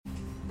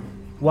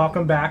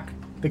welcome back.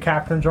 The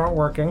captains aren't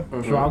working,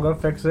 so I'll go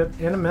fix it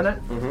in a minute.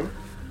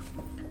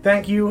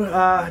 Thank you,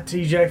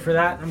 TJ, for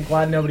that. I'm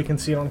glad nobody can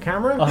see it on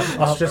camera.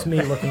 It's just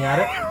me looking at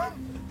it.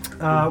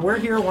 We're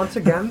here once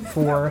again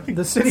for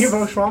the City of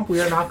Oshwamp.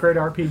 We are Not Great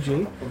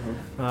RPG.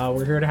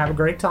 We're here to have a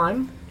great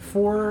time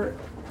for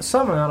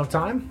some amount of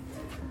time.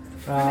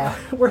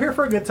 We're here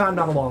for a good time,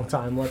 not a long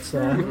time. Let's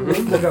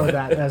we'll go with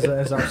that as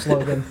our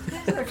slogan.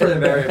 Actually,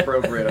 very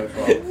appropriate as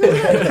well.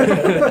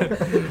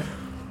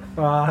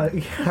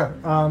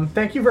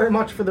 Thank you very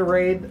much for the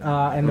raid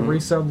and the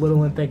resub,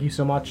 Littlin. Thank you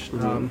so much.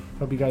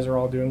 Hope you guys are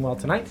all doing well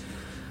tonight.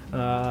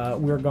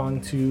 We're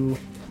going to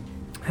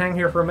hang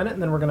here for a minute,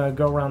 and then we're going to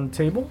go around the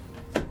table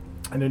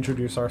and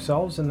introduce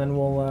ourselves, and then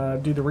we'll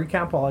do the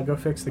recap while I go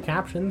fix the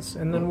captions,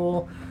 and then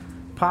we'll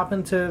pop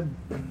into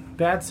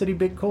Bad City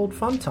Big Cold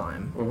Fun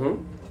Time.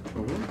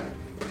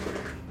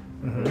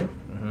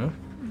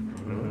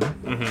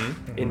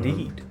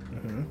 Indeed.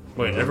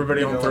 Wait,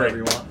 everybody on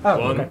three. Oh,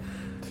 One, okay.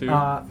 two.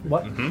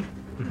 What?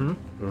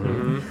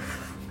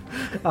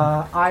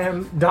 I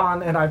am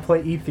Don, and I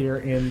play Ether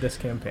in this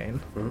campaign.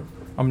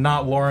 I'm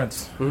not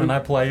Lawrence, and I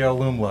play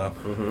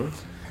Lumlo.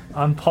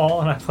 I'm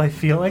Paul, and I play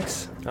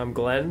Felix. I'm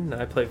Glenn, and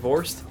I play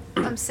Vorst.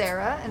 I'm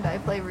Sarah, and I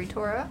play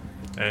Ritora.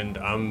 And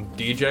I'm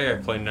DJ.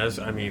 I play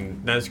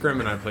Nesgrim,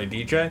 and I play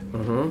DJ.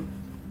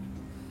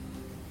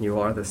 You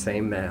are the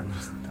same man,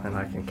 and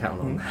I can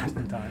count on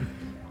that Time.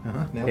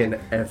 in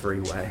every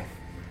way.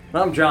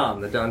 And I'm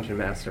John, the Dungeon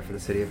Master for the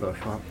City of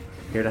Oshwamp.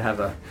 Here to have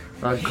a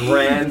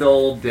grand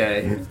old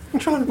day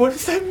John, what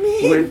does that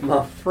mean? with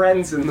my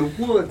friends in the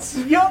woods.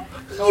 Yup!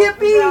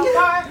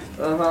 Yippee!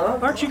 Uh-huh.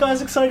 Aren't you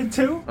guys excited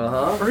too?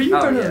 Uh-huh. Are you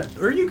Oh, gonna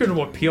yeah. Are you gonna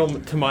appeal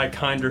to my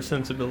kinder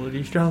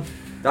sensibilities, John?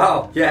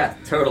 Oh, yeah,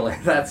 totally.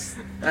 That's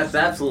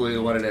absolutely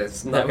what it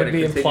is. I'm That not would gonna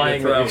be continue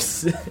implying to that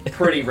throw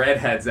pretty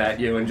redheads at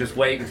you and just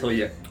wait until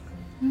you...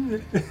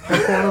 One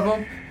of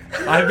them.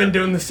 I've been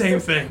doing the same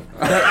thing.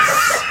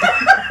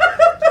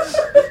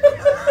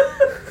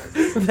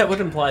 That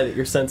would imply that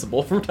you're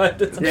sensible from time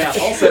to time. Yeah,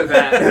 also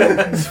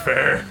that. It's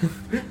fair.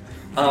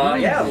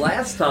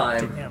 Last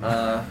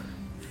time,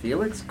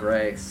 Felix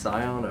Gray,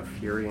 scion of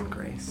Fury and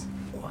Grace.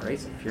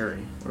 Grace and Fury.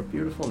 What a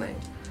beautiful name.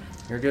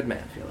 You're a good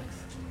man, Felix.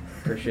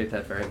 Appreciate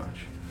that very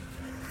much.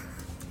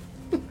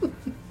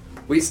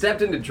 We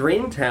stepped into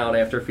Dreamtown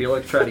after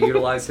Felix tried to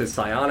utilize his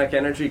psionic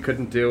energy.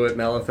 Couldn't do it.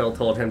 Melithil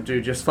told him,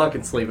 dude, just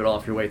fucking sleep it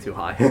off. You're way too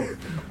high.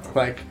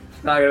 Like,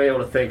 not gonna be able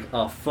to think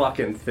a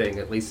fucking thing,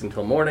 at least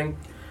until morning.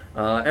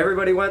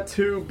 Everybody went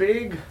to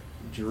Big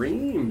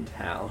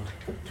Dreamtown.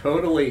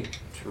 Totally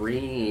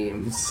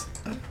dreams.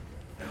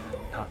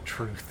 Not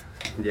truth.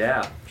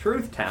 Yeah,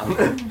 Truth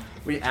Town.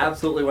 We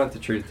absolutely went to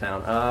Truth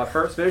Town.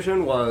 First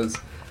vision was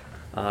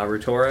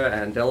Rutora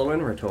and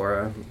Delawin.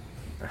 Rutora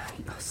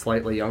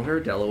slightly younger,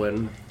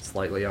 Delawin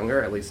slightly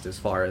younger, at least as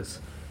far as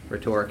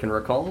Rutora can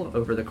recall,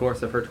 over the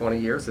course of her 20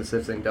 years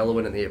assisting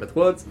Delawin in the Avith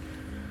Woods.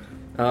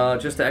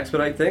 Just to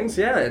expedite things,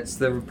 yeah, it's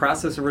the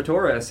process of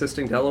Rutora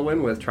assisting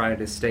Delawin with trying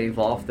to stave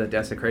off the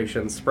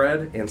desecration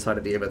spread inside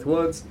of the Avith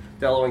Woods.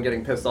 Delawin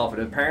getting pissed off at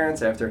his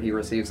parents after he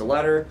receives a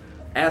letter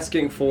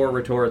asking for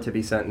Rutora to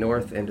be sent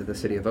north into the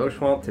City of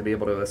Oshwamp to be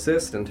able to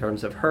assist in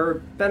terms of her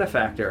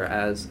benefactor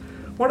as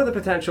one of the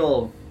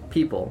potential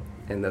people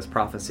in this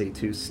prophecy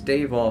to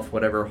stave off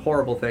whatever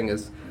horrible thing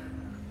is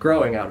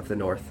growing out of the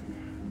north.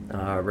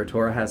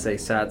 Rutora has a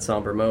sad,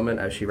 somber moment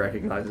as she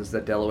recognizes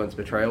that Delawin's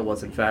betrayal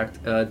was in fact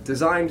a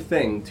designed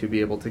thing to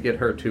be able to get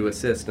her to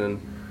assist in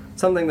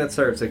something that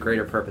serves a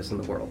greater purpose in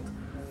the world.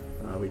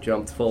 We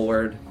jumped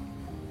forward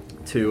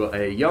to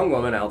a young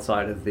woman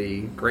outside of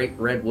the great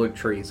redwood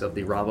trees of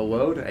the Rava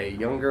Woad, a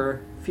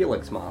younger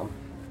Felix mom,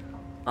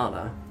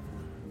 Anna,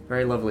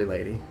 very lovely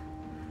lady,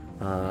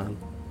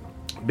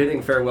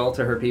 bidding farewell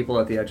to her people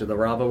at the edge of the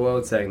Rava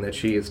Woad, saying that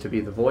she is to be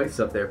the voice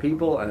of their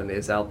people and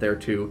is out there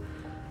to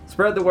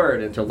spread the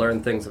word and to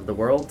learn things of the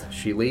world.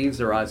 She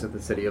leaves, arrives at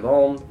the city of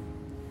Ulm,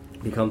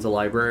 becomes a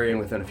librarian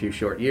within a few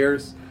short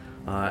years,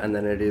 and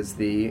then it is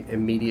the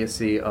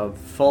immediacy of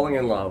falling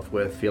in love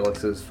with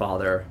Felix's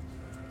father,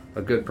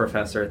 a good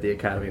professor at the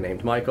academy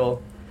named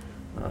Michael,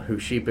 who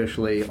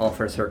sheepishly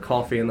offers her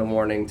coffee in the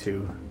morning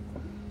to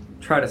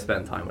try to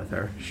spend time with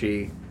her.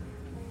 She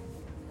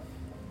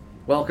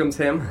welcomes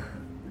him,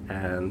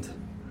 and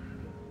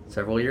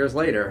several years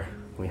later,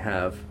 we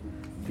have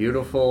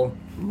beautiful,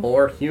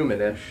 more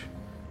humanish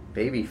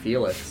baby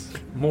Felix.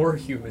 More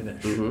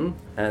humanish.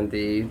 And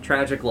the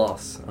tragic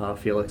loss of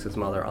Felix's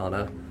mother,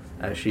 Anna,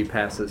 as she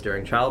passes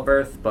during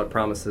childbirth, but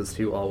promises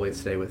to always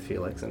stay with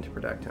Felix and to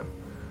protect him.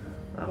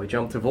 We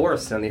jump to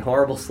Vorst and the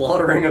horrible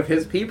slaughtering of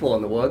his people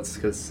in the woods,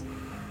 because,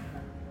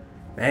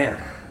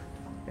 man,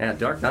 yeah,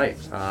 dark night.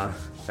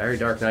 Very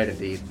dark night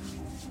indeed.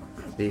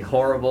 The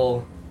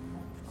horrible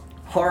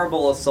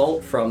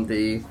assault from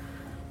the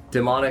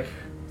demonic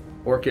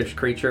orcish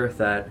creature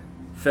that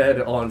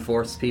fed on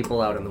Vorst's people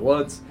out in the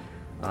woods,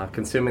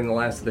 consuming the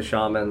last of the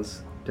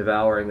shamans,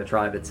 devouring the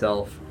tribe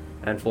itself,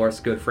 and Vorst's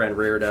good friend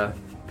Rirda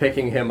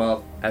picking him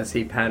up as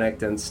he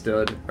panicked and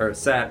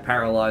sat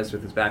paralyzed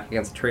with his back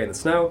against a tree in the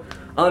snow,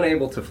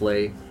 unable to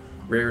flee,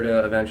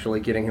 Rearda eventually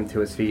getting him to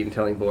his feet and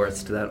telling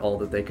Borst that all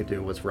that they could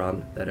do was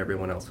run, that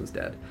everyone else was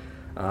dead.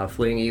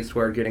 Fleeing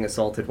eastward, getting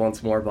assaulted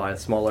once more by a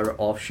smaller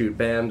offshoot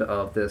band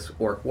of this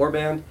orc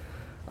warband.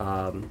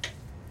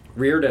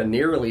 Rearda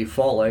nearly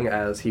falling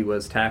as he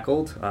was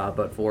tackled,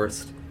 but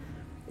Borst,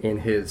 in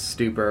his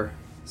stupor,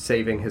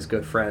 saving his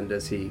good friend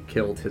as he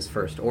killed his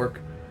first orc,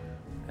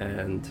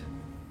 and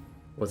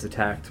was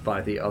attacked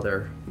by the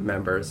other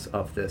members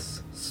of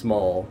this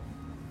small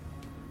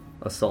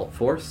assault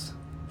force,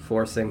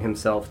 forcing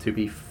himself to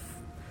be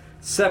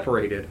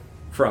separated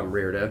from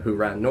Rearda, who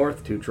ran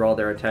north to draw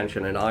their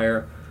attention and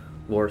ire,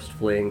 Borst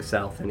fleeing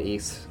south and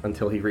east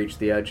until he reached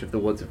the edge of the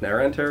woods of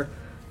Narenter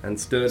and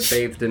stood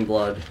bathed in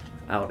blood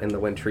out in the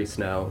wintry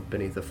snow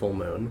beneath the full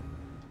moon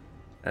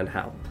and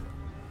howled.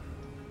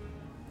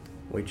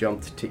 We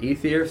jumped to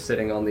Ether,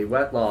 sitting on the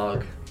wet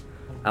log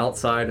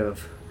outside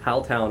of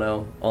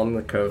Haltauno on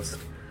the coast,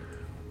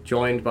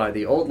 joined by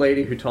the old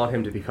lady who taught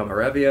him to become a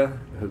Revia,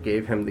 who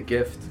gave him the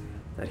gift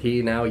that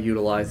he now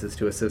utilizes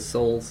to assist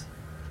souls.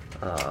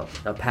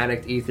 A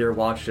panicked Ether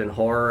watched in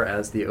horror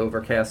as the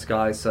overcast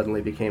skies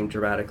suddenly became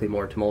dramatically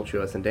more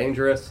tumultuous and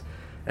dangerous,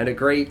 and a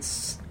great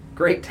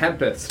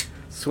tempest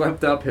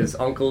swept up his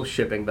uncle's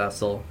shipping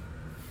vessel,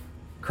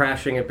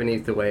 crashing it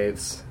beneath the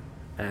waves,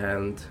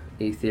 and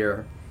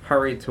Ether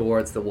hurried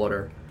towards the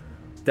water,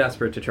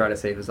 desperate to try to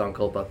save his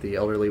uncle, but the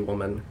elderly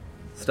woman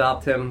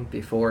stopped him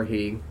before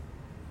he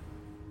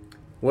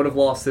would have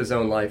lost his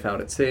own life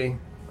out at sea,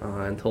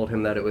 and told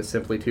him that it was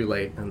simply too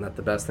late and that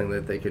the best thing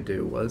that they could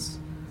do was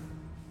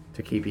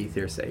to keep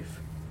Ether safe.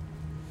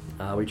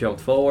 We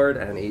jumped forward,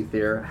 and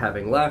Ether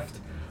having left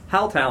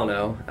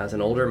Haltauno as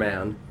an older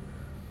man,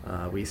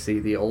 we see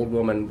the old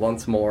woman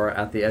once more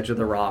at the edge of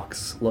the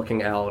rocks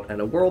looking out, and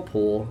a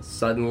whirlpool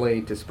suddenly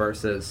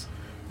disperses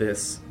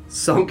this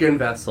sunken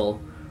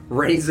vessel,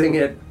 raising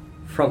it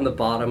from the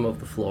bottom of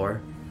the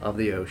floor of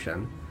the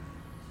ocean,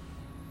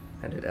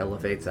 and it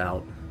elevates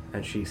out,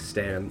 and she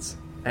stands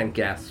and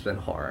gasps in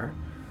horror.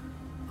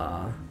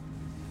 That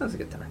was a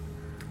good time.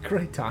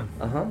 Great time.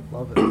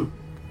 Love it.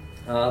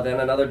 Then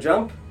another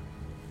jump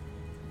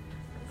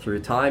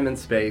through time and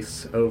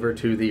space over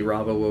to the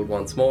Ravawood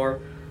once more.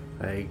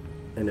 An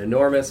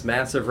enormous,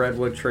 massive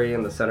redwood tree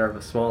in the center of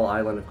a small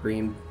island of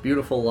green,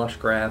 beautiful lush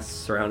grass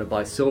surrounded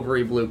by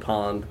silvery blue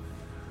pond,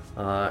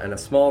 and a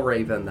small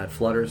raven that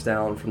flutters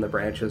down from the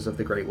branches of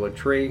the great wood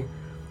tree,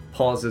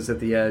 pauses at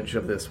the edge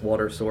of this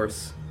water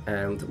source,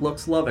 and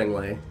looks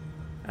lovingly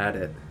at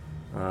it.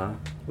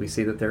 We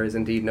see that there is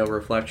indeed no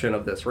reflection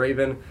of this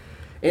raven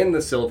in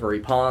the silvery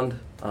pond,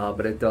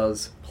 but it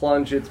does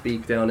plunge its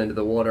beak down into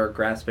the water,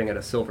 grasping at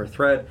a silver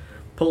thread,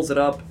 pulls it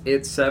up,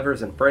 it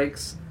severs and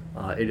breaks.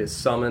 It is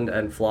summoned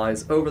and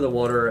flies over the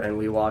water, and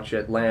we watch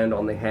it land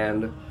on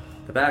the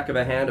back of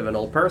a hand of an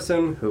old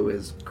person who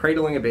is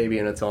cradling a baby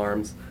in its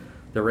arms.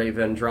 The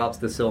raven drops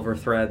the silver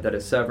thread that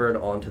is severed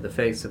onto the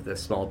face of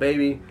this small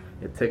baby.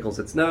 It tickles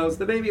its nose,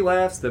 the baby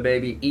laughs, the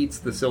baby eats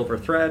the silver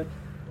thread,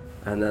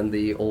 and then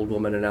the old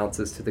woman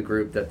announces to the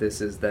group that this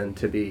is then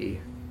to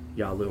be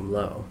Yalum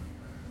Lo.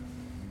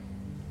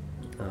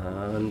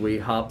 And we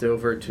hopped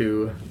over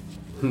to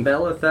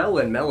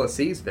Melithel and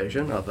Melissee's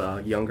vision of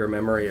a younger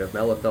memory of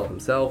Melithel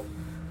himself.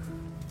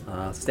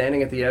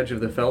 Standing at the edge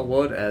of the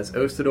Feltwood as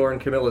Ostador and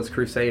Camilla's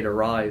crusade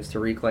arrives to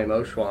reclaim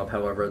Oshwamp,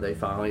 however, they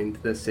find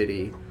the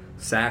city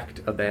sacked,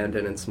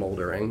 abandoned, and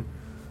smoldering.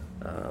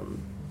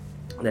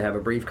 They have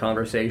a brief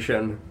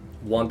conversation,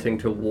 wanting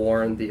to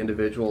warn the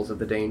individuals of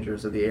the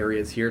dangers of the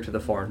areas here to the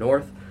far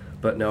north,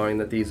 but knowing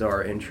that these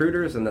are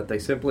intruders and that they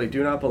simply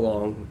do not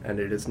belong, and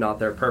it is not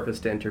their purpose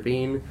to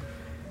intervene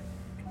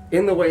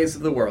in the ways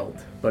of the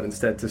world, but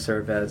instead to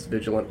serve as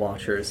vigilant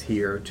watchers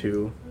here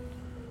to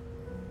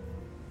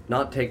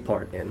not take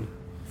part in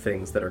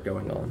things that are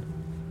going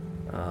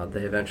on.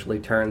 They eventually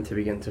turn to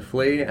begin to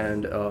flee,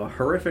 and a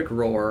horrific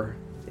roar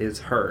is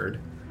heard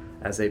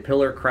as a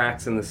pillar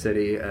cracks in the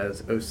city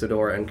as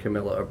Ostador and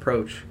Camilla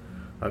approach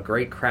a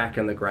great crack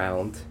in the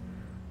ground,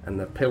 and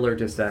the pillar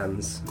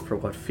descends for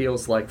what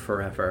feels like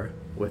forever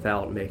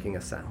without making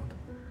a sound.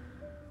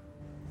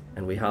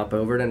 And we hop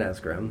over to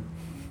Nesgrim,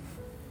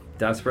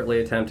 desperately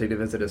attempting to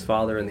visit his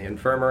father in the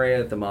infirmary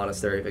at the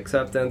Monastery of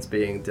Acceptance,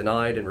 being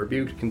denied and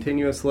rebuked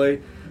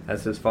continuously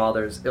as his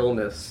father's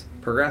illness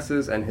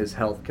progresses and his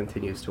health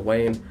continues to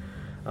wane.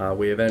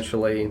 We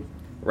eventually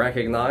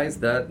recognize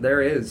that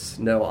there is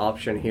no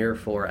option here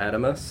for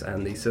Adamus,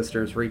 and the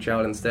sisters reach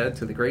out instead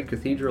to the great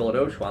cathedral at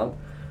Oshwamp,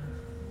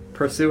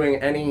 pursuing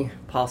any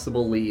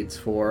possible leads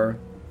for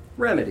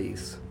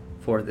remedies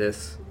for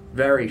this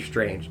very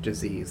strange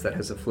disease that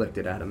has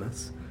afflicted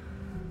Adamus.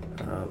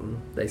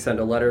 They send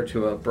a letter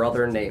to a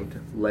brother named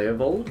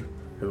Leovold,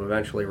 who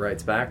eventually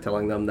writes back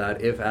telling them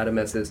that if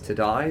Adamus is to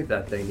die,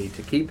 that they need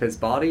to keep his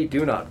body,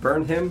 do not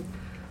burn him,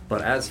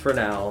 but as for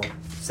now,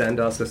 send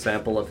us a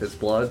sample of his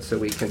blood so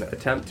we can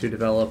attempt to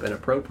develop an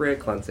appropriate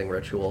cleansing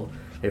ritual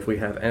if we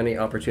have any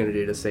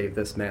opportunity to save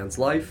this man's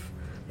life.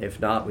 If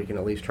not, we can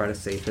at least try to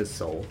save his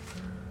soul.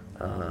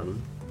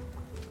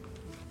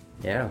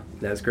 Yeah,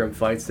 Nesgrim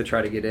fights to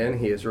try to get in.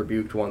 He is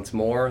rebuked once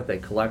more. They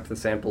collect the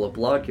sample of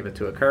blood, give it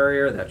to a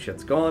courier. That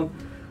shit's gone.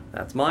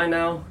 That's mine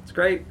now. It's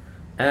great.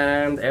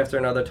 And after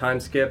another time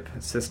skip,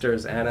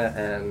 Sisters Anna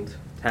and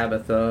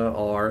Tabitha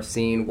are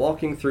seen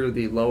walking through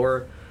the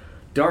lower,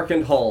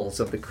 darkened halls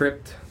of the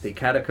crypt, the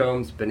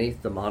catacombs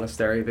beneath the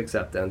Monastery of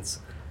Acceptance,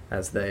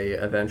 as they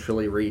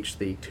eventually reach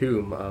the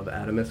tomb of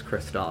Adamus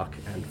Christock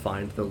and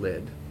find the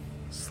lid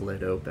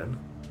slid open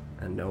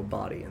and no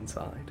body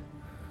inside.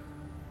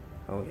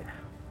 Oh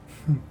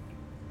yeah.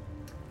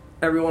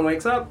 Everyone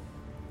wakes up.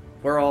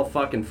 We're all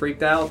fucking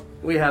freaked out.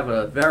 We have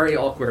a very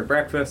awkward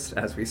breakfast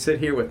as we sit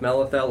here with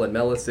Melithel and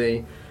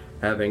Melicy,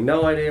 having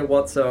no idea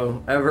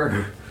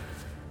whatsoever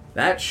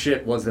that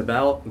shit was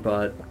about,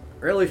 but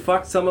really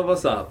fucked some of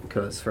us up,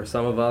 because for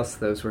some of us,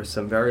 those were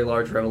some very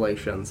large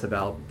revelations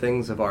about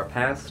things of our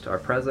past, our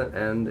present,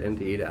 and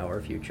indeed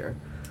our future,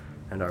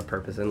 and our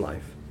purpose in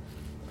life.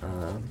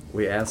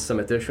 We asked some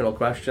additional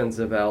questions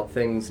about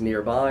things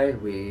nearby.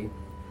 We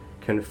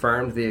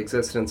confirmed the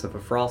existence of a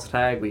frost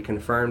hag. We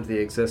confirmed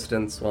the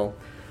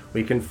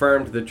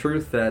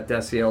truth that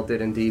Desiel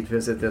did indeed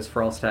visit this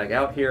frost hag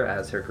out here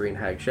as her green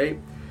hag shape.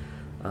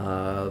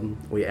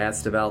 We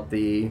asked about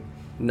the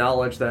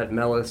knowledge that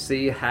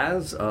Melicy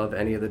has of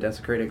any of the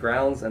desecrated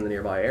grounds in the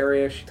nearby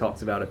area. She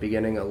talks about it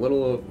beginning a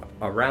little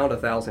around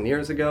 1,000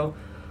 years ago,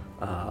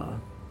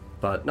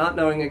 but not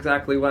knowing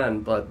exactly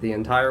when, but the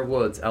entire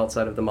woods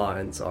outside of the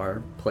mines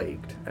are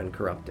plagued and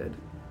corrupted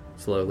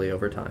slowly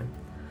over time.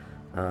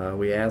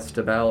 We asked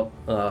about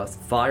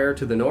fire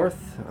to the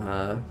north.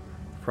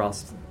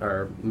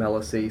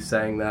 Melicy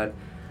saying that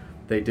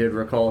they did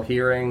recall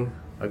hearing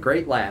a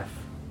great laugh,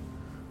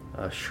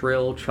 a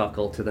shrill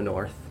chuckle to the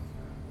north,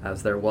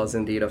 as there was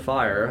indeed a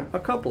fire a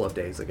couple of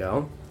days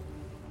ago.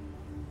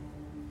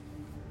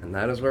 And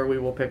that is where we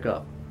will pick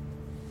up.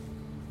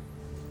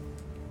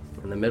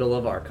 In the middle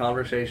of our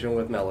conversation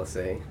with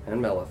Melicy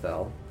and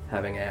Melithel,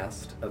 having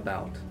asked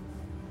about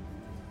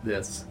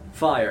this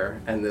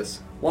fire and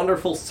this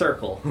wonderful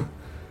circle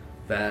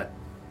that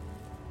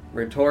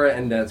Ritora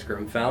and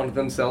Nesgrim found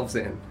themselves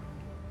in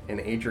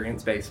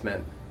Adrian's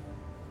basement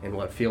in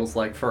what feels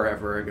like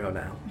forever ago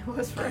now. It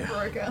was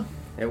forever ago.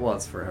 It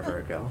was forever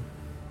ago.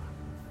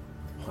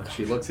 But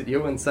she looks at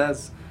you and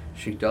says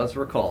she does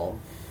recall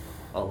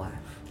a laugh.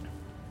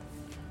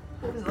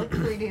 It was like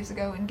 3 days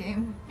ago in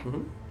game.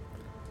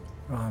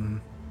 Mm-hmm.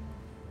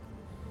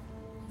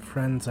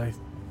 Friends, I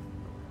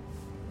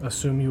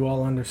assume you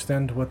all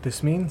understand what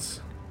this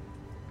means?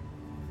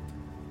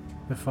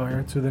 The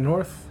fire to the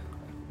north?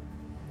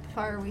 The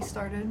fire we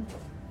started.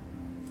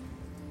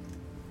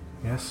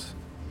 Yes.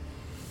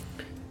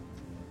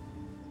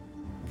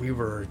 We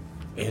were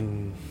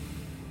in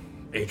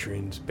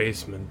Adrian's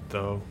basement,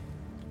 though.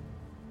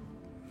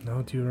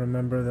 No, do you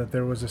remember that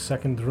there was a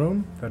second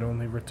room that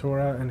only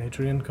Ritora and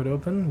Adrian could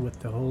open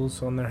with the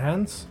holes on their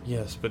hands?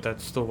 Yes, but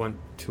that still went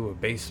to a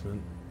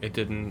basement. It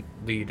didn't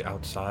lead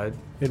outside.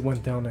 It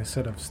went down a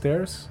set of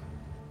stairs.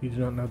 You do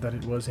not know that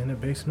it was in a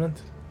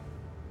basement?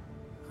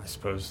 I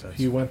suppose that's...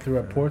 You went through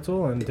a fair.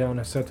 portal and down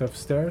a set of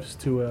stairs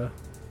to a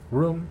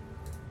room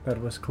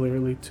that was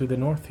clearly to the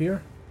north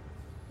here?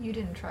 You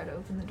didn't try to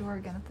open the door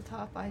again at the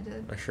top, I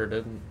did. I sure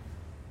didn't.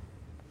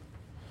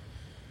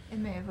 It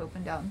may have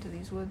opened out into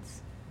these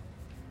woods.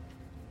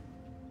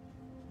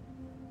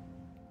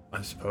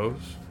 I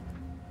suppose.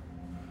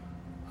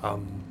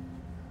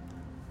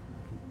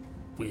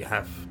 We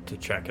have to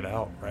check it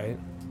out, right?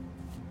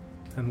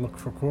 And look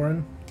for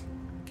Corin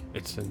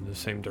It's in the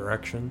same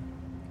direction.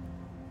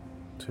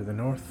 to the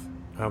north.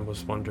 I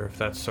almost wonder if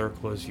that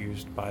circle is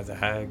used by the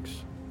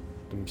hags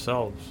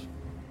themselves.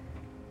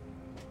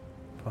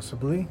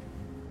 Possibly.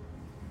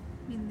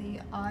 I mean,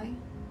 the eye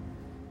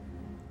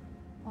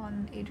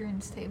on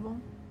Adrian's table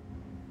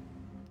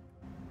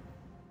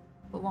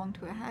belonged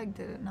to a hag,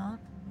 did it not?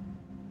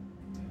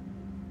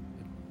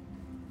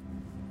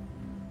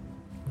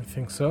 I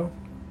think so.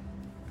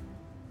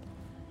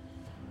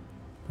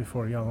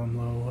 Before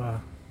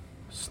Yalamlo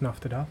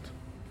snuffed it out.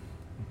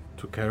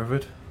 Took care of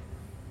it.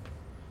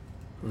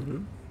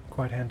 Mm-hmm.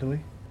 Quite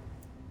handily.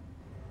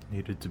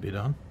 Needed to be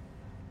done.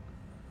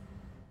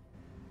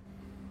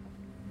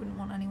 Wouldn't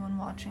want anyone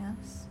watching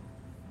us.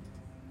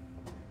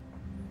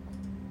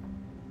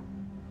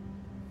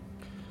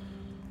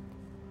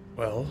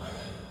 Well,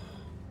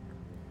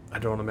 I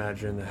don't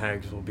imagine the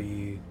hags will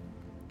be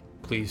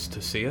pleased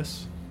to see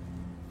us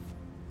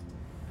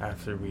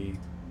after we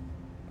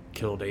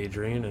killed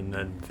Adrian and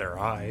then their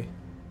eye.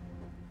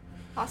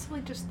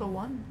 Possibly just the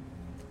one.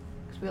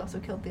 Because we also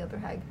killed the other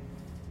hag.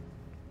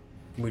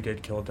 We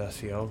did kill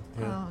Desiel.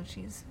 Yeah. Oh,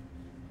 jeez.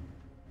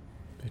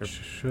 It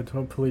should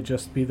hopefully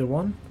just be the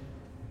one.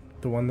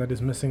 The one that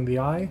is missing the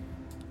eye.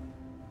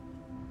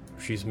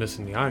 If she's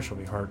missing the eye, she'll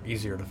be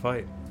easier to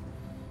fight.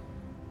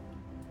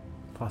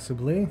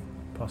 Possibly.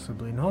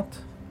 Possibly not.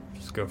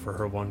 Just go for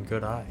her one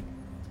good eye.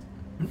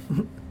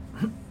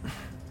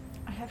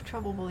 I have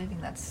trouble believing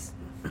that's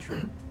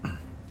true.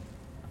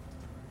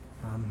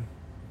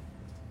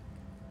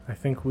 I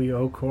think we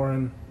owe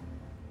Corin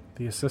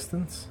the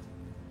assistance.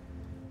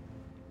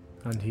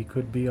 And he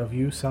could be of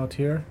use out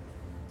here.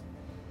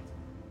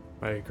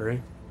 I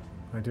agree.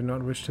 I do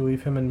not wish to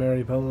leave him and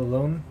Maribel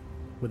alone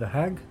with a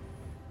hag.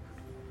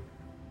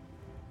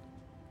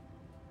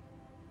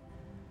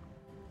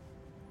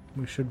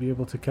 We should be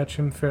able to catch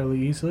him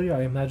fairly easily.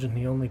 I imagine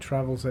he only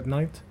travels at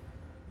night.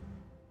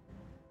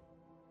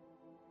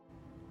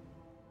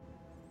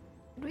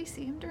 Did we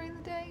see him during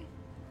the day?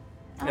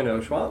 In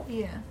Oshwamp?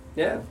 Yeah.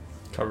 Yeah.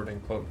 Covered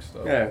in cloaks,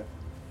 though. Yeah.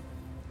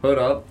 Hood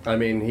up. I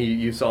mean,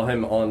 you saw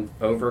him on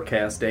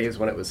overcast days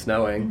when it was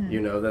snowing. Mhm. You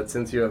know that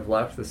since you have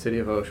left the city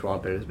of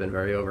Oshwamp, it has been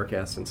very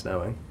overcast and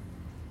snowing.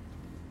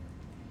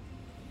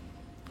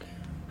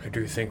 I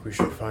do think we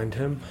should find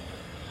him.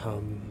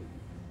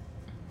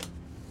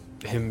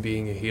 Him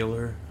being a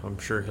healer, I'm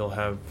sure he'll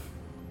have,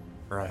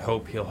 or I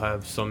hope he'll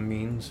have some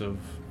means of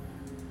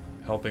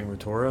helping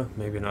Ritora.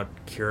 Maybe not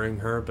curing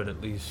her, but at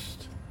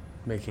least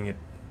making it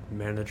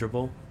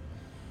manageable.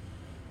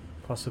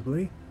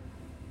 Possibly.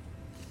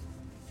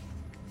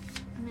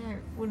 I mean, I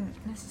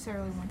wouldn't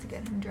necessarily want to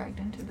get him dragged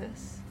into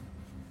this.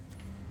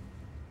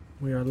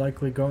 We are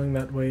likely going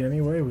that way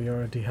anyway. We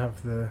already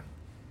have the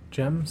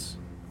gems,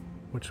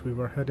 which we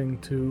were heading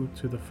to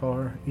the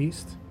far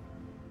east.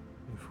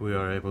 If we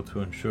are able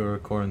to ensure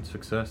Corin's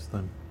success,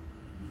 then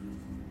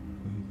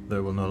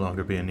there will no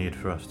longer be a need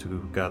for us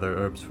to gather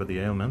herbs for the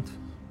ailment.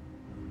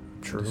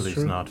 True. At That's least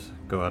true. not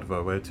go out of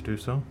our way to do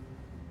so.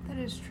 That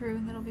is true.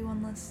 That'll be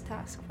one less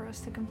task for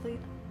us to complete.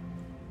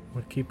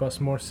 Would keep us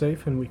more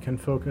safe, and we can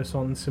focus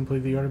on simply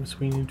the herbs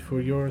we need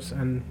for yours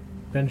and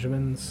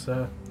Benjamin's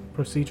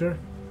procedure.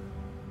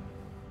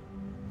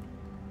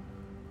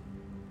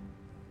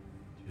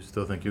 Do you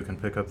still think you can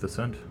pick up the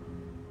scent?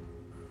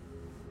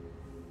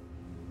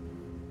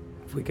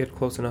 If we get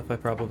close enough, I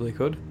probably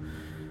could.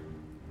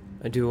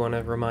 I do want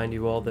to remind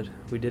you all that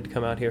we did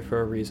come out here for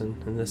a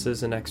reason, and this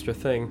is an extra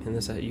thing, and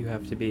this that you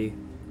have to be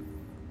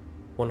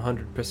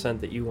 100%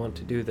 that you want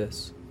to do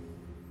this.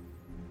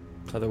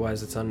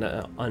 Otherwise, it's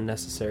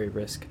unnecessary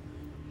risk.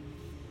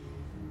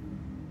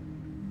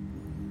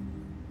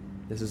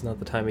 This is not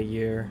the time of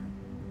year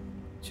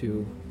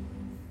to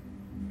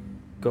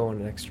go on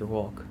an extra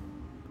walk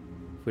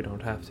if we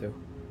don't have to.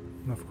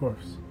 Of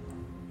course.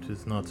 It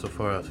is not so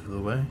far out of the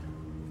way.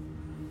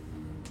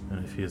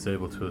 And if he is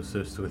able to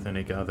assist with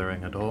any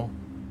gathering at all,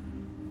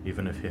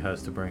 even if he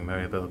has to bring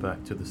Maribel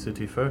back to the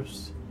city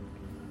first,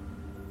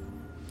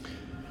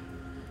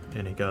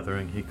 any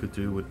gathering he could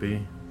do would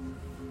be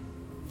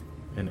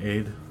an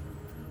aid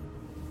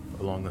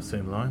along the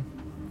same line.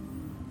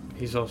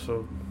 He's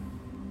also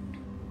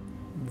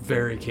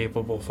very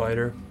capable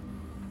fighter.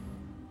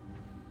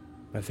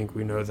 I think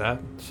we know that,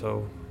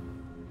 so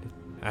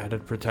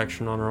added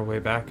protection on our way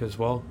back as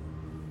well.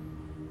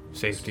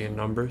 Safety in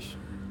numbers.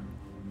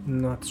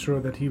 Not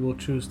sure that he will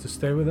choose to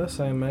stay with us.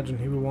 I imagine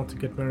he will want to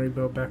get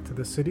Maribel back to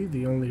the city.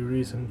 The only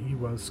reason he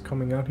was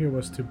coming out here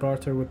was to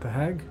barter with the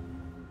hag.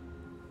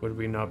 Would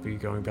we not be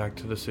going back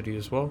to the city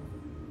as well?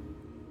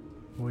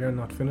 We are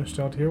not finished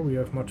out here. We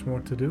have much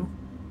more to do.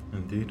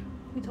 Indeed.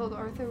 We told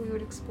Arthur we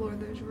would explore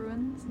those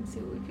ruins and see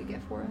what we could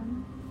get for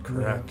him.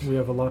 Correct. We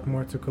have a lot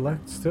more to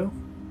collect still.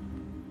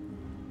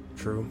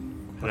 True.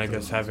 And I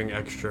guess having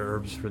extra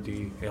herbs for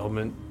the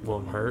ailment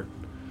won't hurt.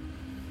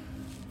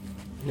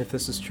 If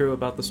this is true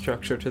about the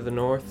structure to the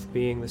north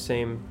being the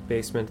same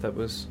basement that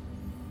was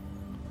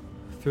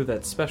through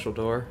that special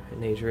door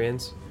in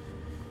Adrian's,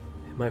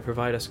 it might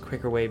provide us a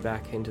quicker way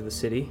back into the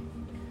city,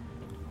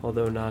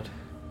 although not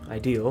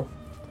ideal.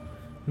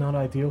 Not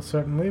ideal,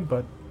 certainly,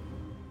 but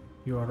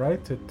you are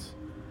right. It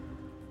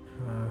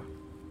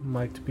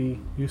might be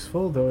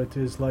useful, though it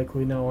is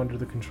likely now under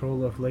the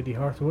control of Lady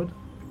Heartwood.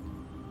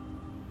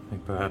 I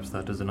think perhaps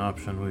that is an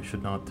option we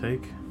should not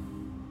take.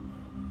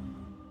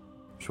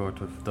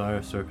 Short of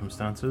dire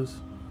circumstances,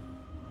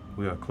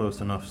 we are close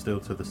enough still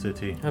to the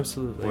city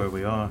Absolutely. where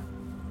we are.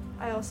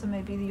 I also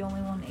may be the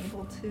only one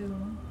able to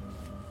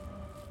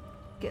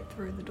get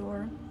through the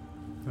door.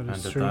 That And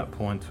is at true. that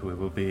point, we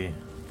will be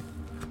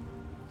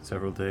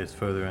several days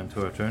further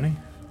into our journey.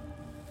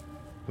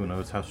 Who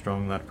knows how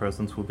strong that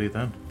presence will be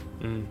then?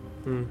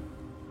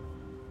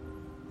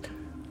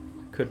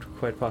 Could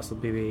quite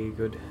possibly be a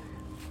good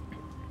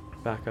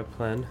backup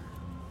plan.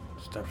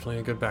 It's definitely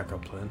a good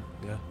backup plan,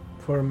 yeah.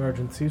 For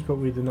emergencies, but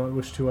we do not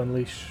wish to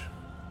unleash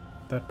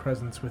that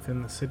presence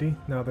within the city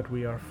now that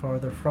we are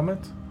farther from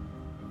it.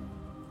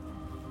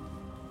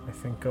 I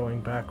think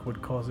going back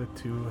would cause it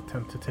to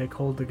attempt to take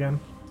hold again.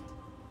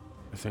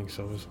 I think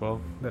so as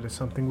well. That is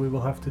something we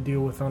will have to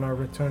deal with on our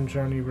return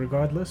journey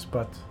regardless,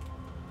 but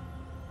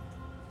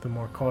the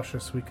more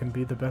cautious we can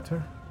be, the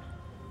better.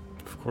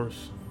 Of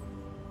course.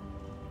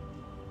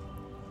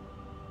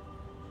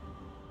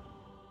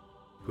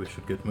 We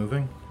should get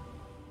moving.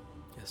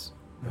 Yes.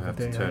 We The have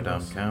day to tear ahead of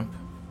down us. camp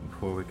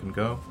before we can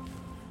go.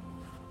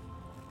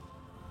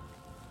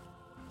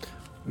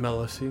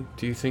 Melisy,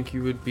 do you think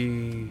you would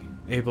be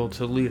able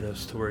to lead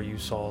us to where you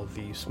saw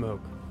the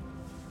smoke?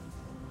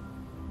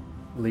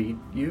 Lead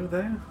you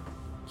there?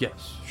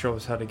 Yes, show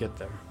us how to get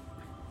there.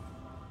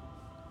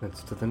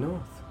 It's to the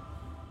north.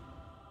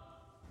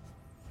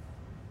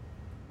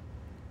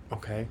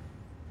 Okay.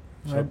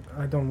 So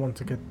I don't want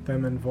to get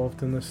them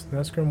involved in this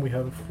Nesgrim. We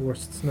have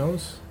forced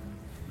snows.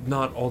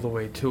 not all the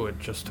way to it,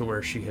 just to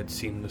where she had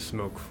seen the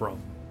smoke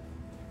from.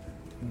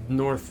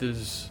 North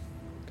is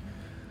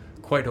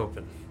quite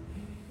open.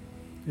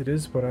 It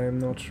is, but I am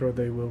not sure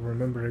they will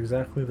remember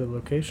exactly the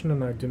location,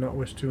 and I do not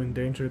wish to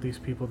endanger these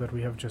people that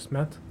we have just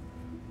met.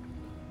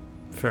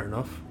 Fair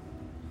enough.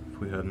 If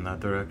we head in that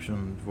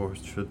direction,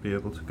 Vorst should be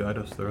able to guide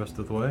us the rest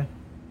of the way.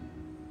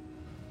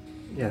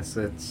 Yes,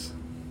 it's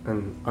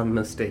an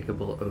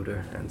unmistakable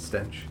odor and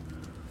stench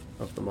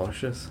of the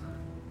marshes.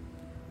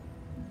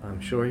 I'm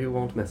sure you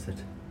won't miss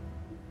it.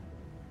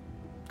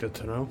 Good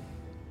to know.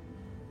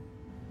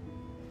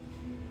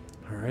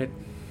 Alright.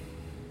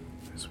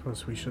 I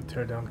suppose we should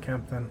tear down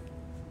camp then.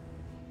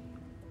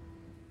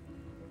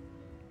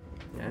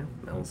 Yeah,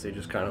 Melcy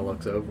just kind of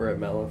looks over at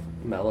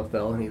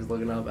Malithel, and he's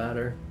looking up at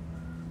her,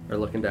 or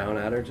looking down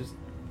at her, just...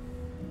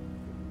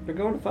 They're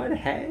going to fight a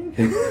hag?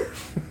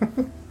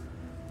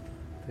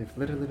 They've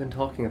literally been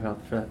talking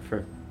about that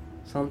for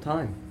some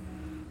time.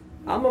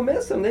 I'm gonna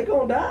miss them, they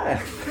gonna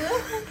die!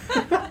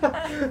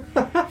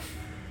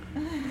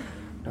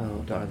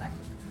 Oh, darling.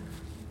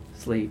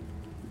 Sleep.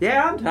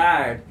 Yeah, I'm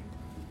tired.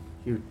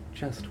 You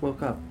just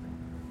woke up.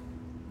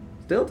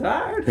 Still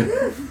tired?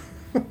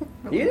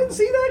 You didn't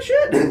see that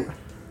shit?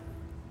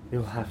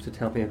 You'll have to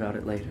tell me about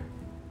it later.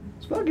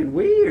 It's fucking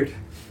weird.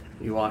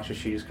 You watch as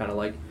she just kind of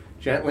like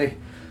gently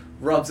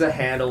rubs a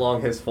hand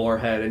along his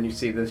forehead, and you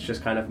see this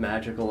just kind of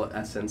magical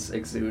essence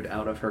exude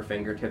out of her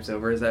fingertips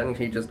over his head, and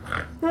he just,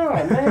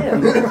 oh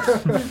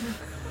man.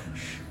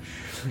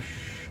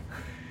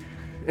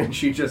 And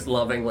she just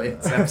lovingly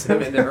accepts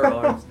him into her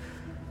arms.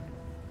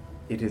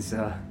 It is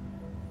a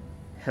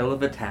hell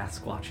of a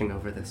task watching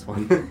over this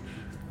one.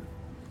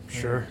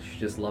 Sure. She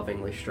just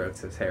lovingly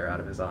strokes his hair out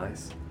of his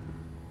eyes.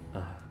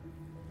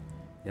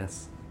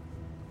 Yes.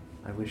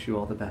 I wish you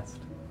all the best.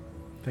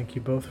 Thank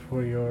you both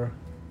for your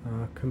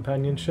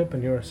companionship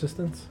and your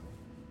assistance.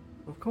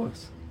 Of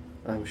course.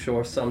 I'm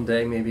sure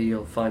someday maybe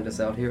you'll find us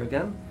out here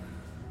again.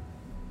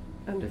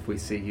 And if we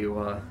see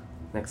you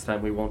next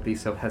time, we won't be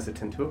so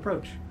hesitant to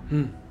approach.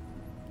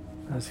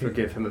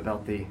 Forgive him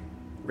about the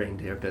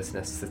reindeer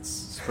business. It's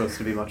supposed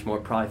to be much more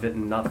private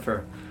and not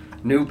for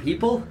new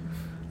people.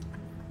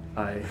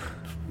 I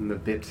am a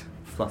bit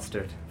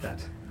flustered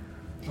that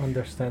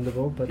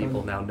Understandable, but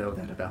people now know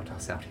that about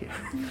us out here.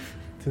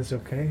 it is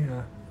okay.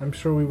 I'm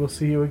sure we will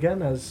see you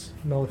again, as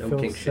No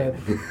Melithil king said.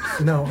 shit.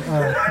 No,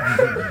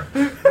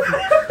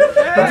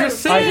 I'm just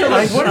saying,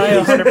 I what are you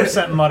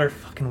 100% mutter,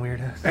 fucking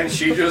weirdo. And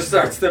she just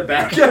starts to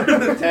back out of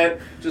the tent,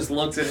 just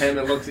looks at him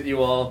and looks at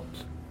you all.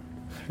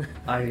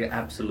 I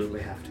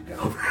absolutely have to go.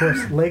 of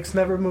course, lakes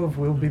never move.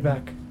 We'll be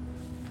back.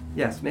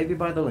 Yes, maybe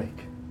by the lake.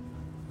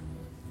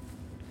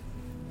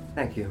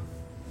 Thank you,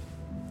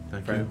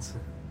 Thank friends.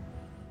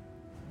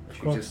 Of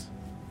She course. just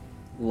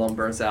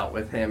lumbers out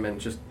with him and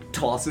just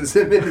tosses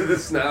him into the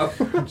snow.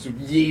 Just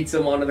yeets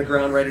him onto the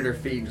ground right at her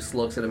feet, just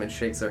looks at him and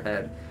shakes her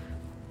head.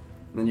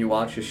 And then you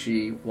watch as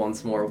she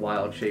once more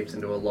wild shapes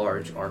into a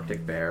large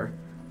Arctic bear,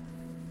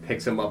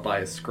 picks him up by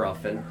his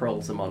scruff and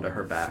hurls him onto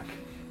her back,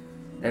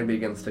 and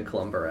begins to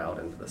clumber out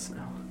into the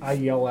snow. I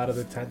yell out of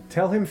the tent,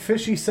 "Tell him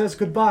Fishy says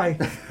goodbye."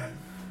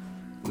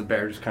 The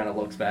bear just kind of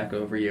looks back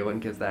over you and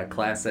gives that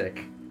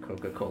classic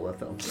Coca-Cola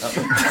thumbs up.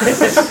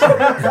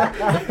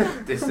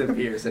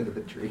 Disappears into the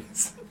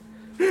trees.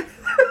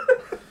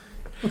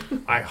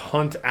 I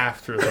hunt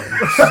after them,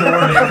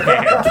 sword in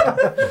hand.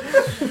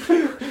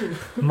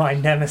 My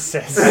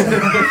nemesis.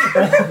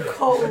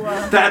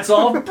 Cola. That's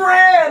all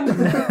brand!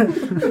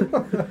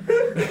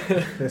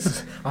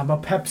 I'm a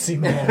Pepsi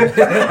man.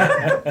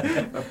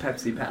 A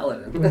Pepsi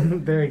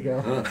paladin. There you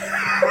go.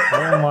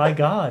 Oh my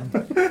god.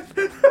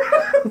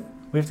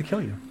 We have to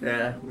kill you.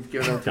 Yeah, we've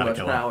given him too Gotta much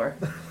kill him. power.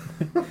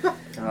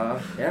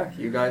 Yeah,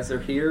 you guys are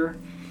here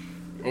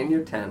in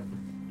your tent,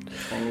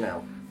 hanging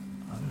out.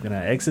 I'm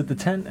gonna exit the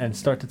tent and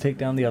start to take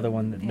down the other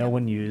one that no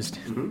one used.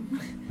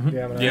 Mm-hmm.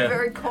 Yeah, but Yeah.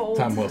 Very cold.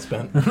 Time well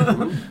spent.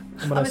 I'm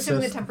I'm gonna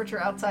assuming the assist. temperature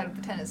outside of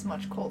the tent is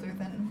much colder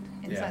than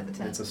inside the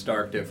tent. It's a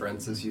stark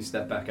difference as you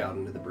step back out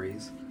into the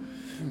breeze.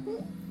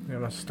 I'm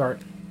gonna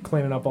start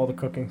cleaning up all the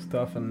cooking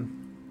stuff and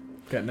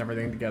getting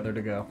everything together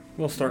to go.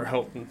 We'll start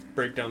helping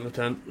break down the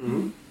tent.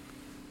 Mm-hmm.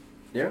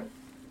 Yeah.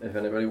 If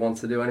anybody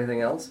wants to do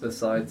anything else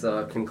besides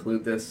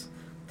conclude this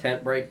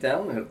tent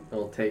breakdown,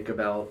 it'll take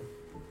about,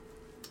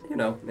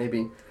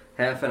 maybe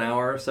half an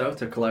hour or so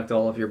to collect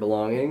all of your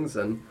belongings,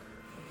 and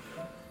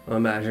I'm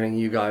imagining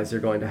you guys are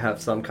going to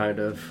have some kind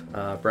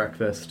of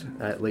breakfast,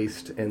 at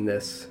least in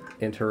this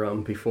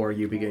interim, before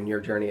you begin your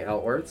journey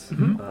outwards.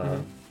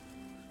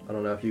 I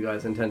don't know if you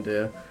guys intend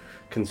to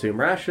consume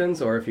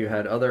rations or if you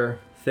had other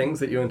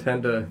things that you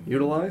intend to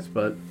utilize,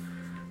 but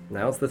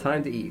now's the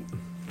time to eat.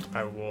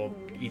 I will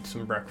eat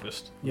some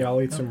breakfast. Yeah,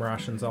 I'll eat some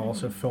rations. I'll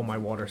also fill my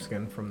water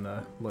skin from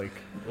the lake.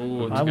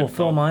 Ooh, it's I will good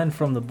fill thought. mine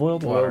from the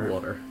boiled Boiled water.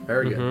 water.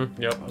 Very good.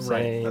 Mm-hmm. Yep. Right,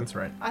 Same. that's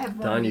right. I have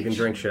one. Don, you can each.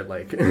 drink shit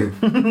like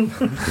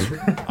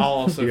I'll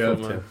also You fill have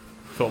mine. to.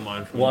 Fill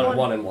mine from one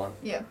One. and one.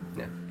 Yeah.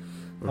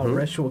 I'll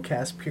ritual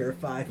cast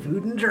Purify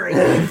Food and Drink.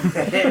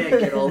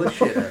 Get all the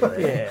shit out of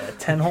there. Yeah,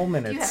 10 whole You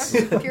minutes.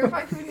 have to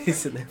purify food. He's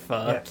sitting there,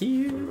 fuck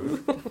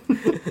you.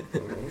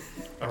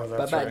 Oh,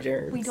 that's Bye-bye, right.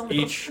 germs. We don't.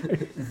 Each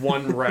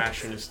one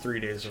ration is 3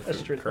 days of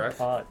food,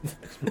 correct? Oh,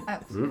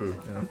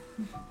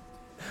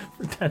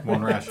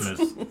 One ration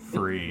is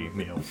 3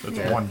 meals. It's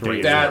Yeah. 1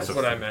 day. That's worth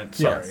what of I meant.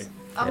 Sorry. Yes.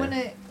 I'm Yeah.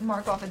 gonna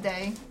mark off a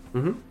day.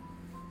 Mm-hmm.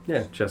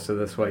 Yeah, just so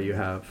this way you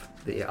have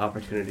the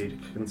opportunity to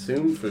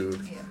consume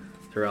food Yeah.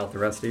 throughout the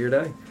rest of your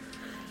day.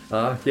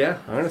 Yeah,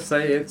 I'm gonna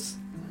say it's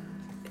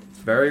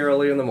very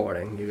early in the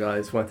morning. You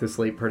guys went to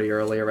sleep pretty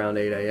early, around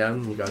 8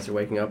 a.m. You guys are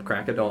waking up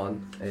crack of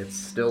dawn. It's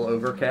still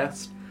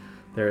overcast.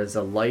 There is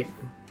a light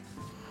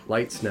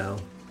snow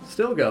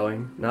still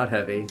going, not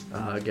heavy.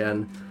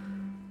 Again,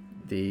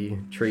 the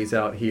trees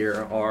out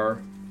here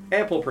are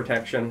ample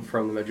protection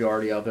from the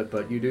majority of it,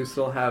 but you do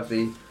still have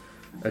the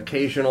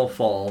occasional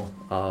fall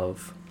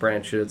of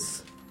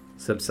branches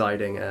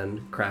subsiding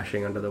and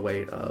crashing under the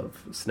weight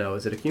of snow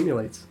as it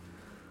accumulates.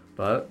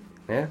 But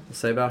yeah, we'll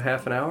say about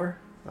half an hour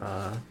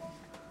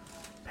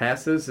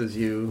passes as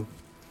you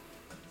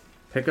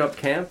pick up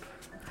camp,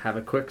 have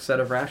a quick set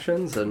of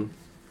rations, and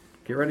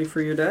get ready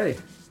for your day.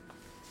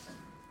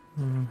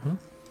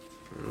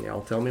 Mm-hmm.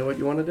 Y'all tell me what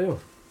you want to do.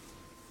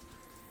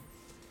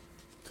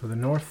 To the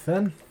north,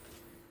 then.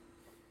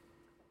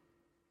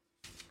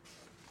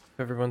 If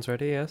everyone's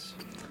ready, yes.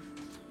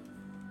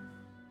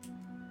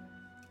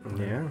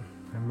 Yeah,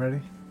 I'm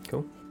ready.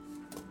 Cool.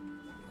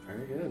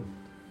 very good.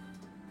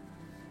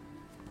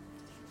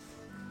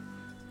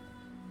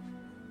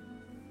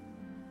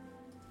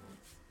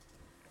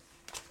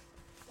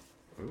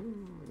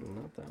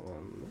 Not that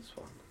one, this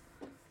one.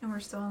 And we're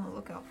still on the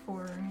lookout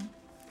for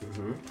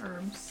Mm-hmm.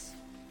 herbs.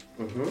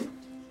 Mm-hmm.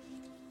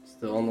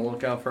 Still on the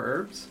lookout for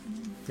herbs?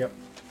 Yep.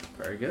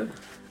 Very good.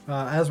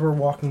 As we're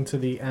walking to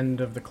the end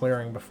of the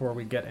clearing before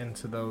we get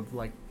into the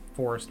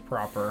forest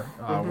proper,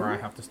 where I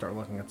have to start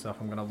looking at stuff,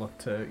 I'm gonna look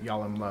to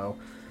Yalim Lo.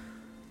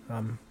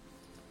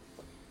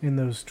 In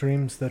those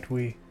dreams that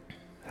we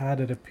had,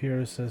 it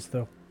appears as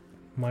though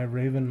my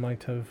raven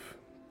might have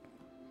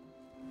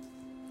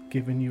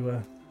given you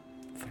a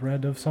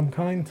thread of some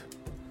kind.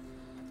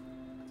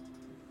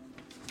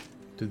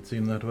 Did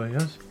seem that way,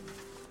 yes?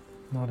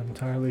 Not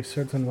entirely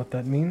certain what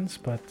that means,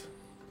 but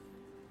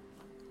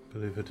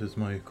Believe it is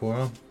my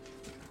Korra.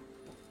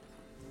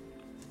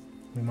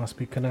 we must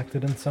be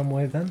connected in some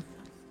way then.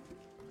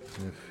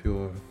 If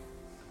your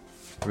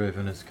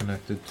raven is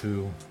connected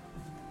to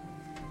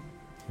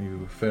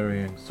you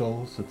ferrying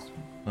souls, it's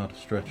not a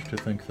stretch to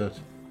think that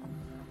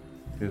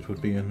it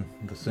would be in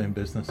the same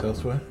business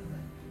elsewhere.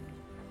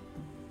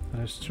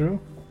 That is true.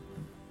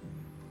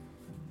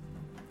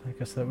 I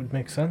guess that would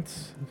make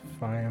sense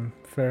if I am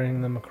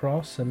ferrying them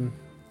across and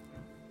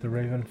the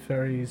raven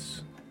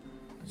ferries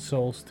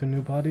souls to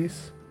new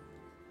bodies.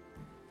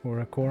 Or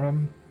a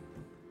Koram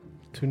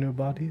to new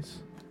bodies.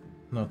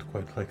 Not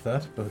quite like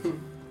that, but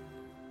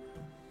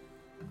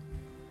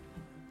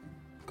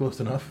close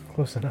enough.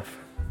 Close enough,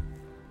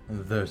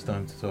 And there's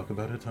time to talk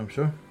about it, I'm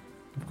sure.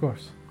 of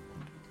course.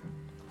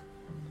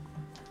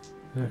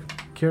 A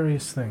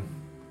curious thing.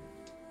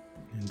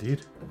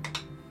 Indeed.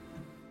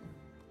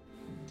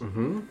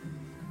 Mm-hmm.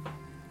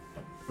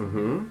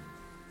 Mm-hmm.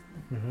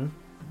 Mm-hmm.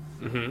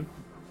 Mm-hmm.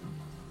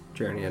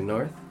 Journeying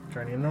north.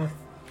 Journeying north.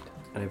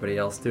 Anybody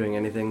else doing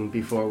anything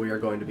before we are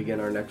going to begin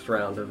our next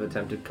round of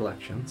attempted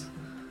collections?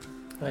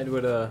 I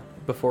would,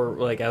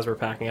 before, as we're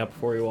packing up,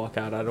 before we walk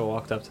out, I'd have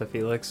walked up to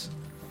Felix.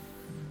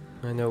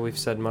 I know we've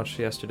said much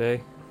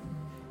yesterday.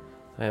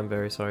 I am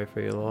very sorry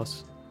for your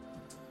loss.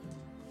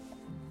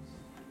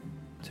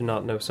 To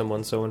not know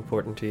someone so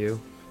important to you,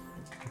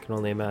 I can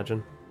only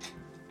imagine.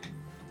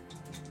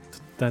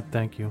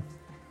 Thank you.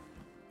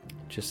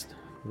 Just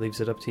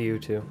leaves it up to you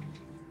to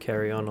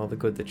carry on all the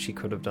good that she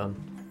could have done.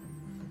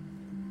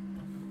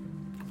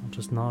 I'll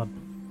just nod.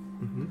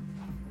 Mm-hmm.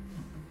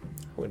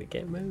 I'm gonna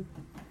give him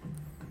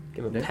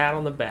a Yeah. pat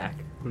on the back.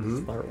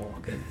 Mm-hmm. Start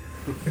walking.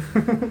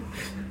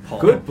 Paul.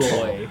 Good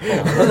boy.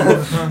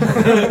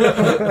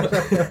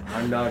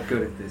 I'm not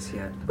good at this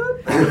yet.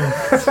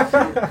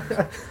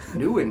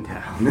 New in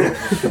town.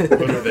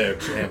 Over there,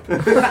 champ. Do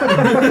we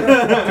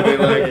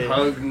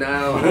hug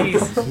now?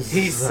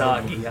 He's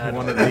soggy. I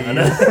One don't of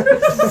know.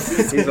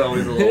 these. He's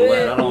always a little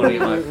wet. I don't want to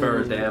get my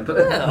fur damp.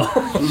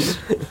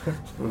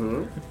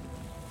 Mm-hmm.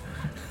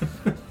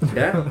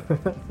 Yeah,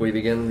 we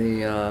begin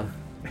the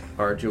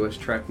arduous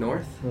trek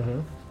north. Mm-hmm.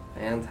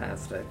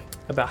 Fantastic.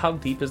 About how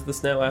deep is the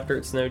snow after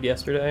it snowed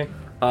yesterday?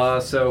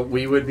 So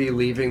we would be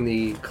leaving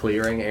the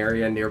clearing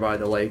area nearby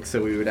the lake,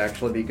 so we would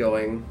actually be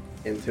going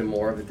into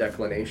more of a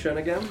declination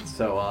again.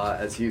 So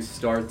as you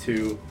start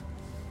to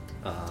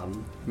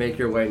make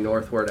your way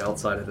northward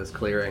outside of this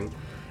clearing,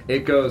 it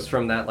goes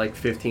from that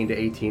 15 to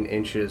 18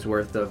 inches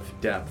worth of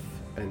depth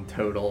in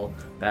total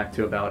back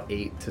to about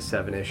 8 to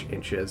 7-ish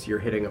inches. You're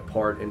hitting a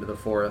part into the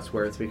forest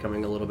where it's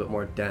becoming a little bit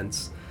more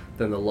dense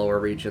than the lower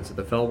regions of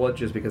the Fellwood,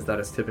 just because that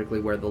is typically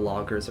where the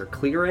loggers are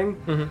clearing.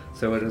 Mm-hmm.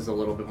 So it is a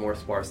little bit more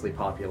sparsely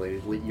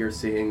populated. You're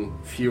seeing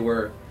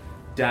fewer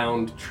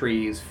downed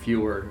trees,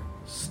 fewer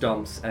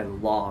stumps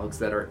and logs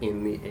that are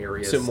in the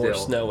area. So more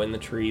still. snow in the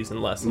trees and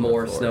less on the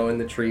More floor. snow in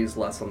the trees,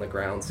 less on the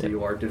ground, so Yep.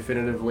 you are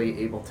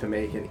definitively able to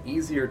make an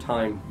easier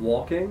time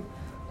walking.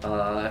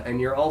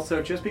 And you're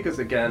also, just because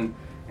again,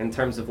 in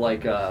terms of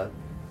like the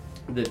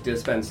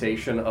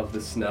dispensation of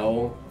the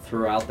snow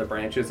throughout the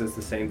branches is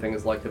the same thing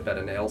as like the bed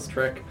of nails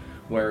trick,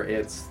 where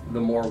it's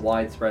the more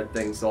widespread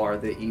things are,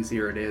 the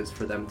easier it is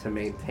for them to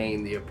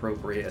maintain the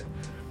appropriate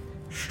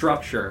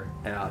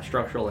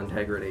structural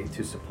integrity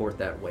to support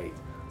that weight.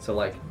 So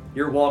like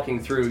you're walking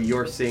through,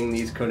 you're seeing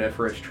these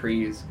coniferous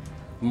trees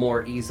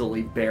more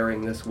easily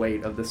bearing this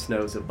weight of the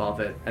snows above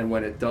it, and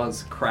when it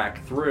does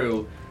crack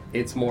through,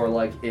 it's more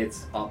like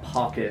it's a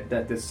pocket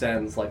that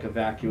descends like a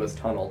vacuous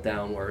tunnel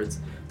downwards,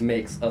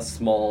 makes a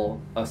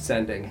small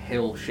ascending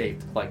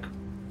hill-shaped like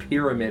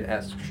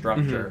pyramid-esque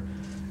structure,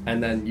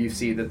 and then you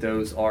see that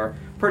those are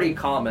pretty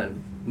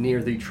common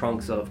near the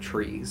trunks of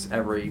trees.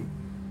 Every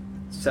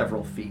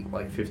several feet,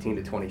 like 15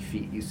 to 20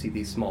 feet, you see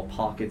these small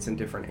pockets in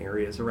different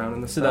areas around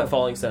in the So snow. that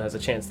falling stone has a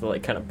chance to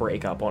like kind of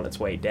break up on its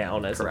way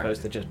down, as Correct.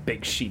 opposed to just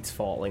big sheets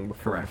falling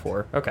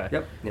before. Okay.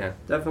 Yep, yeah,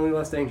 definitely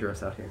less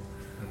dangerous out here.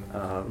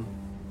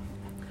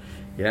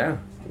 Yeah,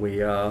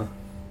 we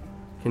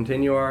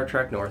continue our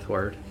trek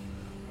northward.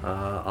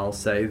 I'll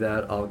say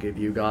that I'll give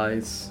you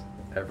guys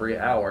every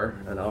hour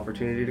an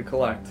opportunity to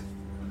collect.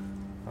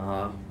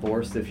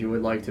 Forrest, if you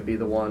would like to be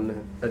the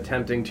one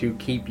attempting to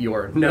keep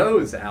your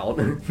nose out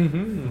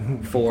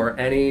for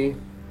any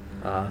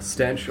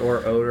stench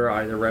or odor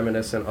either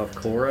reminiscent of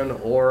Corin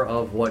or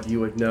of what you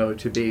would know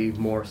to be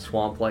more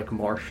swamp-like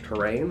marsh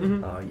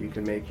terrain, you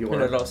can make your...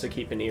 And I'd also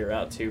keep an ear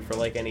out too for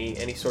like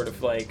any sort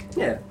of like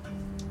Yeah.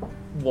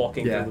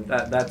 walking Yeah, through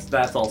the...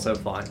 that's also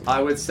fine.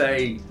 I would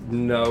say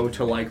no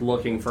to like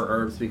looking for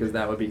herbs because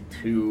that would be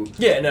too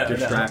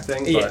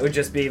distracting. Yeah, but- it would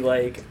just be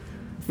like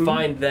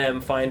find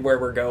them, find where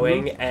we're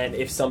going, and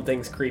if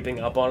something's creeping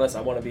up on us,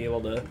 I want to be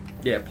able to...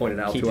 Yeah, point it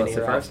out Keep to an us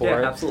ear at out first. for Yeah,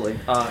 it. absolutely.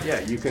 Yeah,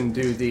 you can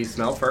do the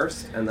smell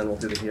first, and then we'll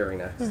do the hearing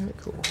next.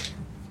 Cool.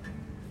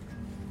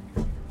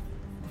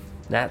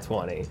 Nat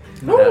 20.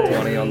 Nat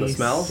 20 on the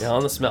smell? Yeah,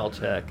 on the smell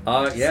check.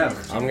 Yeah,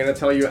 I'm going to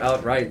tell you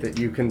outright that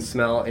you can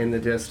smell in the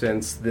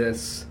distance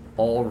this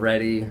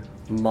already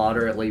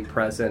moderately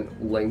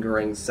present,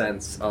 lingering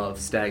sense of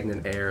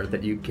stagnant air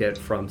that you get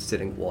from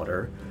sitting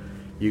water.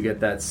 You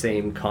get that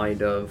same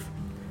kind of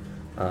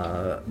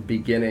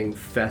beginning,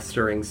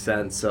 festering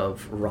sense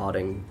of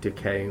rotting,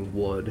 decaying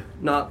wood.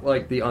 Not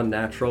like the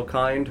unnatural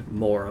kind,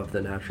 more of the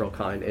natural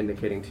kind,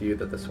 indicating to you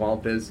that the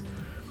swamp is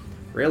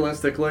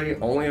realistically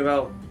only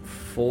about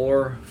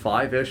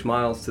 4-5-ish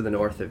miles to the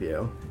north of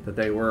you. That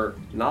they were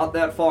not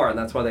that far, and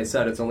that's why they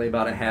said it's only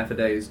about a half a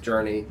day's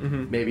journey,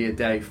 maybe a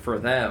day for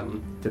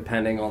them,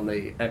 depending on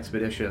the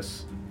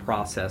expeditious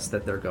process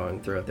that they're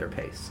going through at their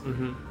pace.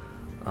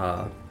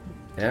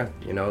 Yeah,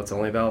 you know, it's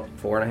only about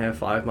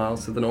 4.5-5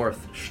 miles to the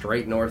north,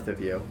 straight north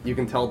of you. You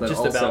can tell that Just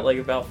also...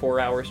 about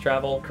 4 hours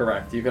travel.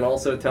 Correct. You can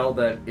also tell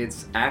that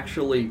it's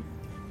actually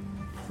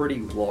pretty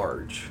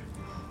large.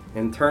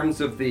 In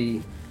terms of the,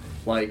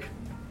 like,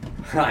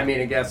 I mean,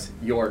 I guess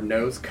your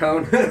nose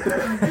cone,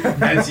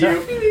 as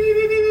you...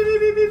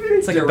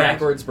 It's like a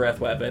backwards breath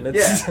weapon.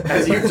 It's Yeah,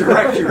 as you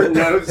direct your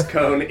nose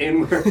cone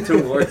inward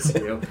towards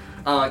you,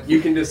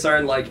 you can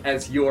discern, like,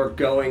 as you're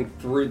going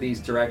through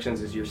these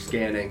directions, as you're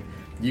scanning,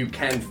 you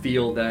can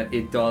feel that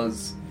it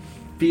does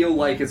feel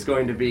like it's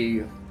going to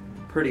be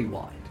pretty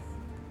wide.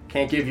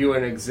 Can't give you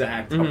an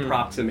exact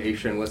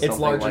approximation with something It's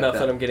large like enough that.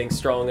 that I'm getting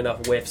strong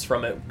enough whiffs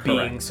from it being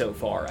Correct. so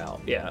far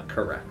out. Yeah.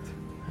 Correct.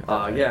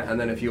 Yeah, and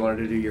then if you wanted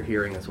to do your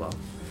hearing as well,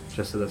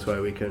 just so this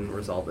way we can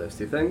resolve those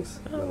two things,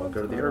 and then we'll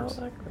go to the herbs.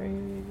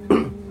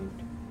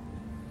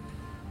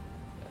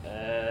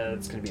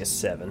 It's gonna be a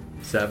 7.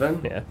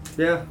 7? Yeah.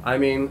 Yeah, I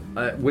mean,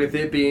 with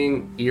it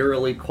being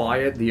eerily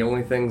quiet, the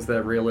only things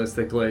that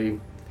realistically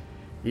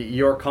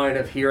you're kind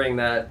of hearing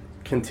that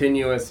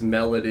continuous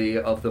melody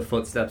of the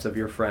footsteps of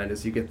your friend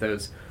as you get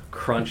those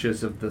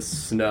crunches of the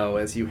snow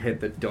as you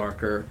hit the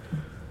darker,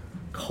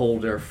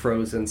 colder,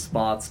 frozen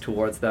spots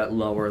towards that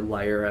lower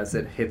layer as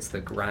it hits the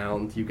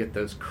ground. You get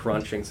those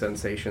crunching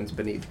sensations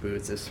beneath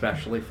boots,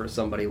 especially for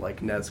somebody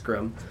like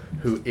Nesgrim,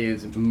 who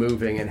is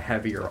moving in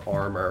heavier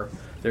armor.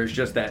 There's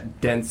just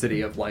that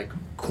density of like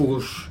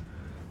koosh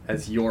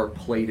as your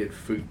plated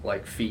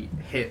feet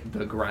hit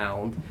the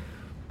ground,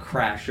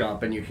 crash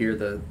up, and you hear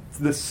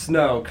the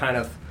snow kind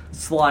of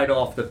slide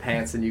off the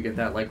pants, and you get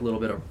that like little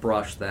bit of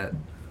brush, that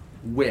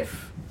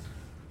whiff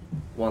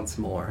once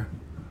more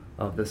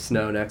of the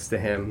snow next to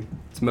him.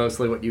 It's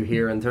mostly what you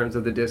hear in terms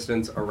of the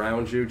distance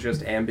around you,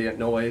 just ambient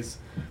noise.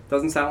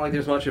 Doesn't sound like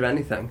there's much of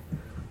anything.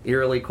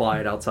 Eerily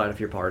quiet outside of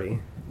your party.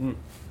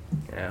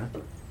 Yeah,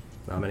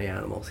 not many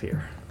animals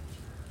here.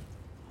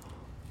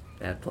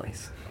 Bad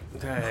place.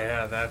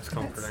 Yeah, that's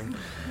comforting.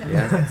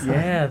 Yeah.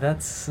 Yeah,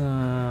 that's.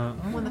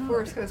 When the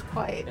forest goes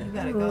quiet, you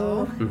gotta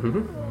go.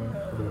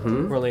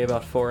 We're only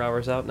about 4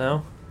 hours out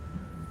now,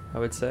 I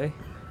would say.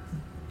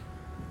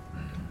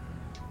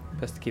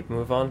 Best to keep a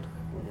move on.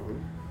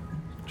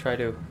 Try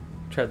to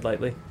tread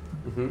lightly.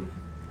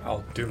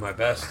 I'll do my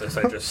best as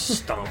I just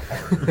stomp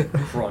hard.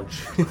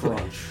 Crunch,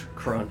 crunch,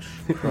 crunch,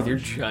 With your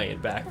crunch.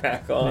 giant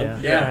backpack on. Yeah.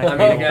 Yeah, I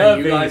mean, again,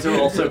 you guys are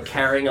also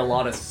carrying a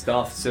lot of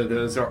stuff, so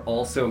those are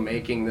also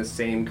making the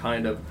same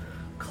kind of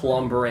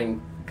clumbering,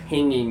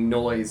 pinging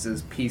noise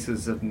as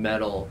pieces of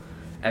metal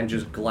and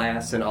just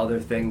glass and other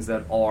things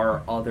that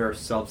are other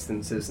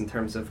substances in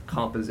terms of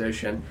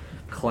composition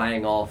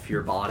clang off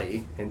your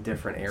body in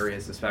different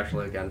areas,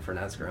 especially, again, for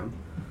Nesgrim.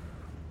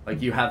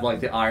 Like, you have,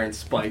 like, the iron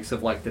spikes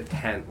of, like, the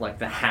tent, like,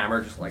 the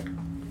hammer just, like,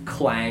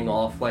 clang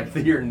off, like,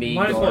 your knee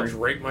Might as well guard.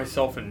 drape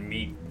myself in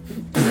meat.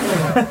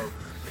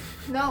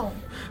 No.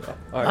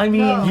 I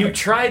mean, No. You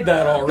tried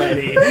that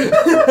already.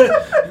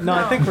 no,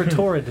 I think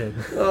Retora did.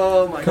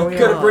 Oh, my Can we,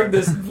 God. Could bring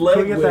this Can leg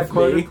we get with that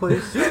quoted, me.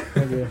 please?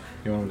 Thank you.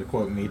 You want me to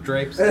quote meat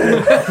drapes? Why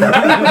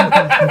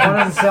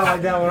doesn't sound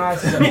like that when I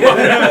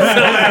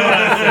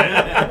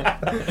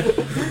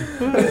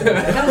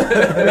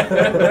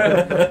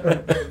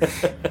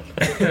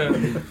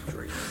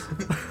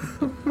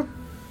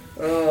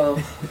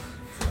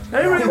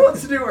Anybody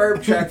wants to do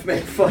herb checks,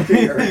 make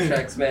fucking herb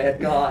checks,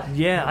 man. God.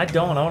 Yeah, I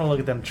don't. I want to look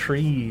at them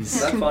trees.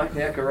 That's fine.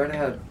 Yeah, go right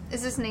ahead.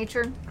 Is this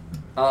nature?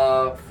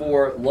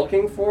 For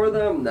looking for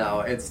them,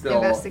 no, it's still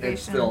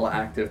Investigation.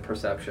 active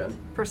perception.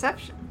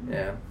 Perception.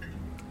 Yeah.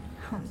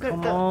 Good.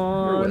 Come You're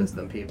on.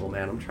 wisdom people,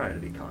 man. I'm trying to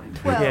be kind.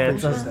 12. Yeah,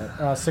 it's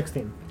said?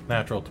 16.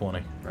 Natural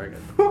 20. Very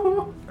good.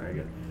 Very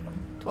good.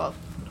 12.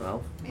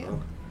 12. Yeah.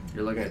 Well,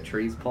 you're looking at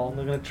trees, Paul.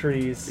 Looking at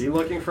trees. Are you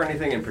looking for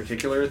anything in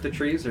particular at the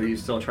trees, or are you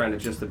still trying to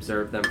just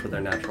observe them for their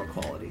natural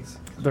qualities?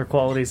 Their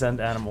qualities and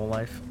animal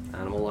life.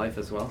 Animal life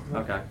as well.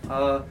 Okay.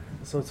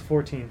 So it's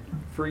 14.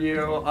 For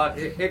you,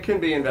 it can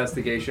be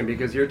investigation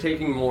because you're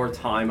taking more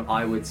time,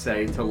 I would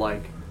say, to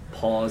like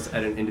pause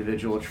at an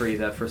individual tree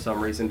that for some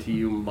reason to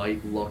you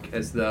might look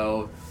as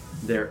though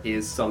there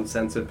is some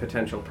sense of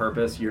potential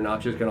purpose. You're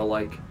not just gonna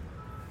like,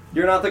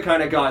 you're not the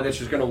kind of guy that's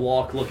just gonna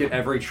look at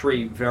every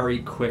tree very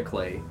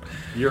quickly.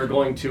 You're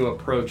going to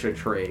approach a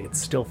tree. It's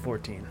still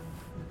 14.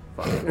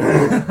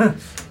 Fine.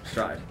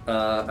 Tried.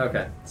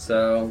 Okay,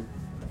 so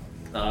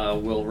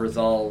we'll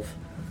resolve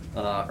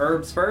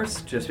herbs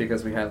first, just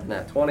because we have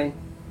nat 20.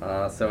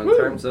 So in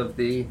terms of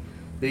the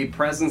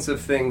presence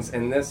of things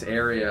in this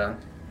area,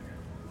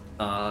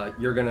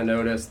 you're going to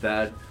notice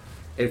that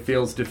it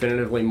feels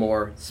definitively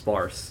more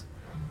sparse.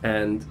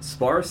 And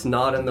sparse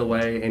not in the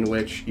way in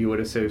which you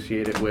would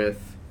associate it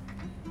with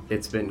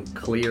it's been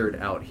cleared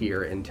out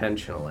here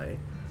intentionally.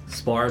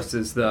 Sparse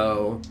as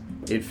though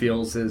it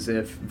feels as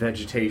if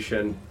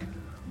vegetation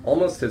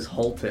almost has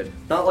halted.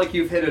 Not like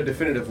you've hit a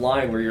definitive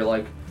line where you're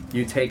like,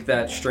 you take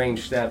that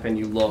strange step and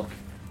you look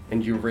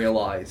and you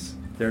realize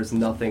there's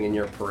nothing in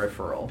your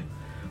peripheral.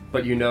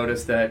 But you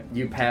notice that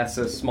you pass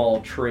a small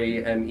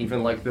tree and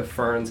even like the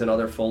ferns and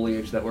other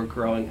foliage that were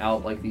growing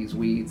out like these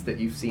weeds that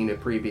you've seen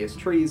at previous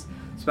trees,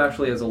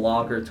 especially as a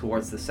logger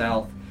towards the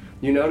south,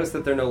 you notice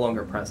that they're no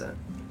longer present.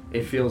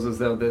 It feels as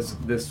though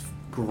this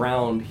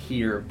ground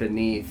here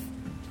beneath,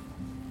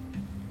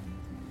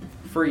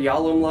 for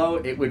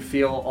Yalumlo, it would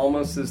feel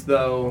almost as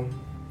though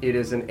it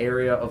is an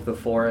area of the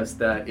forest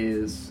that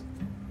is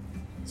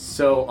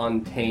so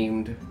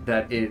untamed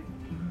that it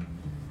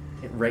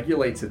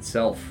regulates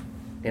itself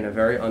in a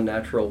very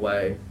unnatural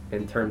way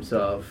in terms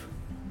of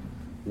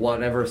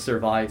whatever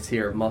survives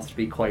here must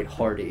be quite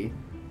hardy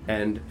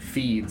and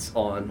feeds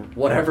on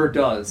whatever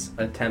does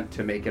attempt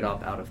to make it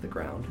up out of the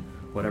ground,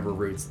 whatever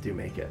roots do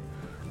make it.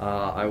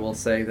 I will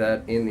say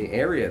that in the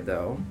area,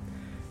 though,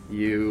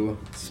 you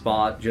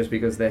spot, just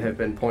because they have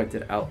been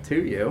pointed out to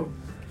you,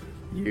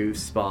 you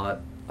spot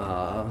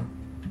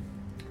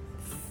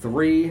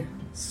 3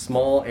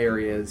 small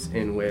areas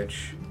in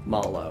which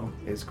mallow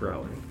is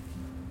growing.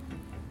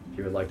 If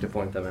you would like to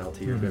point them out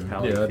to your good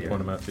paladin. Yeah, I'd here.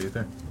 point them out to you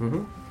there.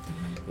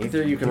 Mm-hmm.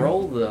 Either you can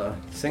roll the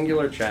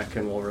singular check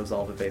and we'll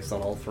resolve it based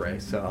on all 3.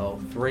 So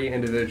 3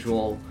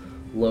 individual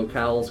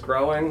locales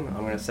growing. I'm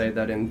going to say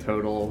that in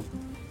total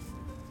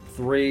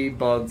 3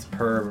 buds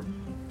per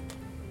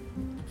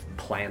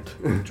plant.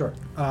 Sure.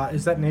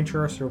 Is that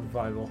nature or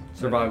survival?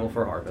 Survival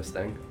for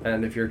harvesting.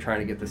 And if you're trying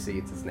to get the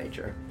seeds, it's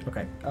nature.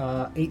 Okay.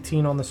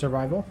 18 on the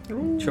survival.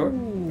 Sure.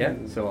 Yeah,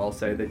 so I'll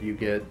say that you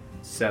get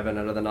 7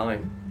 out of the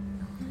 9.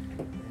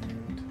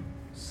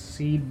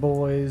 Seed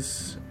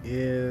Boys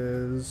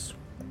is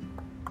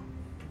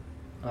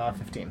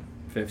 15.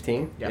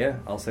 15? Yep. Yeah,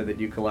 I'll say that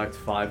you collect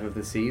 5 of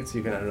the seeds.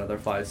 You can add another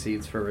 5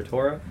 seeds for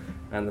Retora.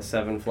 And the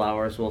 7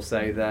 flowers will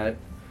say that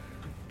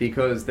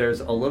because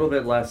there's a little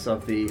bit less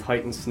of the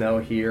heightened snow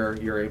here,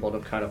 you're able to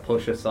kind of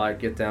push aside,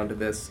 get down to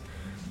this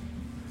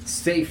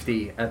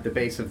safety at the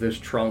base of this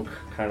trunk,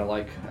 kind of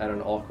like at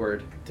an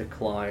awkward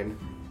decline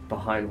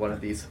behind one of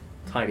these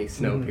tiny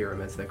snow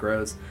pyramids that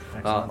grows.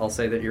 I'll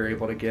say that you're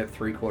able to get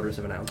 3/4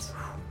 of an ounce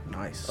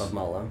Nice. of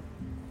mallow.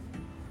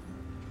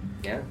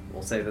 Yeah,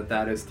 we'll say that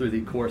that is through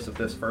the course of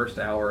this first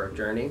hour of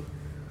journey.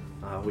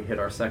 We hit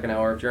our second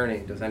hour of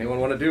journey. Does anyone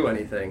want to do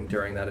anything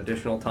during that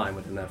additional time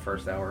within that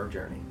first hour of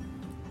journey?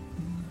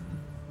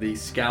 the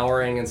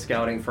scouring and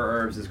scouting for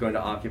herbs is going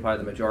to occupy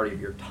the majority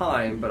of your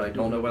time, but I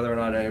don't know whether or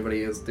not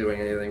anybody is doing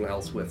anything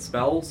else with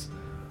spells,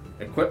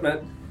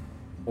 equipment,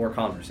 or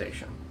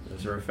conversation.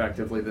 Those are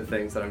effectively the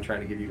things that I'm trying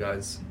to give you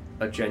guys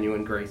a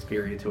genuine grace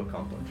period to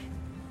accomplish.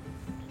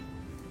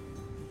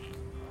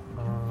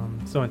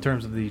 So in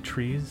terms of the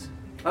trees?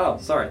 Oh,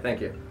 sorry, thank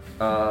you.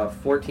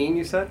 14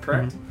 you said,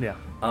 correct? Yeah.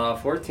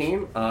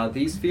 14.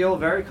 These feel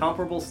very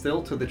comparable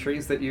still to the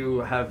trees that you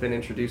have been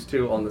introduced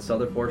to on the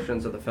southern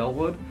portions of the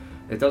Fellwood.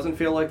 It doesn't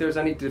feel like there's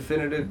any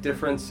definitive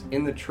difference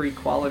in the tree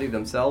quality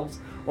themselves,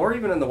 or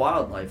even in the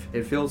wildlife.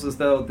 It feels as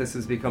though this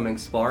is becoming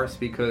sparse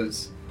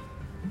because,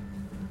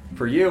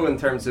 for you, in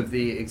terms of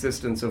the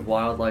existence of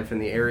wildlife in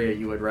the area,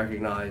 you would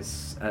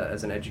recognize,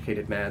 as an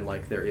educated man,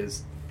 like there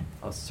is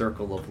a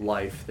circle of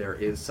life, there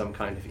is some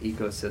kind of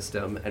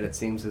ecosystem, and it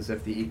seems as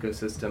if the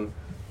ecosystem,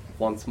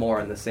 once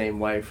more in the same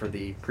way for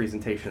the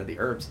presentation of the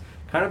herbs,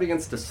 kind of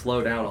begins to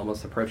slow down,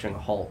 almost approaching a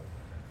halt.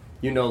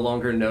 You no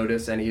longer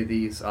notice any of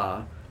these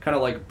kind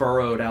of like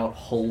burrowed out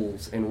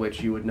holes in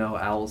which you would know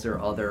owls or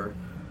other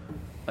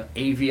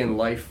avian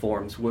life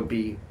forms would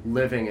be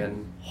living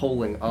and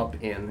holing up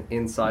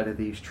inside of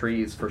these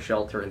trees for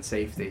shelter and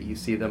safety. You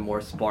see them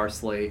more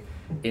sparsely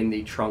in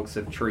the trunks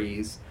of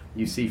trees.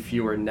 You see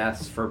fewer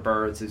nests for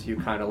birds as you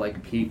kind of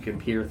like peek and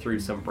peer through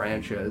some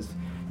branches.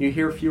 You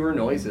hear fewer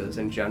noises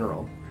in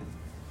general.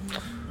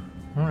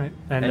 All right.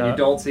 And you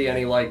don't see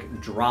any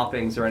like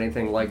droppings or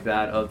anything like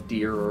that of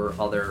deer or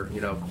other,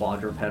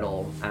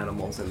 quadrupedal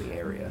animals in the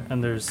area.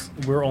 And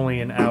we're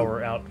only an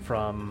hour out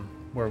from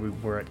where we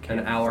were at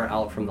camp. An hour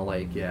out from the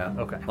lake, yeah.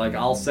 Okay. Like,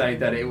 I'll say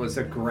that it was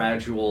a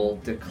gradual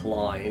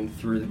decline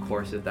through the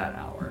course of that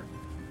hour.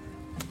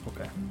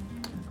 Okay.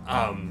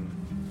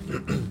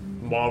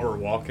 While we're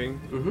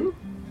walking,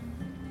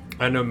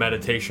 I know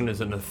meditation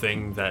isn't a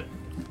thing that,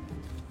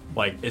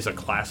 like, is a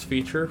class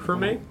feature for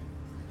me,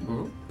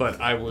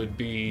 but I would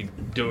be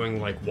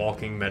doing, like,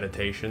 walking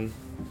meditation.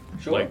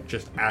 Sure. Like,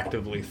 just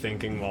actively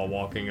thinking while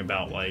walking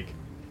about, like,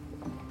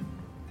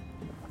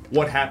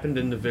 what happened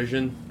in the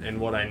vision and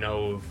what I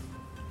know of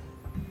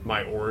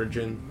my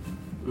origin.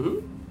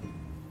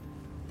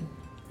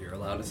 You're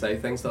allowed to say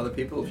things to other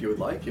people if you would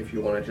like. If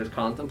you want to just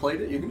contemplate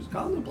it, you can just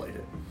contemplate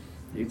it.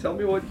 You tell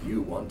me what you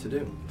want to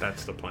do.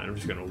 That's the plan. I'm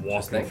just going to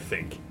walk and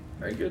think.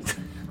 Very good.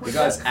 You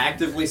guys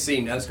actively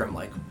see Nesgrim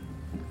like...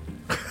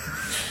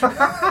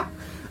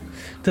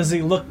 Does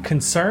he look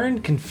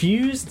concerned,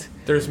 confused?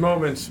 There's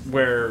moments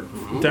where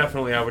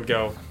definitely I would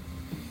go,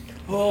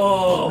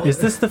 oh. Is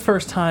this the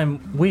first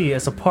time we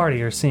as a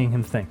party are seeing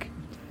him think?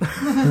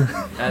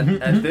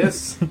 At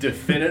this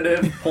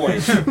definitive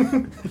point,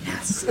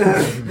 yes.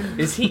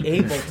 Is he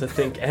able to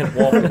think and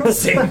walk at the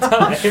same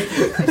time?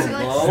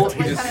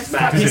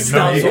 He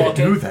stops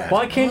walking.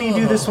 Why can't he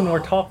do this when we're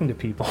talking to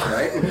people?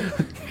 Right?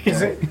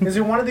 Is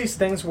it one of these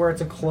things where it's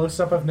a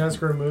close-up of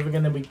Nesgrim moving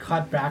and then we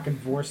cut back and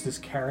Vorst is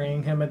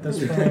carrying him at this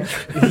point?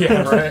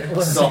 Yeah, right.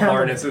 The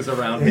harness is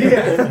around him.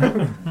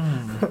 Yeah.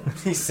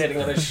 He's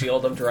sitting on his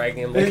shield, I'm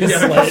dragging him like a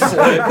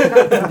sled.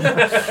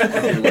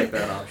 I do like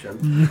that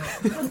option.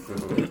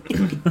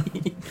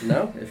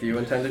 No, if you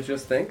intend to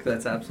just think,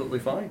 that's absolutely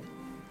fine.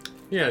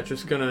 yeah,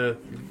 just gonna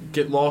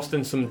get lost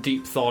in some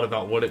deep thought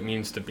about what it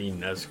means to be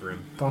Nesgrim.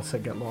 Don't say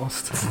get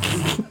lost.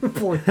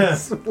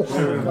 Please.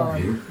 Oh,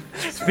 God.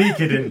 Speak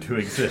it into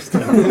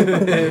existence.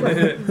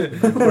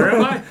 Where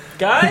am I?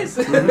 Guys?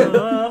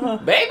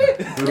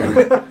 Baby?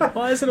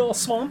 Why is it all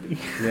swampy?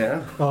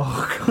 Yeah.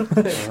 Oh,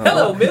 God.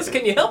 Hello, miss,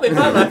 can you help me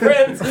find my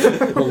friends?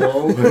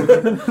 Hello?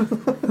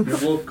 You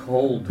look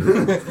cold.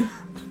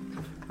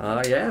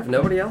 Yeah, if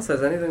nobody else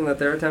has anything that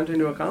they're attempting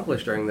to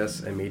accomplish during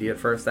this immediate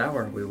first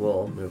hour, we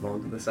will move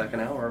on to the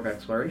second hour of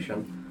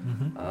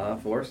exploration.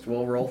 Forrest,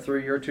 we'll roll through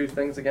your two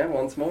things again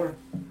once more.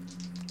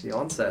 The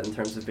onset in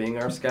terms of being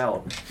our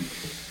scout.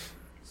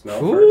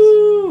 Smell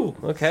Ooh,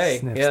 okay.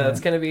 Snip, yeah, snip. that's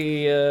going to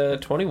be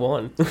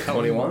 21.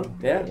 21?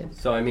 Yeah. Yeah.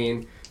 So, I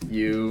mean,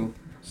 you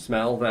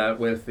smell that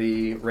with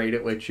the rate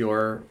at which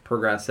you're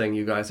progressing,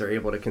 you guys are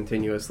able to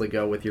continuously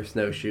go with your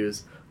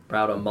snowshoes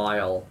about a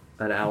mile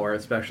an hour,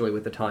 especially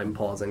with the time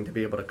pausing to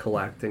be able to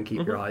collect and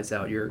keep your eyes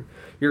out. You're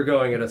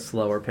going at a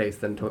slower pace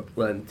than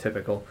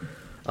typical.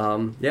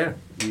 Yeah,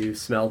 you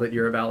smell that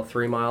you're about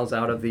 3 miles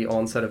out of the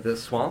onset of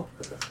this swamp.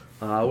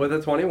 With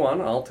a 21,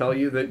 I'll tell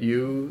you that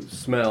you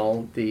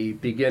smell the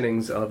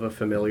beginnings of a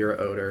familiar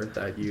odor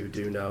that you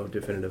do know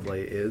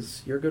definitively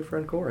is your good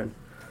friend Corin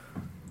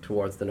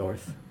towards the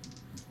north.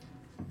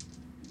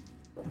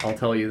 I'll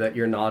tell you that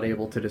you're not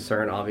able to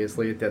discern,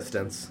 obviously, at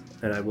distance,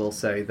 and I will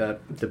say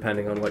that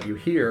depending on what you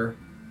hear,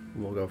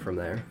 we'll go from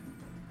there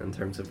in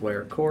terms of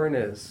where Corin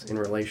is in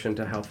relation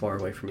to how far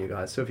away from you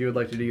guys. So if you would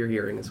like to do your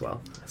hearing as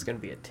well. That's going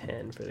to be a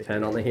 10 for the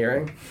 10 on the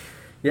hearing?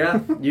 Yeah,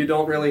 you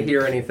don't really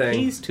hear anything.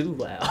 He's too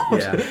loud.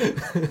 Yeah.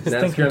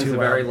 Nesgrim's a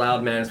very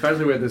loud man,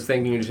 especially with this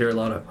thinking. You just hear a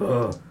lot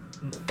of,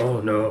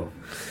 oh no.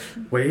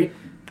 Wait,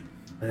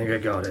 I think I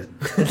got it.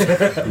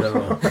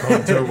 No.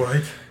 Hunter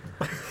White.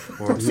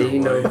 Once Me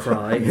in a no life.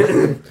 cry.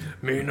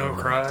 Me no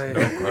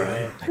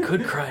cry. I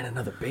could cry in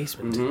another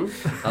basement.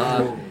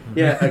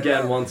 Yeah,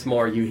 again, once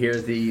more, you hear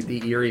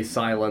the eerie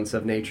silence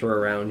of nature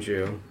around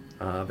you.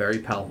 Very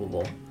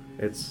palpable.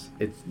 It's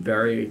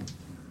very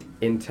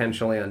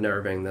intentionally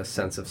unnerving, this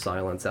sense of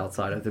silence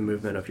outside of the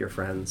movement of your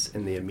friends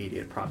in the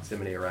immediate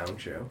proximity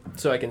around you.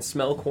 So I can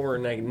smell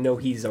Corin, I know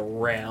he's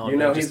around. You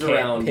know I just he's can't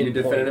around. You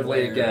pinpoint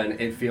definitively, where. again,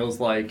 it feels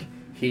like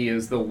he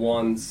is the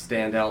one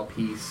standout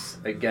piece,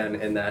 again,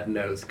 in that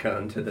nose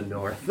cone to the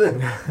north.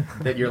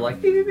 That you're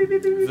like...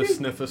 The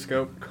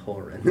sniffoscope.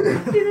 Corin.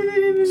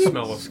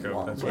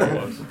 Smelloscope, that's what it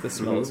was. The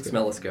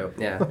Smelloscope,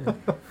 yeah.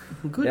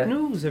 Good Yeah.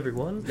 news,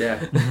 everyone.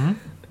 Yeah.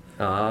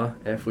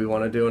 If we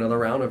want to do another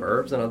round of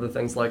herbs and other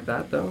things like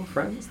that, though,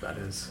 friends, that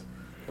is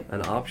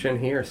an option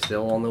here,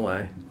 still on the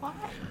way.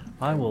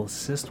 I will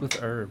assist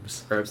with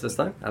herbs. Herbs this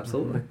time?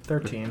 Absolutely.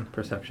 13.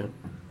 Perception.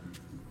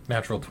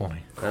 Natural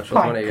 20. Natural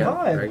My 20 again.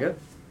 God. Very good.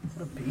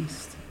 What a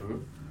beast.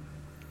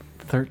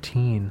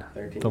 13.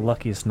 13. The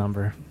luckiest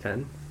number.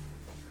 10.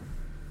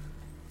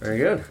 Very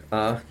good.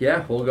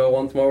 Yeah, we'll go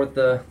once more with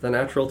the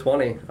natural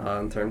 20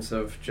 in terms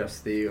of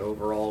just the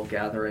overall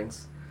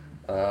gatherings.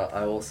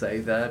 I will say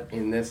that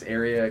in this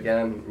area,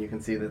 again, you can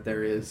see that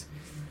there is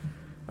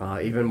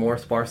even more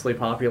sparsely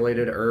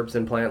populated herbs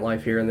and plant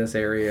life here in this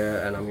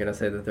area, and I'm going to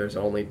say that there's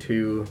only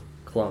 2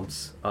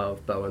 clumps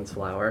of Bowen's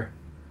flower.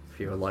 If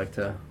you would like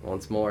to,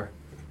 once more,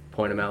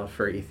 point them out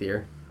for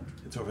Ether.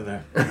 It's over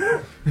there.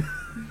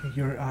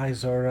 Your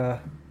eyes are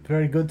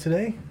very good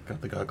today. Got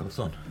the goggles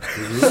on.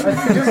 Is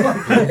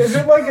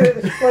it like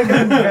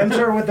an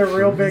inventor with the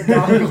real big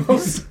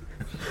goggles?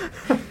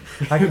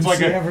 I can It's like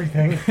see a-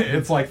 everything.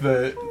 It's like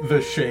the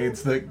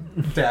shades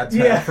that dads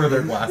Yeah. have for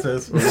their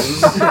glasses.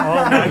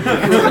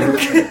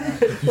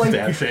 Like,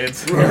 Dad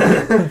shades.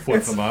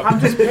 Flip them up. I'm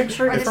just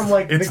picturing it from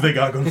like It's the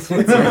goggles.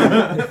 from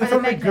the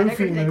magnetic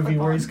Goofy or they movie clip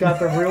where on? he's got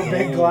the real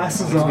big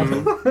glasses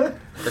on.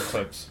 They're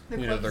clips. They're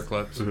You know, they're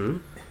clips. They're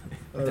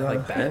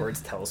like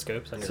backwards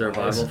telescopes on your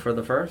Survival eyes. for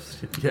the first.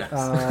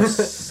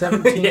 Yes.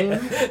 17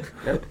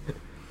 Yep.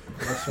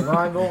 for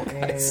survival I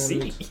and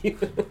see.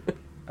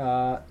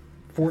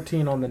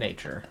 14 on the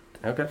nature.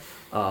 Okay.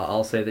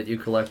 I'll say that you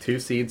collect 2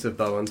 seeds of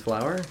Bowen's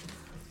flower,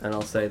 and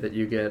I'll say that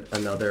you get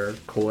another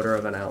 1/4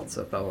 of an ounce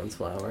of Bowen's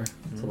flower.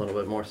 It's a little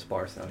bit more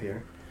sparse out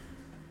here.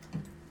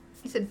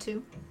 You said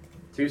 2.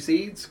 2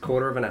 seeds,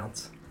 1/4 of an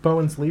ounce.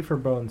 Bowen's leaf or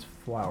Bowen's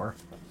flower?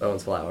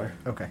 Bowen's flower.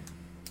 Okay.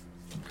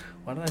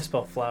 Why did I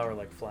spell flower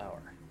like flower?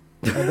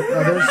 Are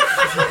those,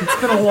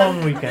 It's been a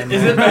long weekend.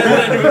 Is it better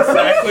than I knew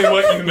exactly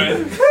what you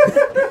meant?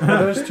 are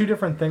those 2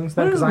 different things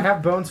then? Because I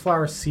have Bowen's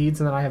flower seeds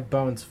and then I have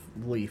Bowen's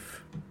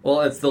leaf.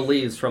 Well, it's the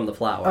leaves from the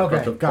flower, Okay,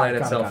 but the got plant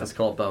it, itself got it. is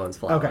called Bowen's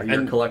flower. Okay. You're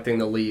And- collecting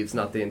the leaves,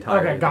 not the entire.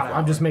 Okay, got it.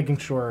 I'm just making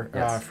sure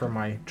Yes. for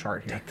my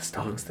chart here. Take the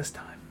stalks this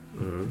time.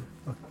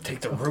 Mm-hmm. Take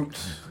the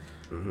roots.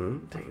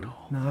 Mm-hmm. Take it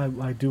all. No,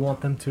 I do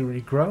want them to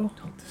regrow.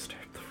 Don't disturb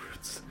the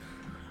roots.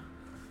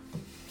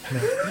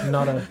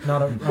 No,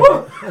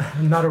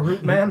 not a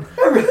root man.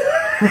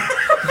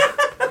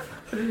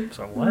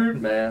 So what?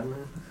 Rude man.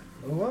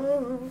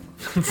 Whoa.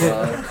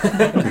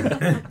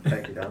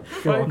 Thank you, Don.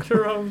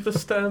 Fighter of the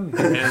stem.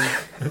 And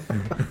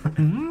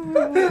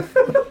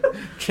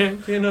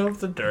champion of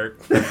the dirt.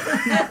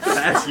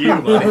 That's you,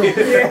 buddy.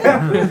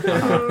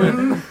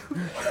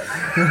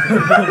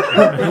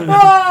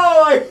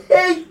 Oh, I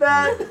hate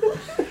that.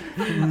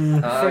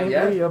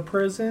 Yeah. A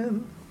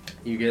prison.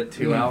 You get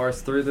 2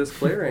 hours through this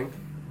clearing.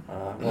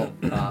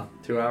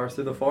 2 hours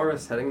through the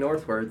forest, heading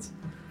northwards.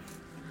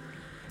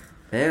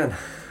 Man,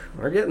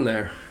 we're getting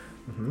there.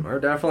 We're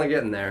definitely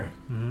getting there.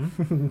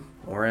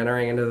 We're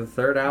entering into the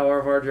 3rd hour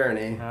of our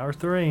journey. Hour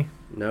 3.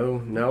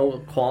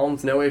 No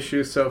qualms, no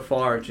issues so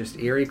far. Just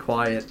eerie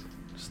quiet.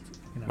 Just,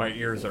 you know. My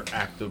ears are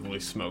actively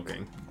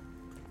smoking.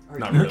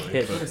 Not really.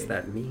 kidding? What But does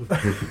that mean?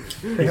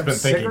 They have been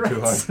thinking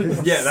too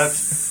cigarettes. yeah,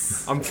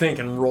 that's. I'm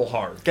thinking real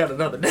hard. Got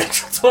another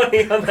natural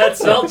 20 on that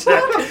spell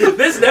check.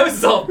 This nose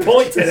is on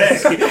point today.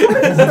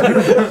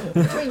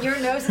 Between your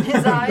nose and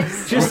his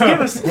eyes. Just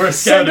give us. We're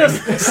Send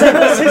scouting.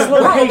 us his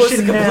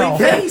location now.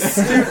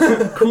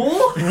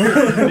 Cool?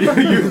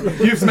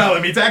 You smell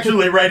him. He's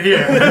actually right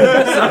here.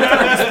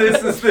 Sometimes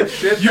this is the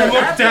shit You that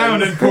look happens.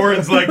 down and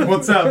Corin's like,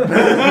 "What's up?"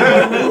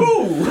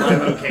 My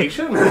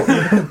location?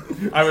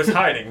 I was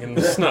hiding in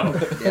the snow.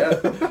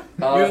 Yeah.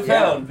 You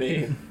found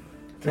me.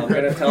 I'm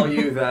going to tell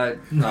you that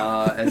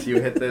as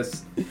you hit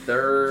this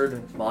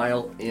 3rd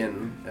mile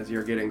in, as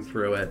you're getting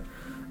through it,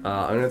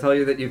 I'm going to tell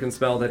you that you can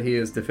smell that he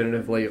is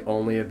definitively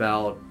only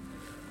about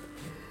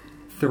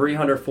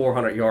 300,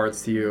 400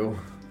 yards to you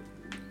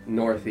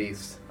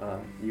northeast.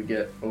 You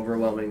get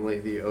overwhelmingly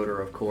the odor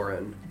of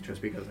Corin,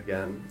 just because,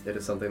 again, it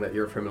is something that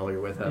you're familiar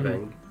with,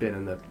 having been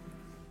in the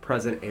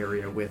present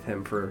area with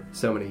him for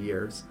so many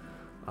years.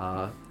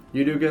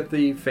 You do get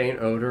the faint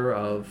odor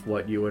of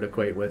what you would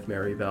equate with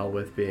Maribel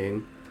with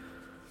being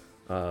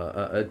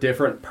a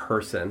different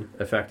person.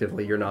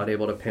 Effectively, you're not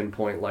able to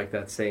pinpoint like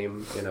that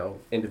same,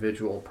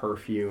 individual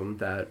perfume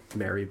that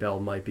Mary Bell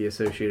might be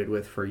associated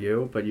with for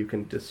you, but you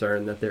can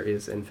discern that there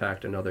is in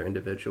fact another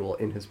individual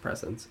in his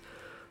presence.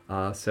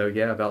 So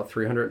yeah, about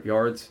 300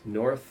 yards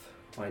north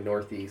by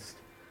northeast.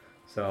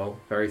 So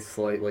very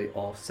slightly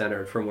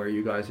off-centered from where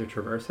you guys are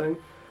traversing.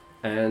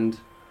 And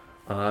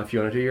if you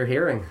want to do your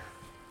hearing,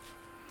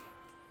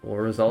 we'll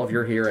resolve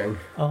your hearing.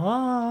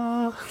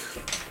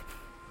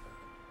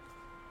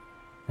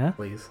 Yeah?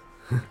 Please.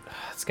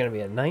 It's going to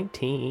be a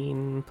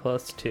 19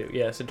 plus 2.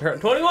 Yes, a turn.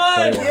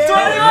 21!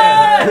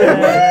 21!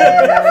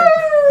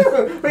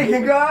 21! We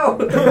can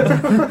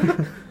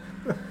go!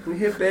 We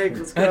hit big,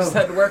 let's go. I just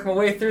had to work my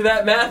way through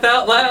that math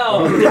out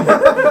loud.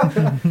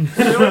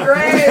 Doing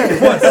great!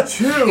 What's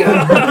 2?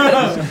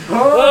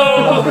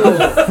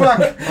 Oh,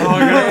 fuck!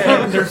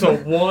 Oh, there's a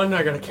 1.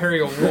 I gotta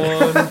carry a 1.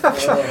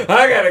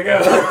 I gotta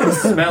go.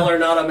 Smeller,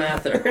 not a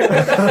mather.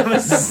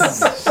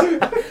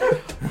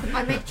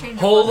 I make changes.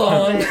 Hold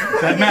on.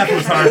 That math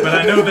was hard, but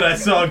I know that I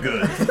saw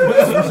good.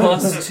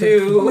 Plus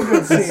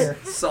 2.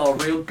 Saw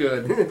real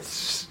good.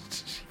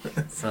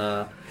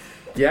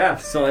 Yeah,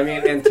 so I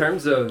mean, in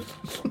terms of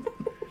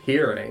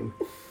hearing,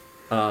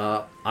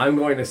 I'm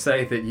going to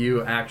say that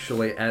you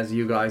actually, as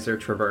you guys are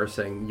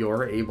traversing,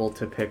 you're able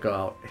to pick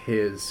out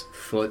his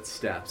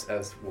footsteps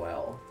as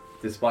well.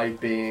 Despite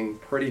being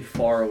pretty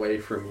far away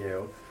from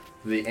you,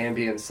 the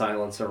ambient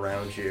silence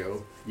around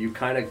you, you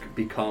kind of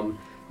become,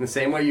 in the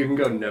same way you can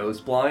go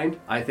nose blind,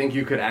 I think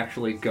you could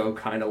actually go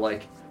kind of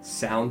like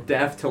sound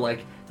deaf to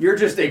like, you're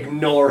just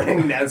ignoring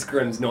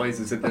Nesgrim's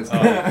noises at this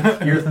point.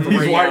 You're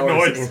 3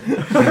 hours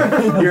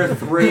you're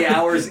 3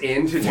 hours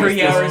into just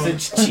 3 hours of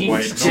just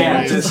continuous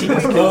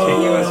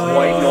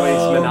white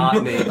noise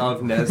monotony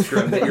of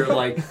Nesgrim that you're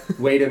like,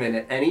 wait a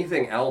minute,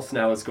 anything else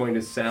now is going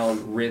to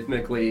sound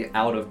rhythmically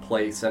out of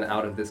place and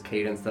out of this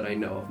cadence that I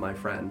know of my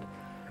friend.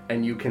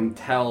 And you can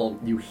tell,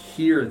 you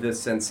hear this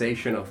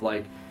sensation of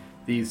like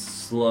these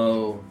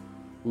slow,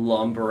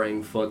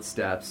 lumbering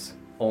footsteps,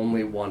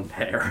 only one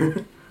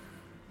pair.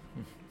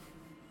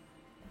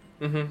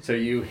 Mm-hmm. So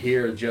you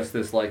hear just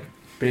this like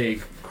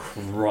big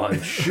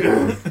crunch.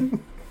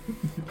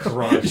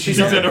 Crunch. She's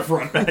in a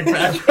front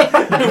backpack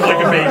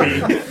like a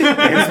baby.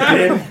 It's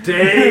been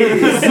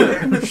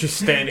days. She's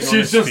standing on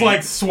She's his just feet.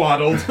 like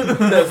swaddled.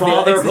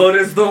 Fatherhood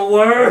is the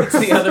worst.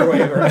 It's the other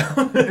way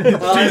around.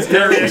 She's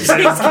carrying She's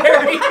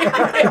carrying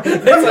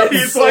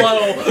It's like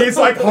slow. he's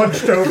like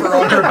hunched over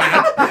on her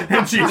back,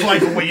 and she's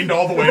like leaned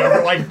all the way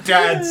over, like,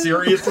 Dad,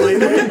 seriously?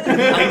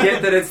 I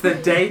get that it's the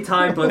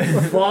daytime, but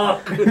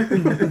fuck.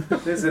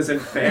 This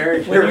isn't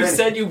fair. When you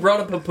said you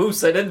brought a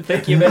papoose, I didn't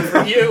think you meant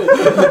for you.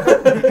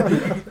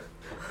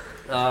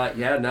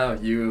 Yeah, no,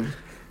 you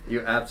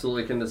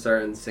absolutely can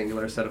discern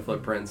singular set of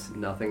footprints,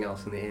 nothing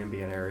else in the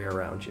ambient area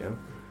around you.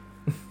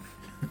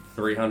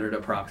 300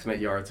 approximate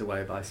yards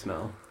away by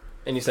smell.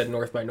 And you said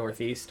north by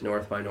northeast?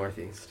 North by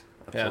northeast.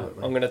 Absolutely.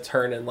 Yeah, I'm going to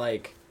turn and,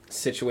 like,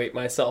 situate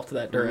myself to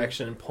that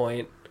direction and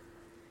point.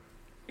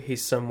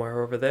 He's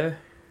somewhere over there,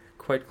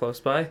 quite close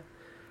by.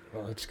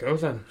 Well, let's go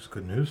then. It's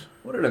good news.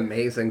 What an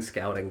amazing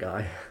scouting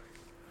guy.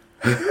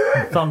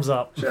 Thumbs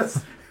up.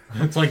 Just,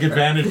 It's like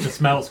advantage to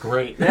smells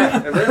great.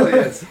 yeah, it really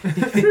is.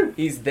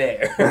 He's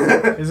there.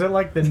 Is it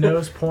like the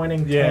nose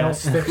pointing, Yeah. tail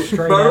stick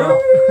straight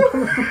out?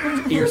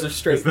 Ears are Is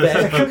straight this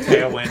back. at the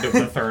tail end of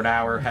the 3rd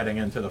hour, heading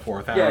into the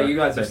 4th hour? Yeah, you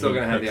guys are that still he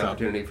going to have the picks up?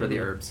 opportunity for the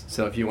herbs.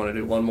 So if you want to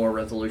do one more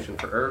resolution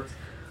for herbs,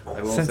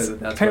 I will Since say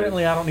that's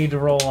apparently I don't need to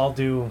roll, I'll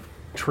do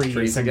trees.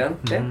 trees and- again.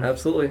 Mhm. Yeah,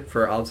 absolutely.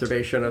 For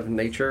observation of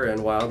nature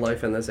and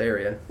wildlife in this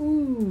area.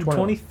 Ooh,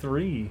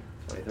 23.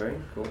 23,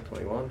 cool,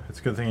 21. It's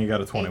a good thing you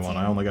got a 21.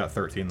 18. I only got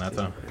 13 that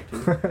time.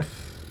 18.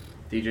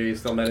 DJ, you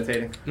still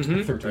meditating?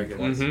 Mm-hmm. Very good.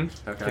 Mm-hmm. You're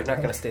Okay. not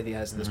going to stay the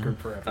eyes of this group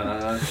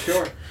forever.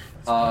 Sure.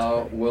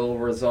 We'll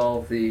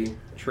resolve the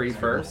tree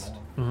first.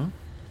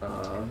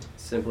 Mm-hmm.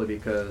 Simply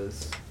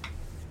because,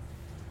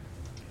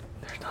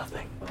 There's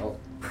nothing. well,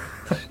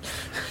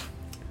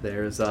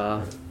 there's,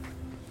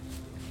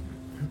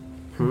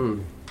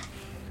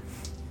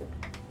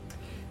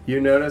 You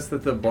notice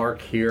that the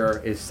bark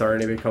here is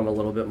starting to become a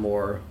little bit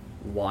more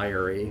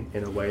wiry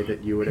in a way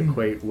that you would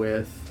equate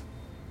with,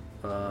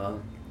 a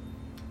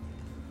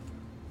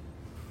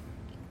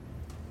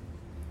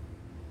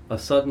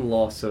sudden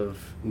loss of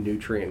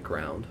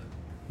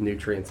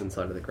nutrients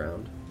inside of the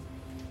ground.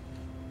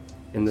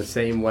 In the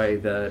same way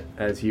that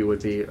as you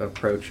would be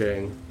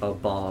approaching a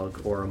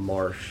bog or a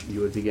marsh, you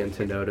would begin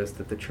to notice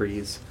that the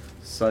trees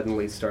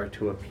suddenly start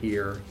to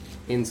appear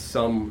in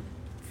some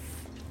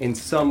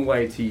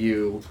way to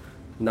you,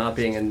 not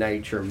being a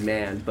nature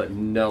man, but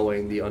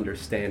knowing the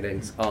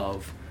understandings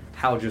of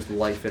how just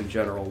life in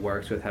general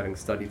works with having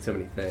studied so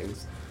many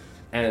things.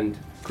 And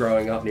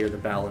growing up near the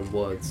Balin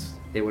Woods,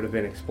 it would have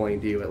been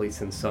explained to you, at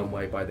least in some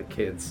way by the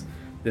kids,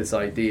 this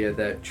idea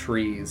that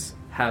trees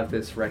have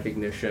this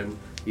recognition,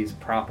 these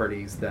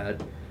properties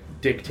that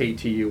dictate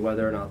to you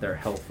whether or not they're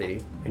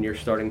healthy. And you're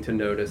starting to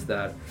notice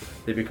that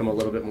they become a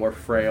little bit more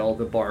frail.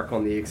 The bark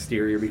on the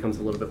exterior becomes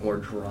a little bit more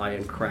dry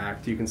and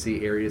cracked. You can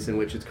see areas in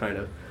which it's kind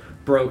of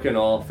broken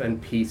off,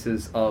 and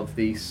pieces of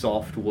the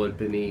soft wood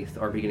beneath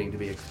are beginning to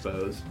be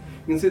exposed.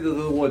 You can see that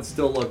the wood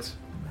still looks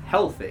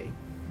healthy,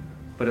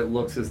 but it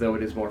looks as though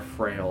it is more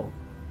frail.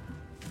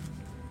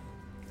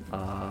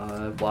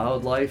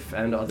 Wildlife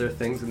and other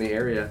things in the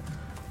area.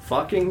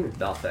 Fucking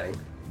nothing.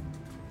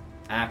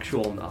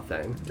 Actual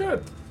nothing.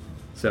 Good.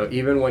 So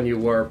even when you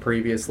were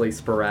previously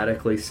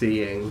sporadically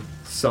seeing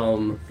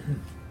some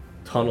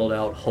tunneled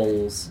out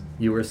holes,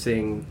 you were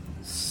seeing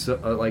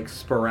like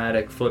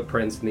sporadic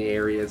footprints in the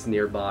areas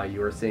nearby.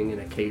 You were seeing an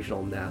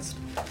occasional nest.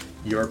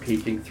 You're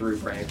peeking through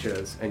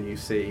branches and you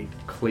see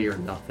clear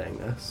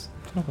nothingness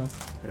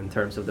in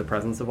terms of the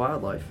presence of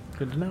wildlife.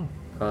 Good to know.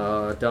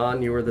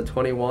 Don, you were the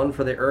 21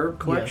 for the herb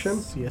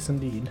collection? Yes,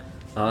 indeed.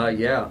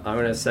 Yeah, I'm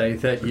going to say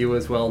that you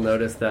as well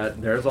noticed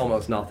that there's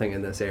almost nothing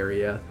in this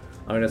area.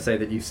 I'm going to say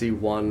that you see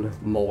one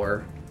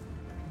more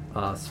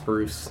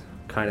spruce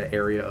kind of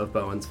area of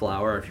Bowen's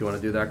flower if you want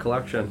to do that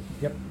collection.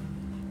 Yep.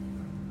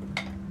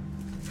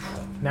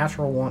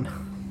 Natural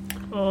 1.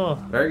 Oh,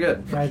 Very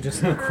good. I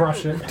just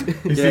crush it.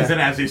 He sees it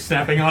as he's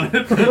stepping on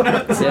it.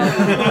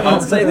 Yeah.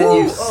 I'll say that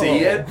you see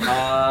it.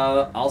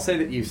 I'll say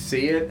that you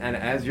see it, and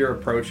as you're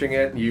approaching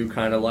it, you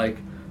kind of like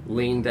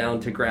lean down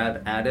to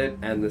grab at it,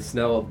 and the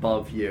snow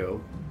above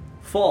you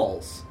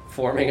falls,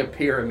 forming a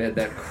pyramid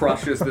that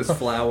crushes this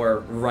flower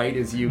right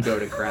as you go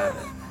to grab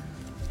it.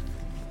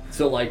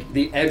 So like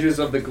the edges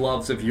of the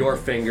gloves of your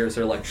fingers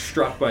are like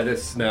struck by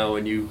this snow,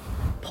 and you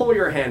pull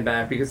your hand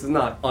back because it's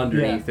not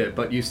underneath it,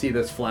 but you see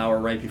this flower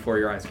right before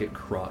your eyes get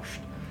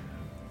crushed.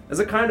 As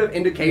a kind of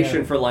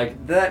indication for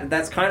like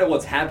that's kind of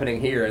what's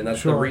happening here, and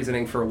that's the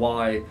reasoning for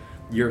why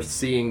you're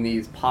seeing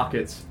these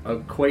pockets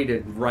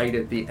equated right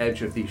at the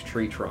edge of these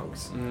tree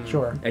trunks.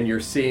 Sure. And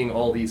you're seeing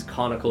all these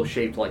conical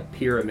shaped like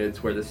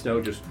pyramids where the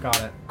snow just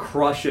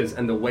crushes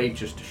and the weight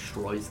just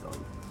destroys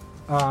them.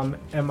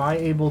 Am I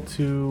able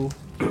to,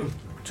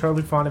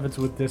 totally fine if it's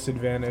with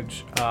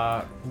disadvantage,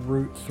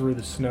 root through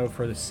the snow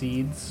for the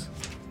seeds?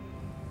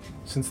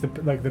 Since the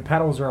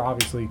petals are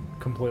obviously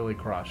completely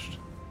crushed.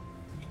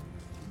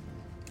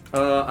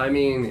 I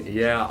mean,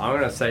 yeah, I'm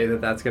going to say that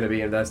that's going to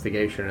be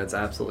investigation, and it's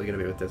absolutely going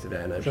to be with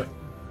disadvantage. Sure.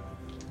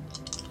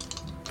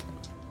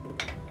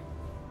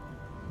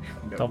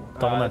 Double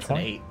that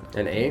 20.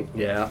 An 8?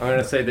 Yeah. I'm going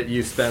to say that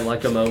you spend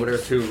like a moment or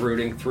two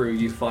rooting through.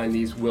 You find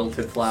these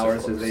wilted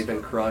flowers as they've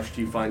been crushed.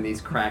 You find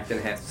these cracked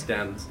and half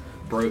stems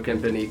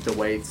broken beneath the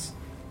weights.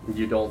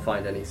 You don't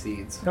find any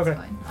seeds. Okay.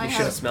 I You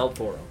should have smelled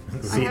for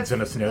them. Seeds in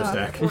a snow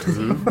stack.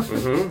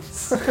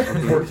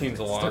 14's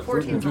a lot.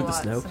 14's Through a the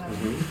lot, snow.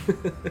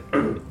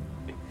 so-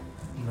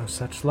 No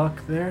such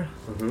luck there.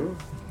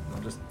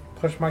 I'll just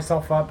push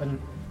myself up and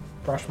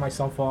brush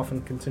myself off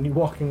and continue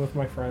walking with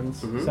my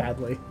friends,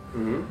 sadly.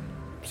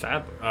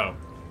 Sad. Oh.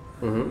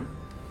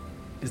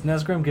 Is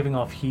Nesgrim giving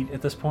off heat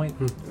at this point?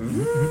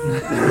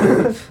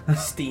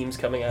 Steam's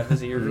coming out of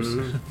his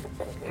ears.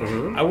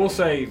 I will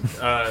say,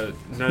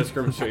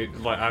 Nesgrim's face,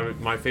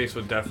 my face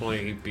would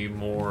definitely be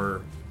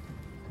more.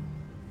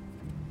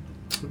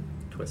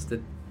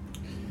 Twisted.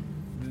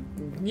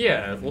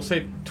 Yeah, we'll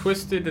say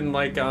twisted and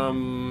like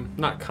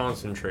not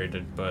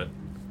concentrated, but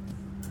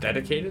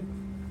dedicated.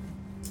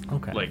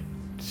 Okay. Like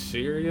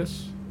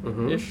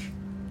serious-ish.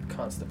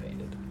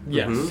 Constipated.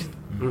 Yes.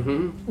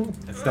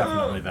 It's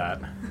definitely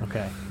that.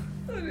 Okay.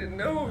 I didn't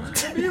know it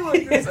was going to be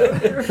like this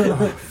out here.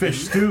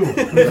 Fish stew.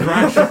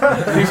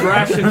 These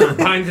rations are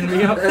binding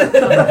me up.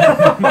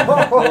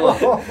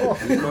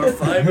 More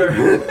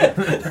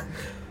fiber.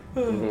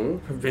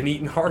 I've been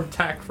eating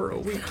hardtack for a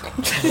week.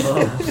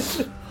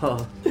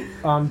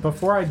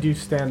 Before I do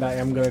stand, I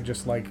am going to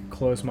just like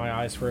close my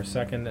eyes for a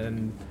second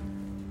and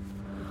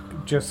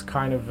just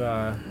kind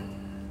of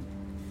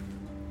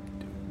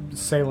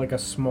say like a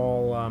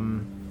small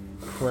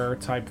prayer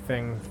type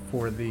thing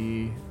for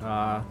the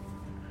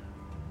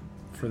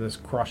for this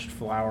crushed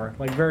flower,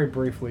 like very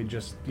briefly,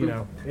 just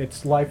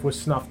its life was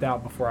snuffed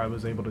out before I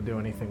was able to do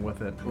anything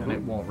with it, and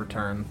it won't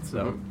return.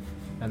 So,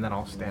 and then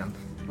I'll stand.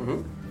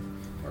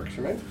 Works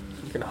for me.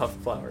 You're gonna huff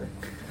flower.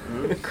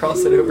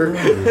 Cross it over.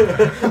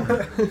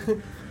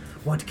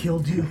 What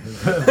killed you?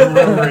 The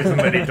real reason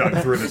that he dug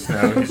through the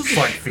snow, he's just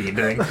like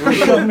feeding.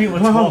 Show me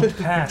what's walked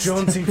past.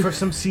 Jonesy for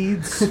some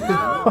seeds. There's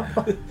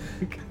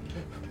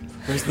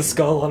the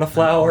skull on a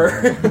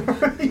flower.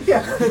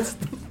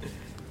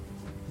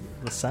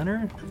 The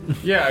center?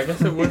 Yeah, I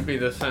guess it would be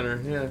the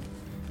center. Yeah.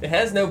 It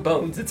has no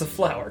bones. It's a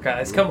flower,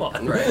 guys. Come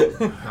on. Right.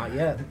 Not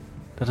yet.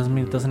 That doesn't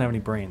mean it doesn't have any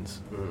brains.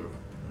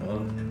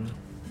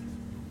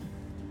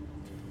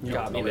 You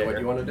Tell me what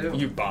you want to do.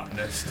 You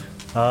botanist.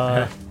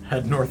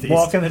 Head northeast.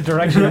 Walk in the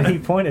direction that he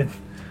pointed.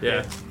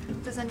 Yeah.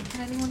 Can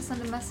anyone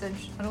send a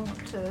message? I don't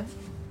want to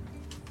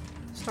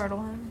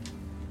startle him.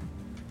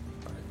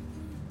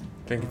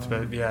 I think it's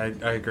best. Yeah,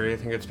 I agree. I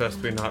think it's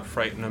best we not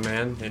frighten a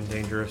man in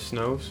dangerous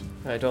snows.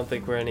 I don't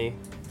think we're any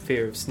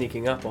fear of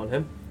sneaking up on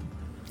him.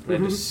 They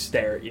just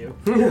stare at you.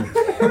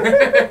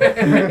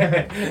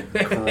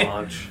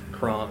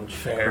 Crunch.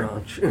 Fair.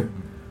 Crunch.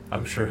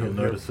 I'm sure he'll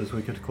notice as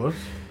we get close.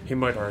 He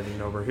might already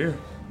know we're here.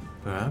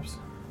 Perhaps.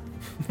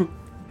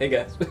 Hey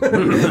guys.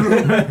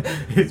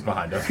 He's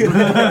behind us.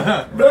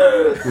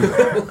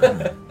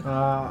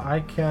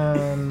 I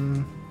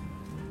can.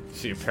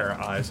 See a pair of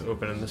eyes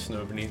open in the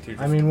snow beneath you.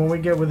 I mean, when we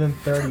get within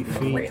 30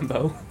 feet.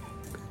 Rambo.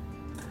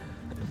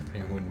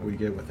 And when we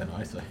get within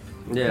eyesight.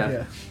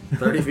 Yeah.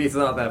 30 feet's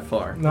not that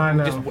far. No, I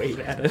know. Just wave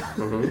at it.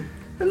 Mm-hmm.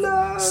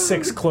 Hello.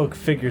 6 cloaked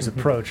figures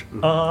approach.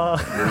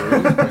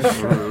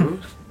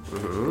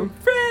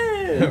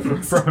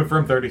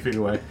 from 30 feet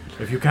away.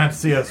 If you can't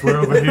see us, we're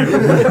over here.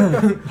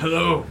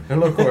 Hello.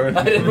 Hello, Corin.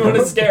 I didn't want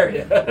to scare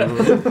you.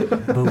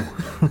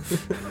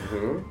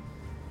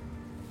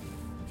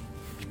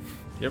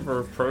 You ever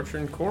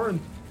approaching Corin?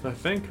 I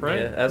think, right?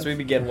 Yeah, as we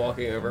begin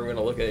walking over, I'm going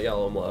to look at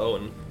Yellowmlow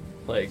and,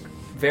 like,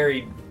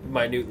 very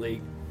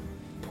minutely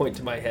point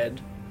to my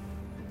head.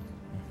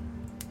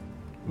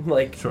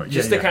 Like, Sure, yeah,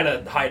 just to yeah. kind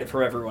of hide it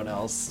from everyone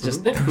else.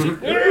 Just Yeah,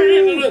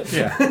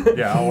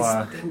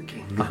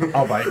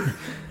 I'll bite.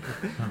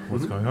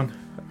 What's going on?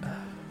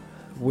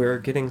 We're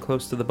getting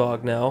close to the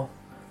bog now.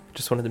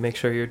 Just wanted to make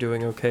sure you're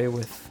doing okay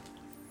with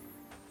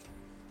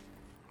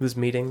this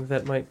meeting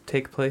that might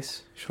take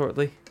place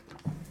shortly.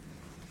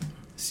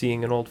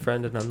 Seeing an old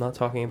friend, and I'm not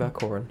talking about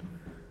Corin.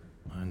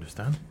 I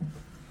understand.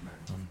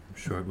 I'm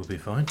sure it will be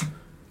fine.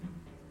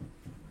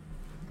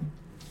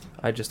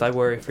 I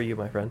worry for you,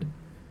 my friend.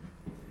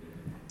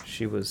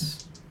 She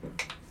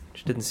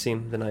didn't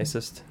seem the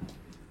nicest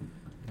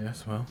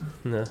Yes, well,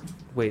 in the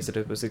ways that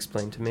it was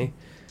explained to me.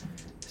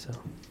 So,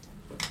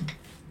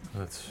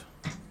 that's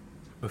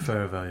a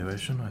fair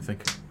evaluation. I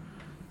think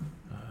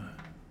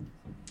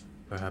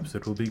perhaps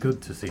it will be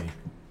good to see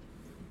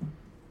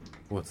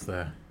what's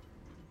there.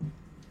 I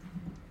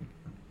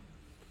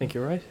think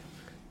you're right.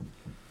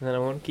 And then I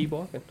want to keep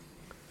walking.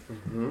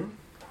 Mm-hmm.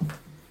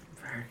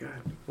 Very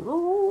good.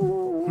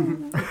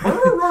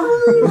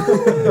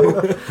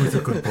 Who's a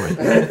good boy?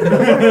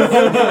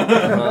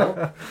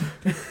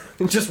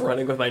 Just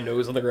running with my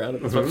nose on the ground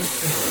at this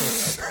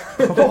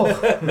point.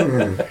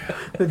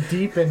 The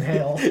deep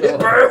inhale.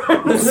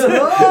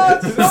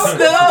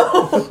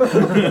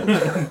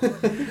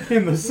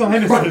 In the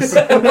sinuses.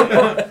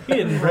 He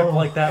didn't rip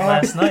like that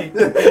last night.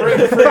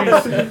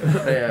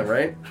 Yeah,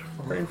 right?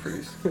 Brain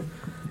freeze.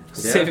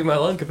 Saving my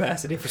lung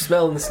capacity for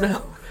smelling the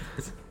snow.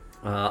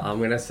 I'm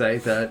going to say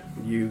that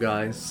you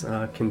guys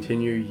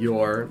continue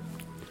your...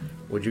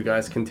 Would you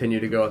guys continue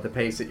to go at the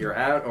pace that you're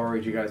at, or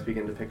would you guys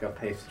begin to pick up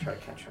pace to try to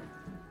catch him?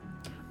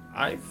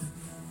 I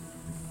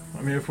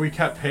mean, if we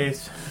kept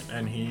pace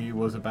and he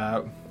was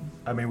about...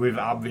 I mean, we've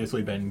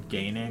obviously been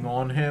gaining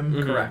on him.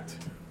 Mhm. Correct.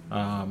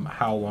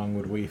 How long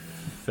would we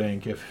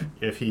think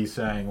if he's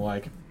saying,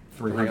 like,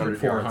 300,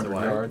 400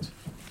 away. yards?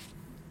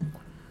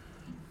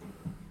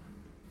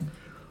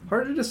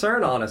 Hard to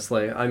discern,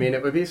 honestly. I mean,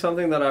 it would be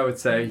something that I would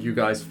say you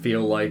guys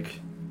feel like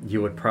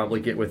you would probably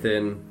get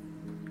within,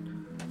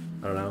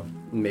 I don't know,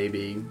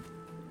 maybe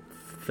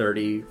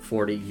 30,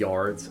 40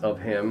 yards of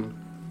him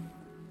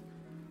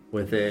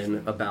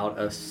within about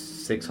a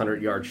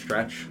 600-yard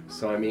stretch.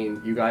 So, I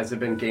mean, you guys have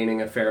been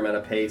gaining a fair amount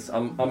of pace.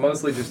 I'm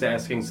mostly just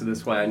asking so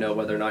this way I know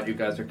whether or not you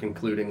guys are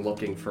concluding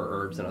looking for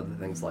herbs and other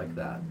things like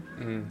that.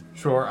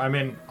 Sure, I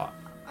mean...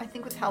 I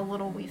think with how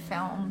little we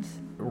found.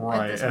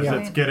 Right, at this as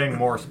point. it's getting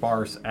more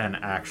sparse and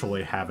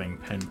actually having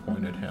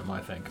pinpointed him, I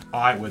think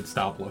I would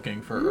stop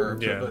looking for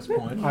herbs Yeah. at this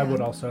point. I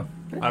would also.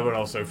 I would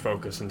also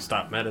focus and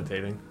stop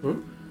meditating.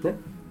 Yeah.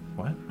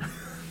 What?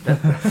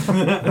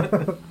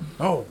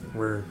 Oh,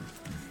 we're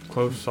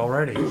close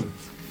already.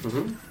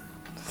 Mm-hmm.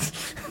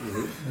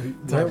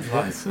 Time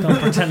flies. Don't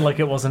pretend like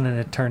it wasn't an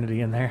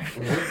eternity in there.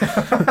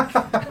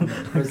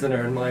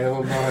 Prisoner in my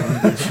own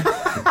mind.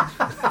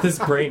 This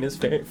brain is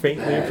faintly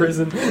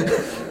imprisoned.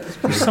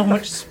 There's so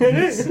much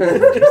space.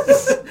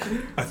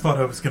 I thought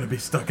I was going to be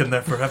stuck in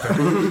there forever.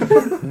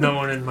 No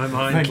one in my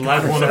mind. Thank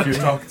God one of you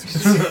talked. He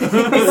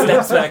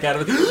steps back out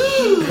of it.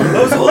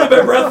 I was holding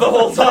my breath the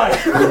whole time.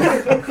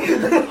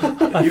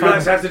 You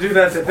guys have to do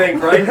that to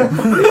think, right?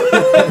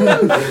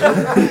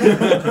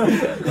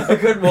 I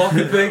couldn't walk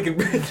and think.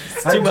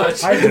 It's too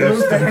much. I had to move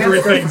the Three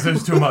hamster. things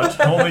is too much.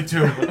 Only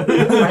two. I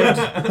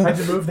had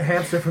to move the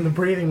hamster from the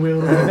breathing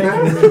wheel to the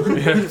thinking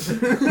wheel.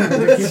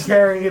 To keep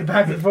carrying it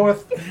back and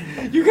forth.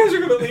 You guys are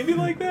gonna leave me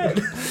like that?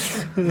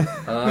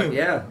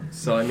 Yeah.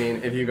 So, I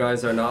mean, if you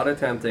guys are not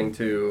attempting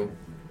to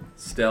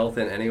stealth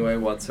in any way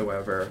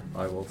whatsoever,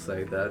 I will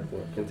say that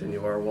we'll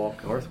continue our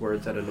walk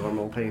northwards at a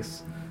normal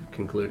pace,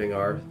 concluding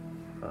our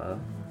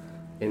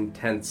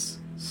intense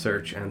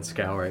search and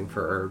scouring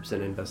for herbs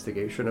and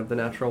investigation of the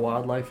natural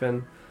wildlife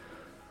and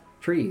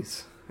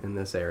trees in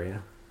this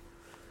area.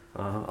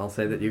 I'll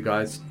say that you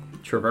guys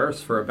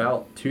traverse for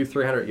about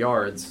 200-300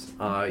 yards.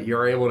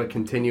 You're able to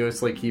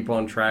continuously keep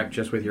on track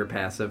just with your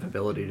passive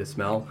ability to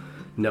smell,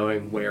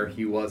 knowing where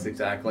he was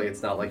exactly.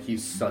 It's not like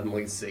he's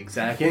suddenly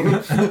zigzagging.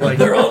 Like,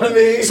 they're on to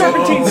me!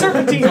 Serpentine,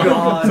 serpentine!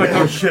 It's like,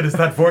 oh shit, is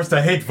that Vorst?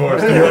 I hate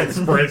Vorst. And he like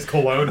sprays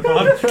cologne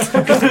on.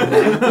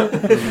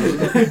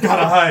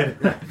 Gotta hide.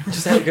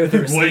 Just had to go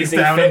through a Lays sneezing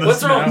down fit. in the What's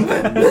snow. wrong?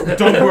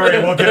 Don't worry,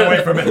 we'll get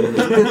away from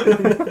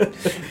it.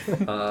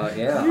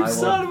 Yeah, You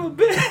son of a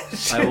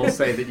bitch! I will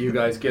say that you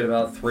guys get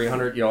about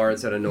 300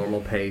 yards at a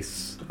normal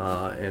pace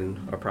in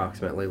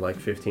approximately like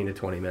 15 to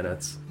 20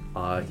 minutes.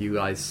 You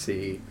guys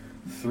see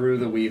through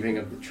the weaving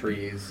of the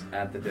trees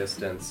at the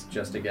distance,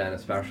 just again,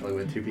 especially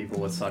with two people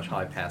with such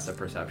high passive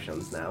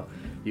perceptions now,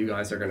 you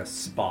guys are going to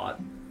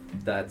spot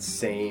that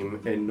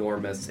same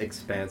enormous,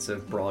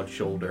 expansive,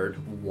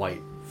 broad-shouldered,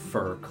 white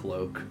fur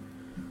cloak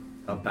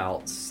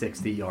about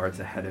 60 yards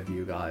ahead of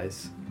you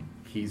guys.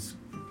 He's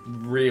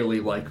really,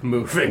 like,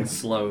 moving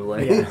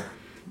slowly. Yeah.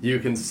 You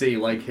can see,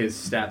 like, his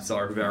steps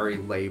are very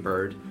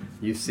labored.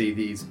 You see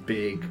these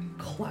big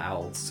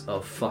clouds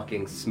of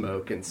fucking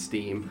smoke and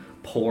steam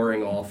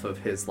pouring off of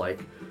his, like,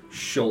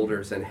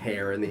 shoulders and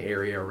hair in the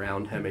area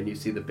around him, and you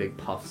see the big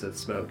puffs of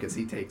smoke as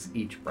he takes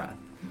each breath.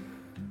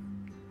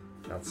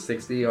 About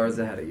 60 yards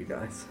ahead of you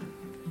guys.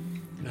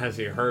 Has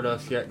he hurt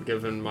us yet,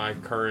 given my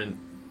current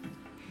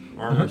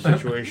armor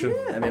situation?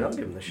 Yeah, I mean, I'll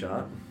give him the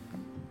shot.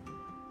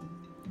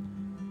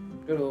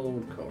 Good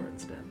old Corin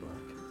Stenblock.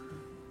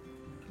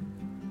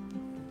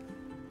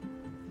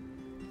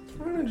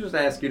 I'm gonna just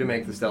ask you to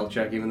make the stealth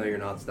check, even though you're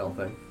not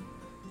stealthing.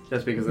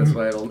 Just because this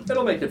way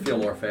it'll make it feel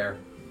more fair.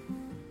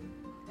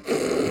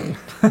 Is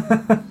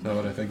that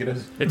what I think it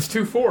is? It's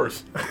 2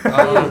 4s.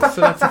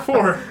 So that's a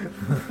 4.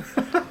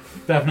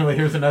 Definitely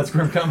here's an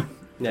Esgrim coming.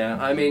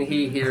 Yeah, I mean,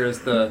 he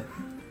hears the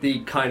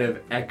kind of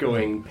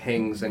echoing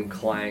pings and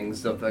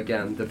clangs of,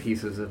 again, the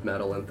pieces of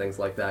metal and things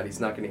like that. He's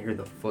not going to hear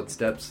the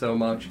footsteps so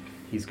much.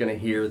 He's going to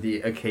hear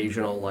the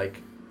occasional, like,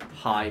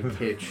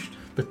 high-pitched...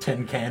 The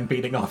tin can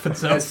beating off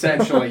itself.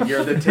 Essentially,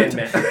 you're the Tin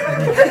Man.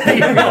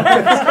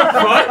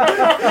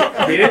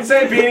 What? He didn't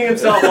say beating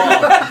himself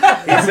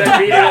off. He said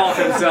beating off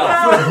himself.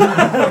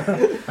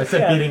 I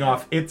said beating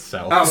off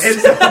itself. Oh,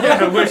 itself.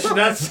 I wish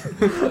that's...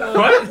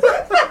 What?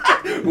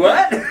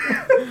 What?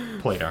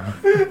 Plate armor.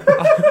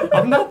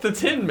 I'm not the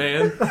Tin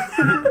Man.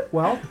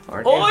 Well,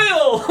 Aren't you?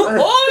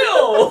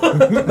 Oil!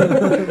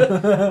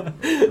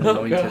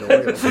 Anointed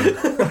oil.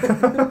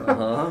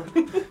 Uh-huh.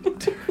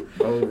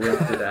 Oh,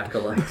 rifted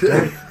acolyte.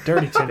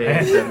 dirty Tin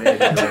Man.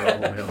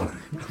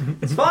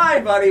 It's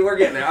fine, buddy. We're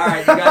getting there. All right,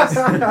 you guys.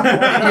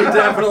 You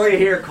definitely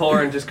hear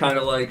Corin just kind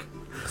of like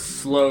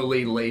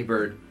slowly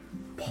labored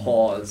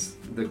pause.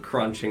 The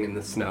crunching in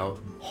the snow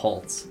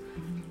halts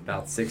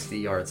about 60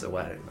 yards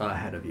away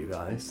ahead of you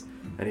guys,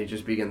 and he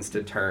just begins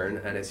to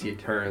turn. And as he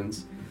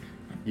turns,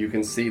 you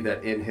can see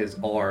that in his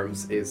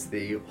arms is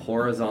the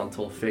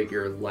horizontal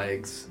figure,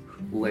 legs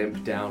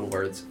limp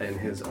downwards, in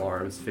his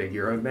arms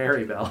figure of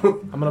Maribel.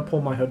 I'm gonna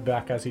pull my hood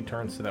back as he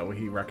turns, so that way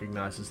he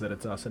recognizes that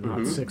it's us and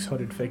not 6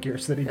 hooded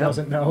figures that he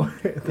doesn't know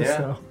in the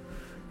snow.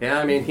 Yeah,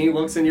 I mean, he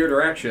looks in your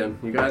direction.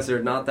 You guys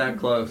are not that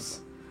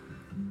close.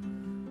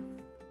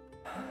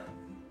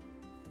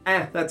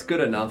 That's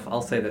good enough.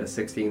 I'll say that a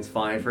 16's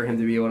fine for him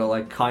to be able to,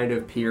 like, kind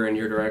of peer in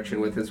your direction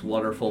with his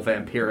wonderful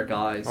vampiric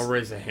eyes. I'll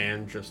raise a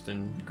hand just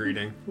in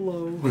greeting.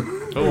 Hello.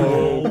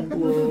 Hello.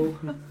 Hello.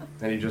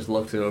 And he just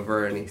looks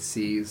over and he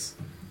sees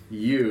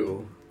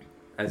you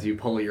as you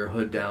pull your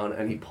hood down,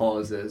 and he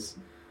pauses,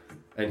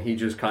 and he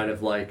just kind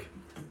of, like,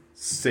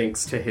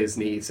 sinks to his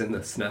knees in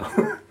the snow.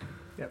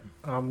 Yep,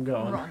 I'm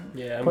going. Run.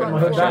 Yeah, I'm Putting my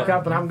gonna hood back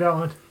up and I'm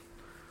going.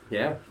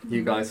 Yeah,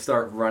 you guys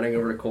start running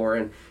over to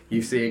Corin.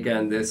 You see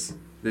again this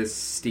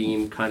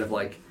steam kind of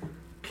like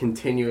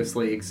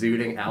continuously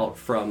exuding out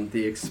from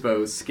the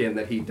exposed skin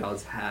that he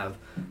does have,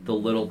 the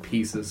little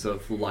pieces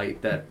of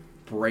light that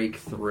break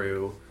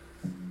through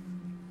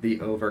the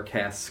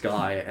overcast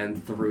sky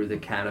and through the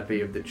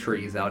canopy of the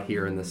trees out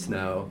here in the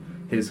snow.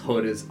 His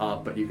hood is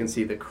up, but you can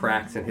see the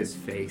cracks in his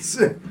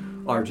face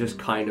are just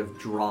kind of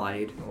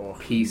dried,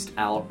 pieced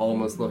out,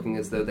 almost looking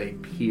as though they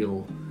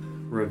peel,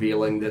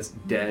 revealing this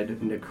dead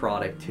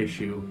necrotic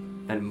tissue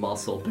and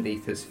muscle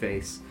beneath his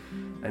face.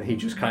 And he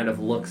just kind of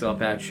looks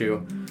up at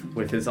you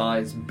with his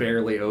eyes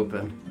barely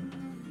open.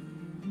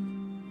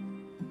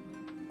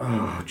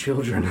 Oh,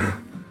 children.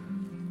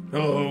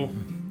 Hello.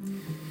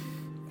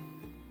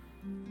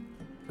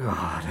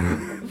 God.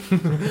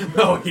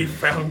 Oh, he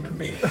found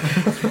me.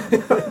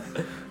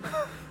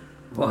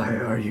 Why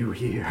are you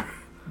here?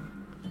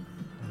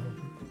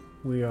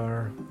 We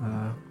are,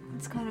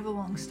 It's kind of a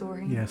long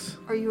story. yes.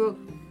 Are you?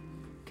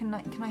 Can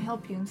I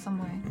help you in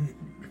some way?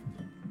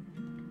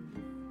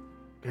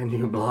 Can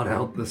you blot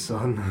out the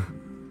sun?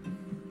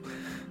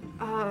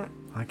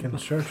 I can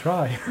sure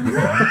try.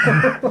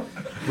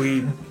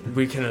 We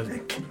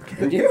can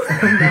Can you?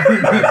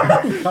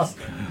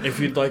 if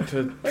you'd like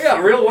to. I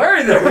got real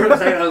worried there for a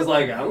second. I was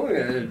like,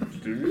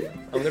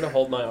 I'm gonna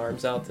hold my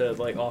arms out to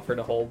like offer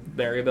to hold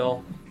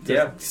Maribel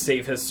to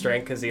save his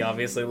strength, because he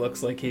obviously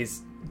looks like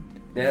he's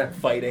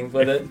fighting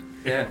with it.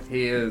 Yeah,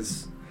 he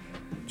is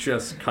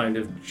just kind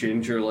of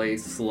gingerly,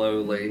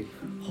 slowly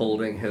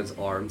holding his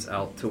arms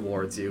out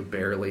towards you,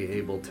 barely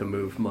able to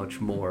move much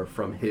more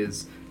from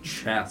his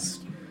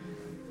chest.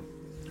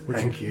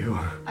 Thank you.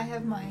 I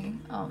have my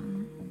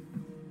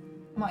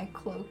my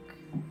cloak.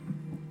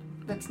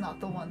 That's not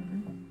the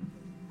one,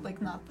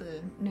 like not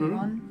the new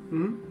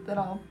one. That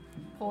I'll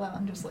pull out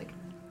and just like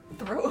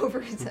throw over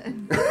his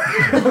head.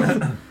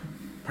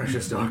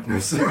 Precious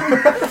darkness.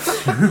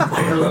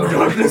 Hello,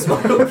 darkness,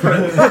 my old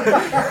friend. Is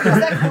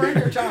that Corin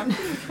or John?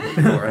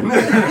 Corin.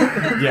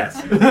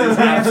 Yes. It's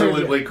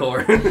absolutely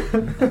Corin.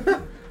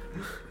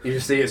 You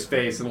just see his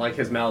face and like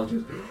his mouth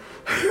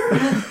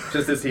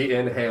just as he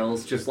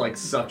inhales, just like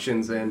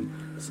suctions in.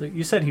 So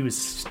you said he was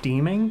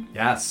steaming?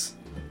 Yes.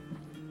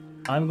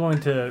 I'm going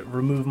to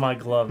remove my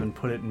glove and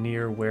put it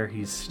near where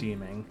he's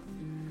steaming.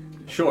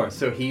 Sure.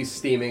 So he's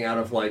steaming out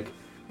of like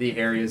the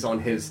areas on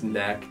his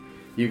neck.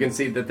 You can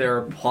see that there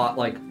are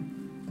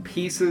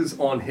pieces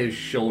on his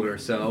shoulder.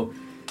 So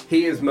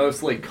he is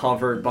mostly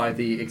covered by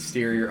the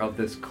exterior of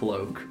this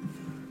cloak.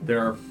 There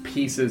are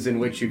pieces in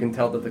which you can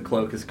tell that the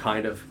cloak is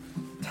kind of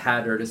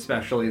tattered,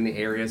 especially in the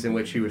areas in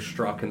which he was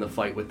struck in the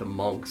fight with the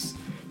monks.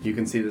 You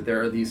can see that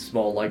there are these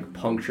small, like,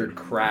 punctured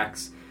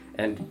cracks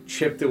and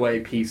chipped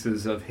away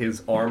pieces of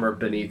his armor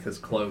beneath his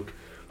cloak.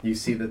 You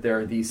see that there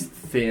are these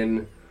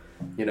thin,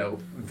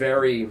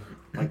 very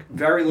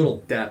little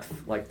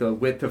depth, like the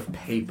width of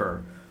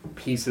paper,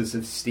 pieces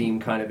of steam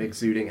kind of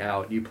exuding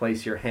out. You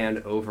place your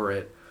hand over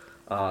it.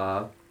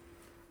 I'm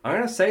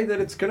going to say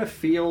that it's going to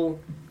feel...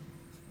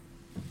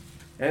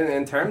 And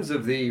in terms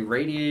of the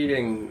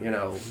radiating,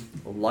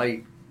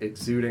 light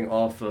exuding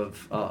off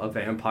of a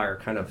vampire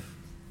kind of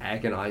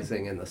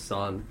agonizing in the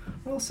sun,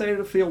 I'll say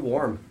it'll feel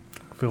warm.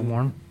 Feel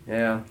warm?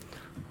 Yeah.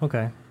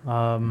 Okay.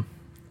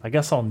 I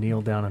guess I'll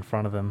kneel down in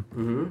front of him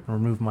and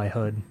remove my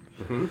hood.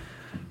 Mm-hmm.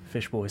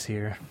 Fishboy's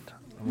here.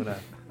 I'm going to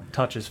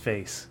touch his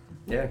face.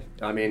 Yeah,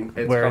 I mean,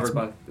 it's Where covered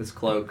by his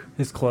cloak.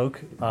 His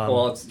cloak?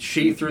 Well, it's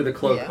sheathed through the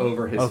cloak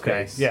over his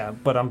face. Yeah,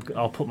 but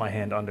I'll put my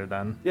hand under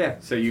then. Yeah,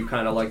 so you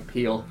kind of like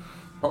peel.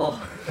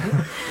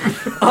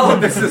 Oh,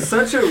 this is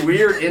such a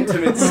weird,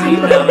 intimate scene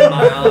out of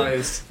my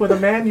eyes. With a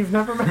man you've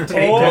never met.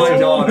 Take my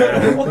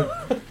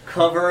daughter,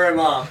 cover him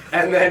up,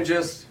 and then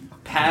just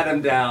pat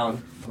him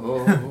down.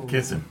 Oh.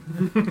 Kiss him.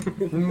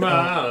 I'm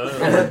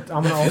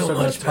also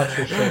going to touch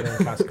his shoulder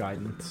and cast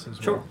guidance as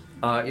well.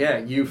 Sure. Yeah,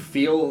 you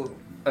feel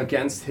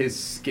against his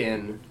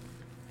skin,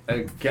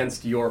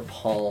 against your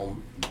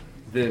palm,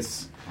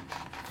 this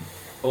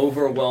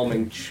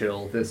overwhelming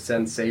chill, this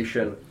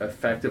sensation,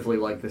 effectively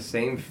like the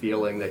same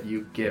feeling that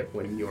you get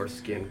when your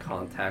skin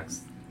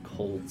contacts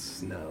cold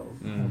snow.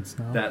 Cold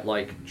snow. That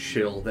like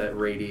chill that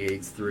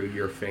radiates through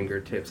your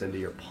fingertips into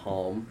your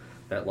palm,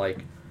 that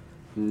like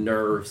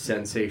nerve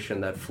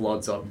sensation that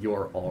floods up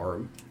your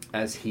arm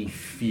as he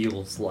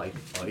feels like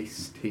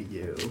ice to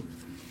you.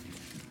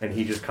 And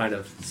he just kind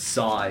of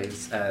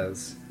sighs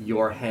as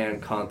your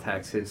hand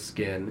contacts his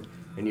skin,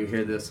 and you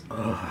hear this,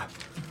 ugh.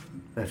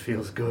 That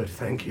feels good,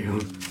 thank you.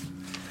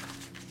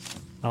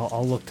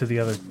 I'll look to the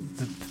other.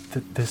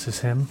 This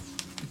is him?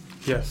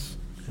 Yes.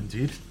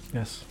 Indeed.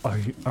 Yes.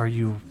 Are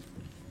you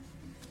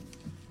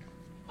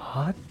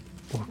hot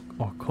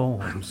or cold?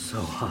 I'm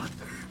so hot.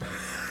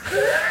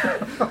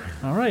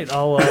 All right,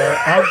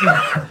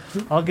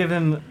 I'll give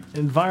him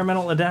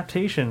environmental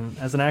adaptation.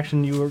 As an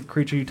action, your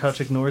creature you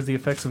touch ignores the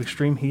effects of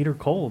extreme heat or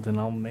cold, and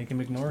I'll make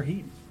him ignore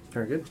heat.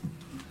 Very good.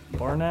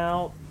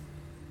 Burnout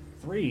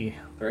 3.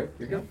 All right,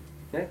 you're good.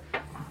 Yeah.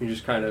 You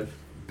just kind of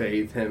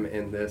bathe him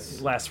in this.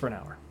 It lasts for an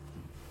hour.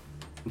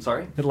 I'm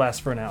sorry? It lasts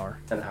for an hour.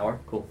 An hour?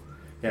 Cool.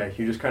 Yeah,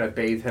 you just kind of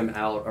bathe him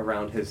out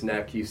around his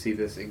neck. You see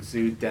this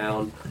exude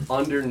down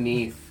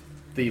underneath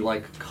the,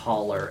 like,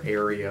 collar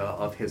area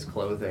of his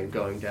clothing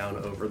going down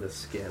over the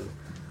skin.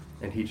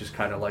 And he just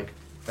kind of, like,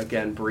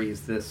 again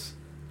breathes this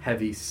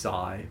heavy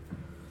sigh.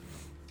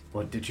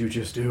 What did you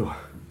just do?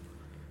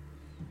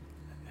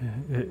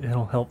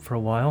 It'll help for a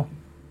while.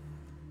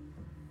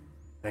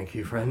 Thank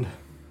you, friend.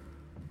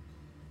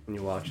 And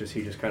you watch as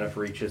he just kind of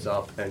reaches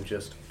up and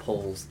just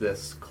pulls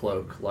this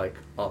cloak, like,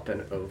 up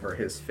and over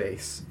his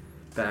face,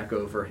 back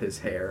over his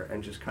hair,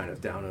 and just kind of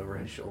down over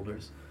his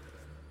shoulders.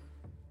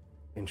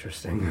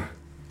 Interesting.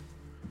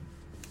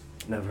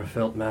 Never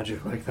felt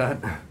magic like that.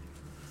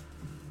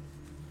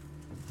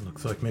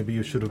 Looks like maybe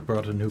you should have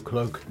brought a new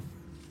cloak.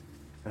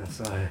 Yes,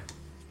 I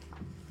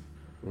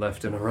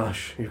left in a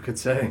rush, you could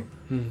say.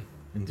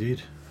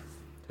 Indeed.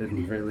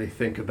 Didn't really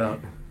think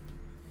about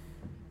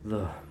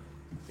the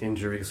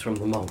injuries from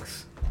the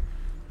monks.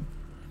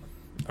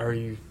 Are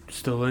you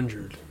still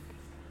injured?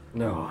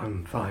 No,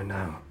 I'm fine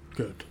now.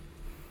 Good.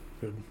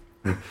 Good.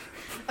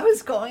 I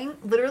was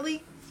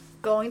literally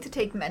going to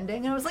take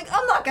mending, and I was like,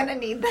 I'm not gonna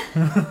need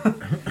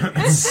that.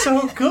 It's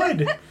so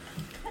good.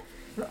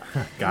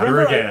 Got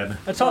her again.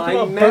 I talked I'm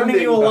about burning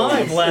mending you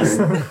alive those.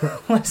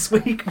 last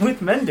week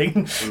with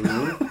mending.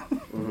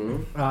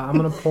 I'm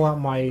going to pull out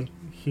my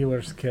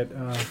healer's kit.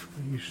 Are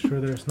you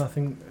sure there's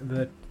nothing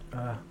that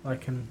I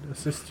can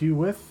assist you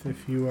with?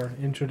 If you are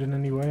injured in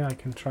any way, I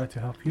can try to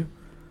help you.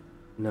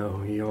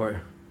 No,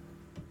 your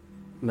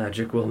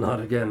magic will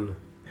not again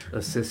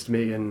assist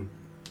me, and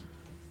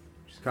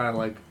just kind of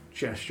like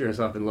gestures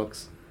up and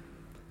looks.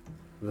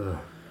 The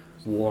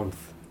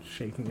warmth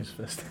shaking his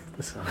fist at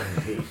the sun. I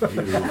hate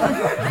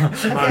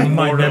you.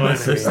 My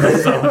nemesis, the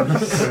sun.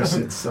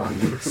 Cursed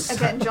sons.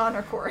 Again, John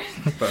or Corin.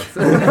 Both.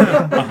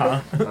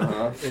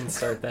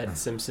 Insert that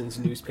Simpsons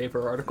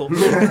newspaper article.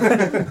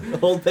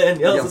 Old man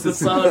yells at the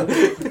sun.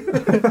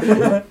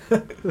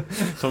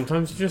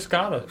 Sometimes you just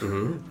gotta.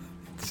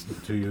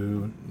 Do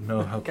you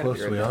know how Gotta be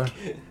close we are?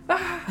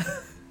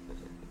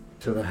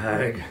 To the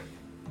hag.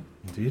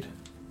 Indeed.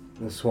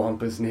 The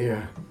swamp is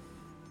near.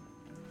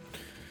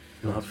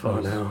 Not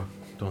far now.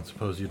 Don't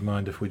suppose you'd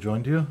mind if we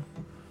joined you?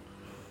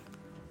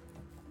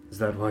 Is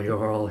that why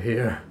you're all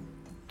here?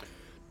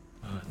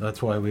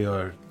 That's why we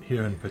are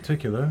here in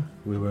particular.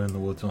 We were in the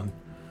woods on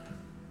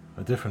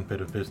a different bit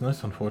of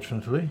business,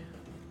 unfortunately.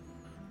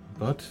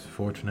 But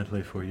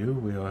fortunately for you,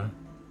 we are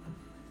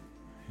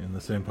in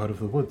the same part of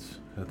the woods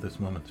at this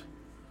moment.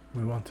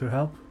 We want to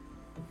help.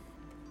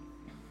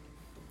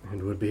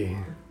 It would be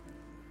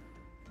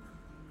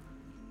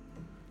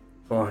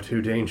far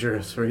too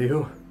dangerous for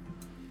you.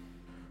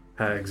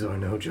 Hags are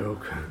no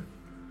joke.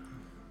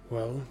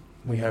 Well,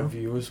 we have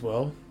you as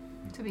well.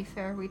 To be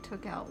fair, we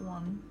took out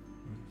one.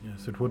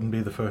 Yes, it wouldn't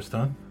be the first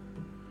time.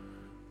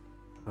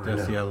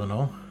 Desiel and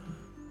all.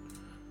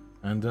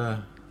 And I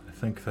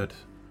think that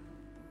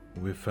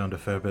we've found a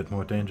fair bit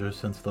more danger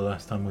since the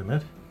last time we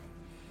met.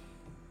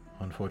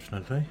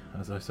 Unfortunately,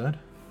 as I said.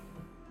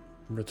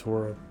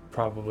 Ritora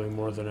probably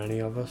more than any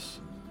of us.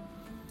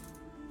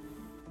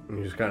 And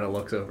he just kind of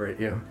looks over at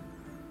you.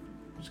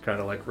 Just kind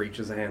of like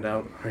reaches a hand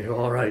out. Are you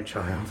all right,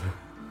 child?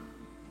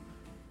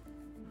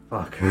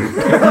 Fuck. He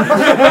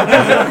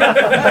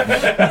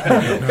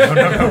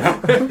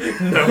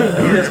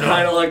just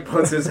kind of like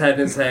puts his head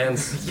in his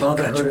hands.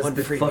 Fatherhood is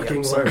the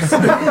fucking worst.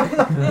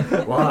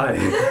 Why?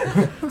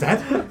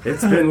 Dad?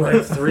 It's been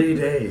like 3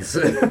 days.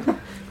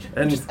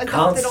 And adopted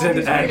constant all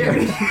these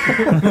agony.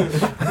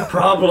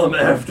 Problem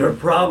after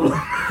problem.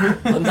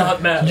 I'm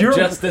not mad. You're,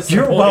 just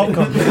you're disappointed.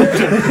 welcome.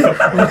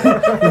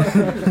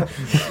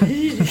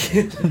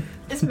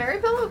 Is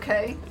Maribel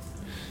okay?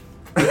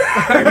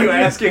 Are you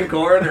asking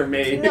Corin or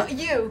me? No,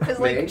 you, because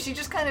Me? like she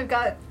just kind of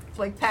got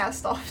like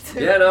passed off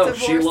to. Yeah, no, to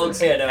she Vorst.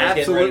 looks Yeah, no, I was getting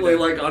absolutely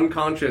ready like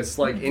unconscious,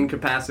 like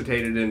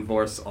incapacitated in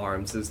Vorst's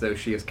arms, as though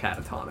she is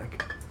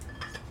catatonic.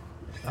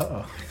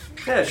 Uh-oh.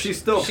 Yeah, she's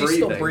still She's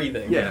breathing. still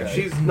breathing, Yeah, okay.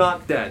 she's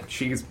not dead.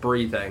 She's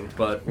breathing,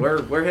 but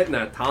we're hitting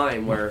that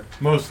time where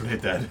Mostly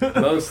dead.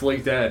 mostly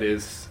dead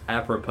is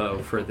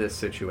apropos for this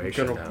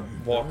situation Gonna now.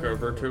 walk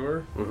over to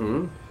her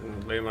Mm-hmm.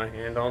 and lay my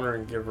hand on her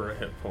and give her a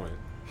hit point.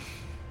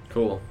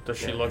 Cool. Does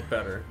she Yeah. look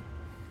better?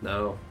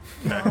 No.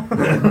 No.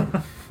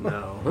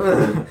 No.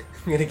 I'm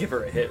gonna give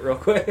her a hit real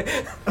quick.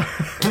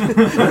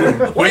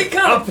 Wake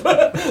up!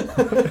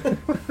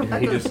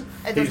 And he just It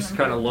he doesn't just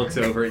kind of improve looks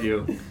her. over at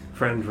you.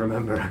 Friend,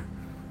 remember,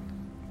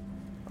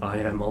 I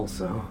am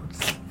also.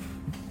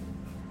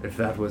 If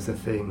that was a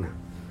thing,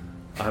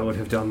 I would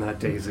have done that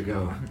days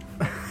ago.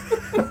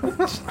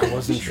 I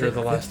wasn't sure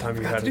the last time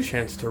you had a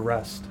chance to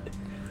rest.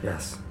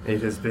 Yes,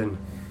 it has been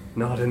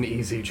not an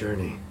easy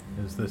journey.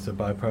 Is this a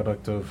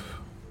byproduct of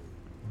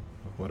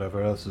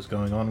whatever else is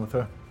going on with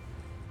her?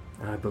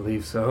 I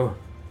believe so.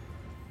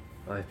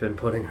 I've been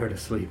putting her to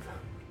sleep.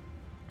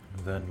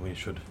 Then we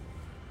should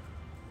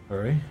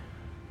hurry.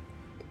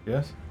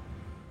 Yes?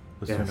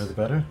 The Yes. sooner the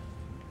better.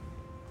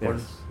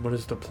 Yes. What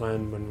is the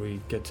plan when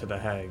we get to the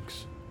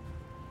hags?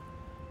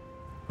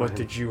 What Fine.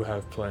 did you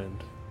have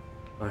planned?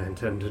 I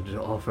intended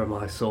to offer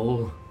my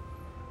soul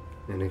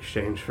in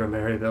exchange for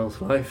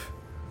Maribel's life.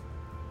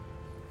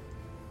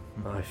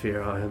 I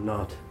fear I am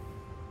not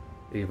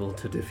able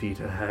to defeat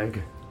a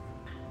hag.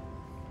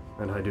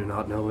 And I do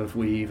not know if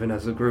we, even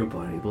as a group,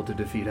 are able to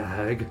defeat a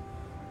hag.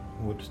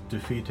 Would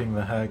defeating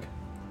the hag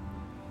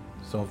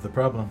solve the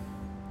problem,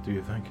 do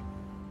you think?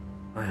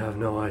 I have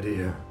no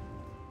idea.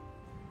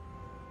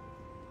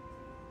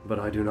 But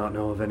I do not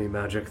know of any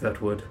magic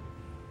that would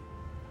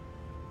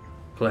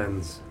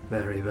cleanse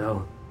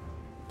Maribel.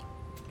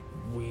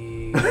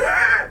 We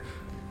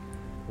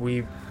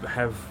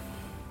have.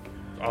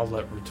 I'll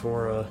let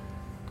Ritora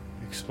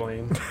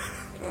explain.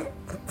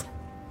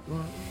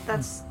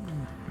 That's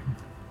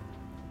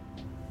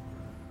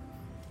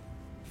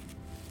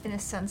in a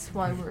sense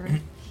why we're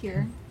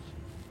here.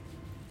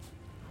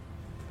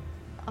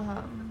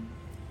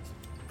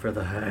 For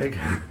the hag?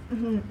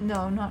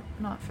 No,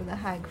 not for the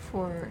hag.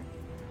 For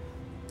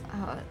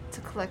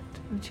to collect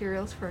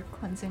materials for a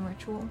cleansing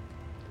ritual.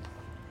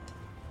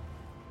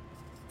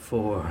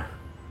 For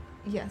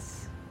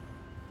Yes.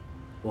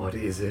 what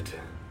is it?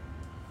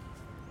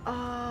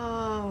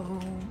 Oh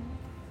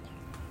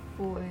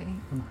boy,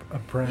 A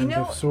brand You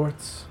know- of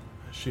sorts.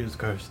 She is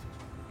cursed.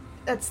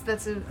 that's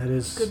a That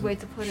is good way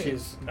to put it.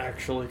 She's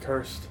actually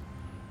cursed.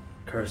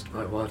 Cursed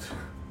by what?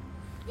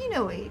 You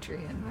know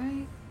Adrian,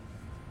 right?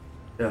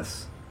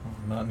 Yes.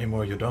 Not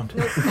anymore, you don't.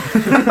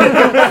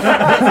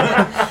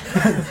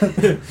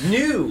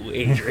 New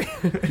Adrian.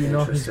 Do you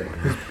know his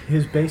Interesting.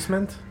 his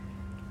basement?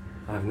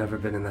 I've never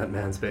been in that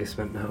man's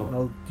basement, no.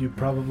 Well, you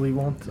probably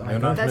won't. You're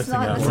not That's missing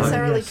not out.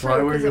 necessarily Yes. Why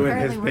true were because you in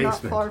apparently his we're not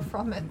basement? far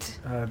from it.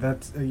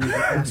 That's you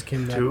ask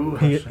him that. Two?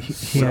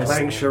 He We're has,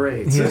 playing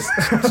charades. he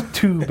has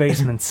 2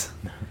 basements.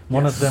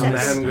 One of A them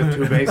Yes. is man with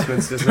 2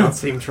 basements does not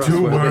seem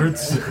trustworthy. 2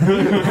 words.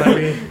 Let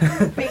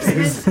me,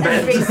 Basements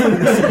and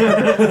basements.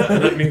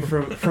 let me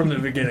from the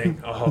beginning.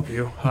 I'll help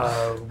you.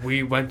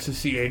 We went to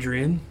see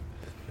Adrian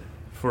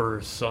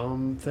for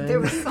something. There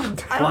was some.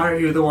 Why are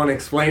you the one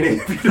explaining?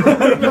 You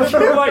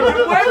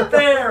went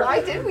there. Why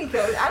did we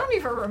go? I don't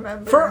even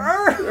remember. For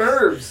Earth!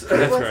 Herbs.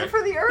 That's was right. it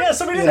for the Earth? Yeah,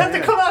 somebody didn't have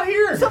to come out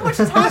here. So much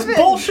has This happened.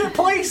 bullshit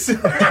place.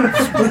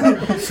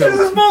 This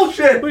is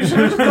bullshit. We should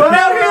have gone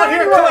out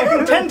here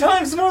collecting 10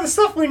 times more of the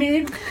stuff we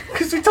need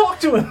because we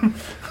talked to him.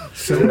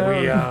 So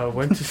we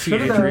went to see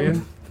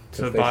Adrian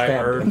to If they buy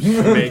stabbed herbs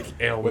him. to make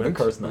With a ailments.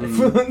 curse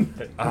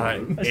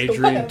knife.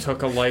 Adrian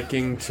took a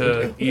liking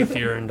to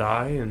Ether and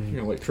I, and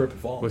You know, like trip and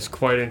fall. was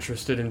quite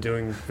interested in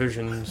doing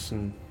visions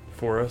and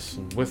for us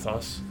and with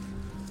us.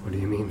 What do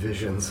you mean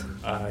visions?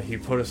 He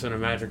put us in a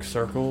magic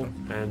circle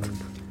and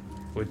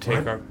would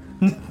take our.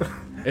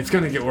 It's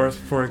gonna get worse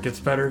before it gets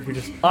better. If you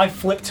just I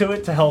flipped to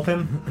it to help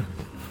him.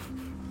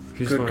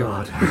 Good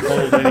God.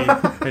 hold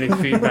any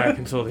feedback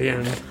until the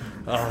end.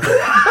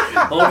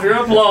 Hold your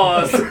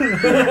applause.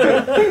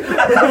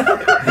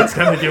 It's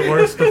gonna get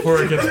worse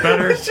before it gets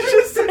better.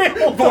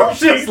 Bork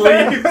just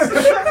leaves.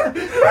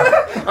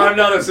 I'm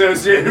not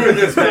associated with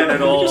this man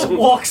at all. Just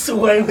walks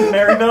away with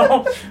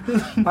Maribel.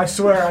 I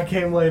swear I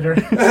came later.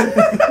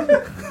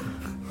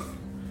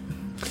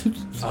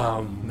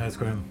 That's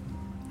grim.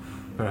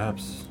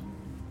 Perhaps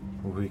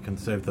we can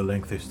save the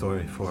lengthy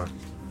story for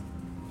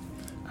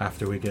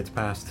after we get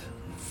past.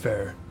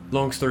 Fair.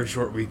 Long story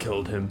short, we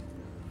killed him.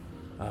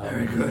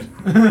 Very good.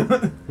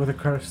 With a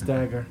cursed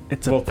dagger.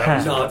 It's a Well, that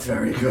was path. Not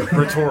very good.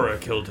 Retora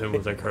killed him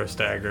with a cursed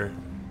dagger.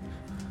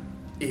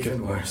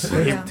 Even worse.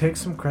 Yeah. Take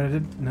some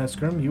credit,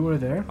 Nesgrim. You were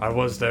there. I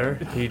was there.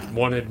 He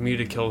wanted me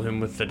to kill him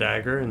with the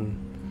dagger, and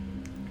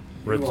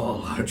You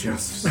all are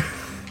just...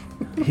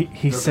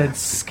 He said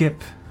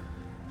skip.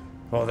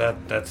 well,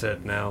 that's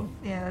it now.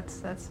 Yeah,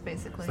 that's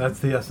basically. That's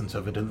the essence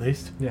of it, at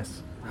least.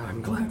 Yes.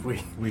 I'm glad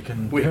we We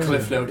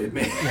cliff noted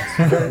me.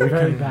 Very, we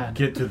very can bad.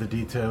 get to the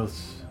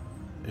details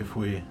if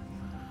we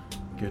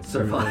get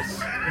through Survive.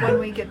 this when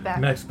we get back.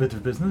 next bit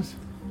of business.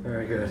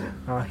 Very good.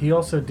 He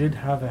also did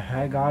have a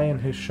hag eye in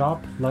his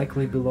shop,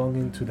 likely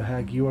belonging to the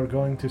hag you are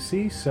going to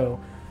see, so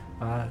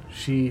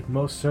she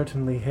most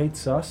certainly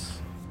hates us.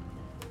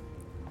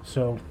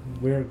 So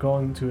we're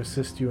going to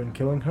assist you in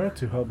killing her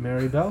to help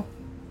Maribel.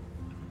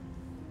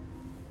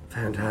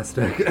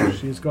 Fantastic.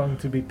 She's going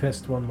to be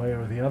pissed one way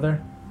or the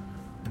other.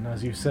 And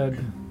as you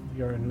said,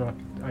 you're not...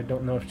 I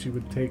don't know if she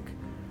would take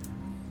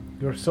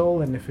your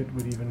soul and if it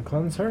would even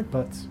cleanse her,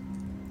 but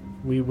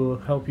we will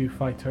help you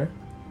fight her.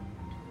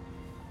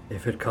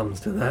 If it comes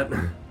to that.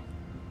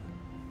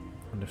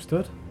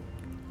 Understood?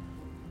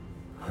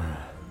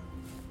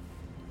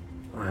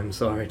 I'm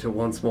sorry to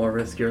once more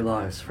risk your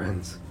lives,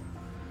 friends.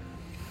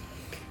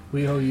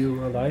 We owe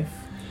you a life.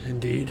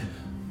 Indeed.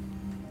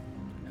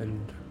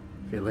 And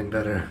Feeling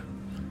better.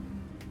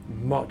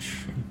 much.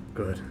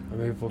 Good.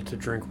 I'm able to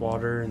drink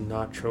water and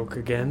not choke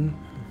again.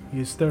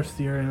 He's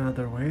thirstier in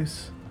other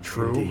ways.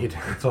 True. Indeed.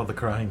 It's all the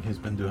crying he's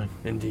been doing.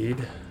 Indeed.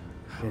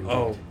 Indeed.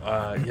 Oh,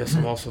 yes,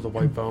 I'm also the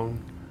white bone.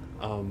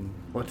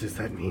 What does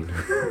that mean?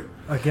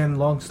 Again,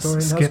 long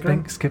story.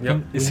 Skipping. Nesgrim. Skipping.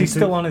 Yep. Is We he need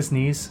still to- on his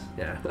knees?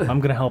 Yeah. I'm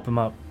gonna help him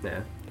up.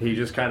 Yeah. He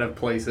just kind of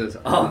places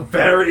a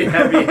very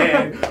heavy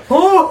hand.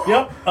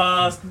 Yep.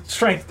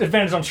 Strength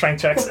advantage on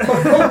strength checks.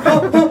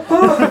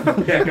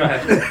 Yeah, go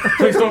ahead.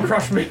 Please don't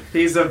crush me.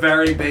 He's a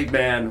very big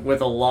man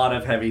with a lot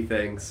of heavy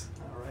things.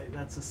 All right,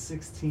 that's a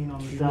 16 on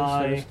the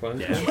Die.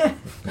 Yeah.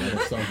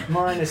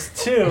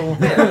 -2.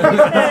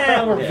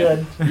 Yeah, we're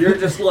good. You're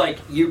just like,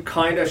 you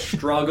kind of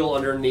struggle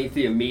underneath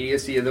the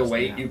immediacy of the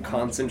weight. You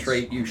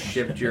concentrate, you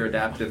shift your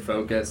adaptive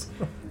focus.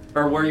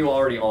 Or were you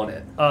already on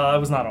it? I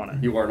was not on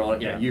it. You weren't on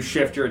it. Yeah. You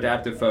shift your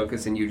adaptive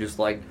focus and you just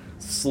like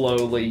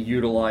slowly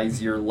utilize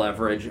your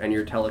leverage and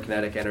your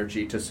telekinetic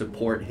energy to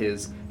support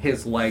his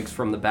legs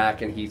from the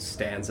back, and he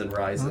stands and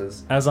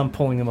rises. As I'm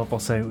pulling him up, I'll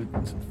say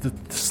the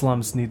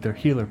slums need their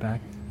healer back.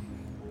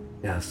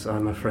 Yes,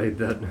 I'm afraid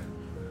that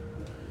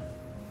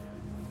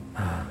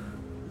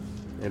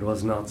it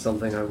was not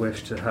something I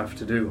wished to have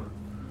to do.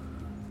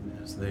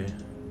 Yes,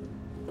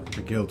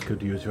 the guild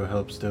could use your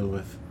help still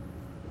with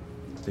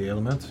the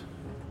ailment.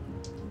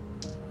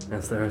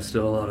 Yes, there are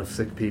still a lot of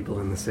sick people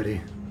in the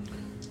city.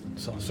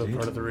 It's also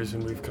part of the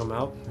reason we've come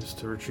out, is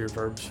to retrieve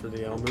herbs for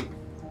the ailment.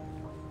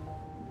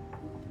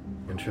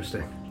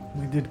 Interesting.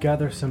 We did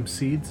gather some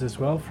seeds as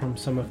well from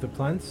some of the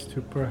plants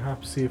to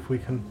perhaps see if we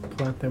can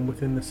plant them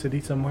within the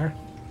city somewhere.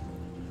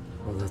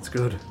 Well, that's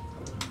good.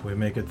 If we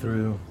make it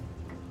through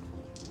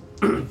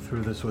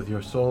this with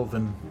your soul,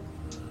 then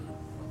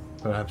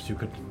perhaps you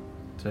could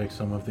take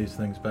some of these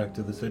things back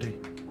to the city.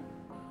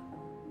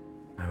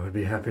 I would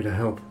be happy to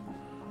help.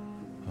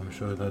 I'm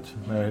sure that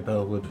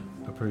Maribel would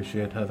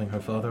appreciate having her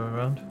father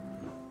around.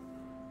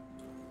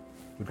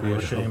 Would I be a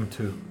would shame hope.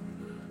 to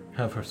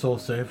have her soul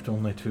saved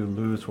only to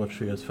lose what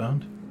she has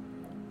found?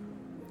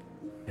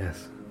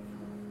 Yes.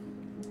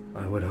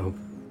 I would hope.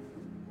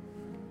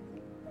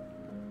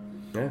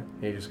 Yeah,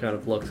 he just kind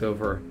of looks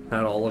over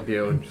at all of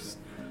you and just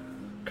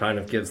kind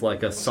of gives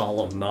like a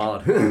solemn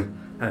nod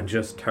and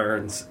just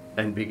turns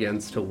and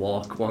begins to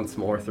walk once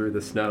more through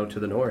the snow to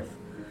the north.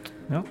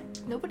 No.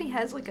 Nobody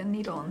has like a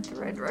needle and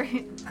thread,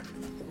 right?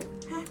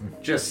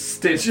 Just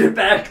stitch it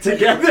back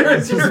together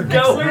as you're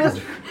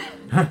going.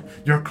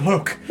 Your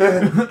cloak!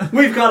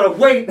 We've got to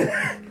wait!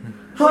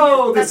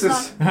 Oh, this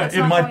That's is... not- that's It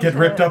not might going get to-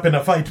 ripped up in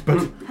a fight,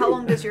 but... How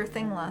long does your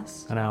thing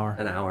last? An hour.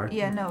 An hour.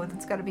 Yeah, no,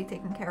 it's got to be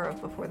taken care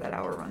of before that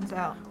hour runs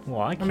out.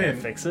 Well, I can't mean-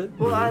 fix it.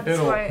 Well, that's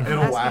It'll why I'm it'll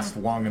asking- last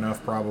long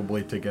enough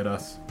probably to get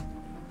us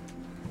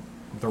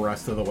the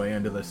rest of the way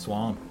into this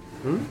swamp.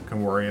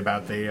 Can worry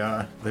about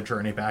the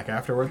journey back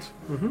afterwards.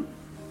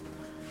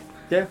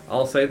 Yeah,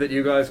 I'll say that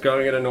you guys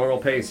going at a normal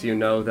pace, you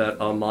know that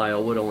a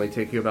mile would only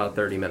take you about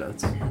 30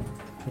 minutes.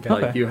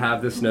 Like, Okay. you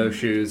have the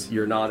snowshoes,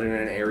 you're not in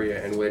an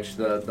area in which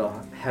the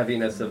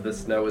heaviness of the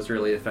snow is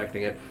really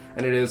affecting it,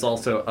 and it is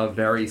also a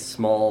very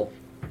small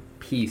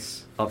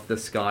piece of the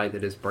sky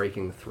that is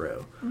breaking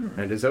through,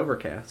 and is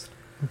overcast.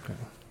 Okay.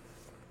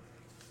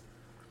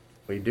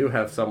 We do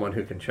have someone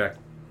who can check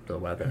the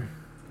weather.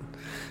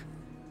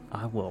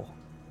 I will.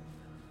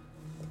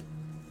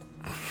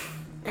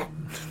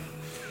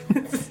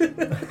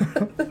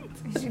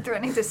 Is you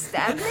threatening to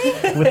stab me?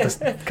 With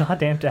this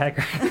goddamn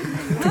dagger.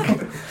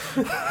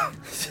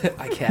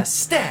 I cast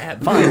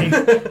stab. Fine. You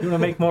want to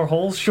make more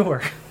holes?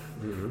 Sure.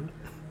 Mm-hmm.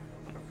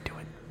 Do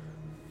it.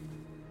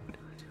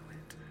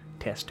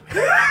 Test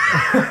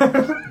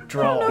it.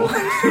 Draw.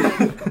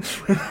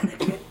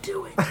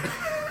 Do it.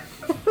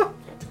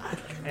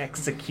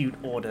 Execute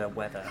order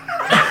weather.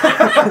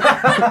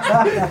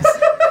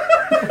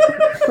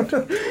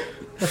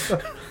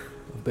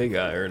 Big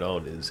iron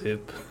on his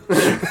hip.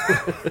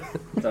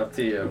 It's up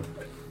to you.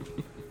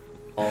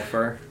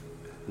 Offer,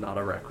 not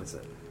a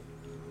requisite.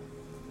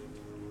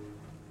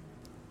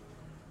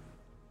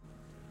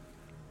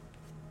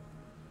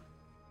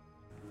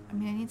 I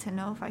mean, I need to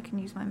know if I can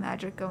use my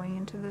magic going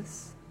into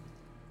this.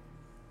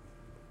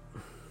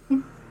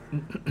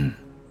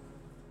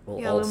 We'll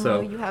Yeah,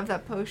 also... Lumo, you have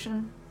that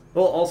potion.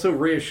 We'll also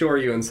reassure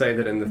you and say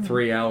that in the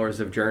 3 hours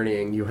of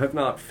journeying, you have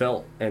not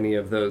felt any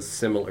of those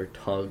similar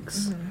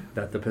tugs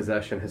that the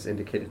possession has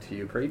indicated to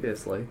you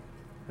previously.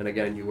 And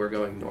again, you were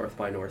going north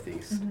by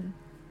northeast.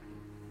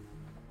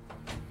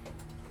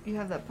 You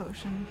have that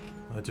potion.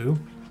 I do?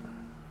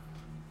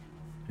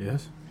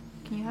 Yes,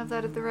 Can you have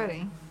that at the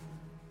ready?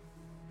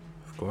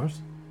 of course.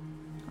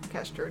 I'll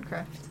cast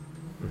Druidcraft.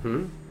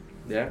 Mm-hmm.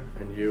 Yeah,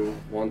 and you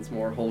once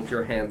more hold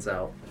your hands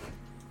out,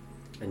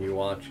 and you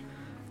watch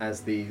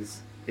as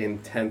these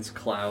intense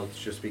clouds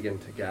just begin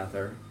to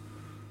gather,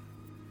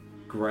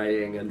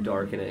 graying and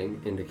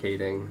darkening,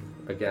 indicating,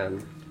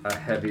 again, a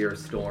heavier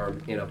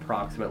storm in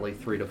approximately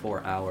 3 to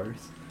 4 hours.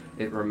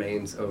 It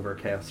remains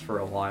overcast for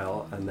a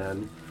while, and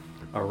then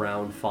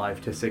around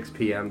 5 to 6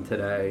 p.m.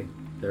 today,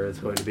 there is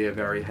going to be a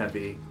very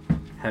heavy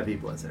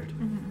blizzard.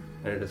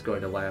 And it is going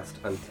to last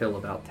until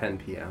about 10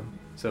 p.m.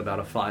 So about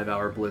a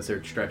 5-hour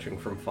blizzard stretching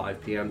from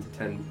 5 p.m. to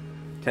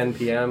 10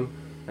 p.m.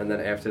 And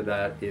then after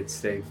that, it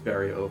stays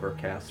very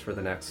overcast for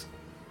the next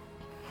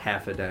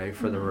half a day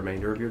for the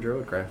remainder of your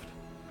Druidcraft.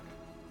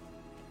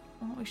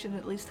 Well, we should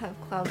at least have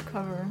cloud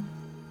cover.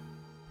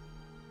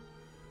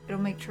 It'll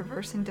make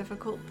traversing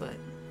difficult, but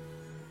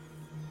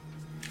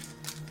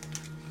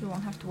we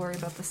won't have to worry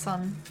about the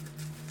sun.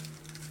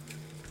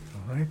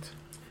 All right.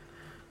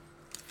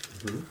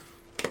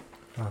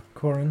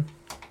 Corin,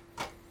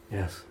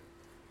 Yes.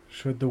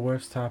 should the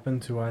worst happen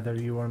to either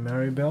you or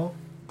Maribel,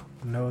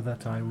 know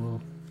that I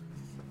will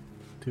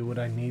do what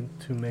I need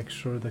to make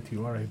sure that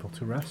you are able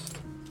to rest.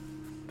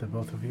 The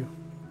both of you.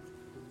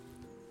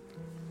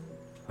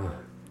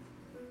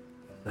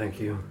 Thank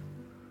you.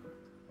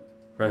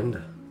 Friend,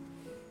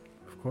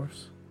 Of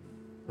course.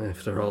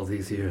 after all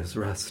these years,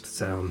 rest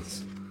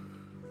sounds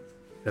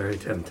very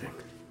tempting.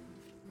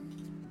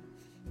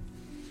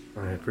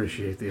 I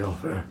appreciate the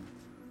offer,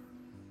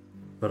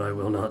 but I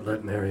will not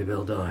let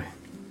Maribel die.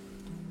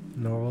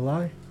 Nor will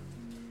I.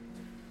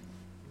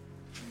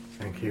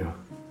 Thank you.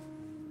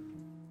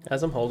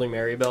 As I'm holding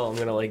Maribel, I'm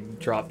gonna like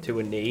drop to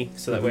a knee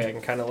so that way I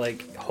can kind of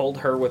like hold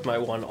her with my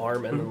one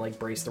arm and then like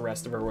brace the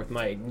rest of her with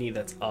my knee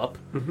that's up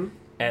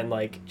and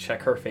like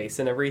check her face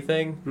and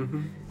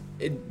everything.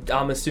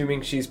 I'm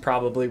assuming she's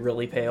probably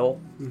really pale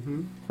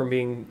from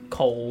being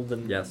cold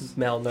and Yes.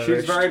 malnourished.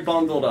 She's very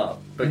bundled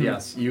up, but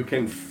yes, you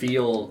can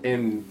feel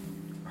in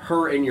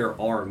your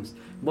arms.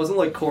 It wasn't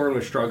like Corin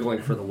was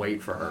struggling for the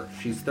weight for her.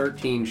 She's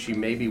 13, she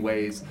maybe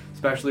weighs,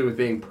 especially with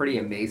being pretty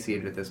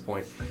emaciated at this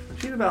point,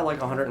 she's about like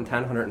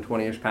 110,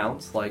 120-ish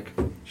pounds. Like,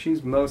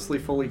 she's mostly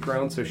fully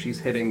grown, so she's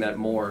hitting that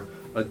more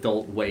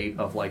adult weight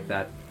of like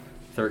that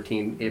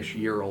 13-ish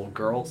year old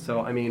girl.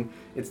 So, I mean,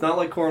 it's not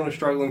like Corin was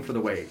struggling for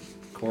the weight.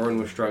 Corin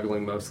was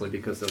struggling mostly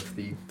because of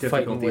the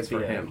difficulties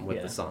for him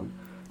with the sun.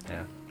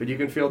 Yeah. But you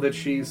can feel that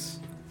she's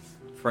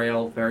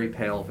frail, very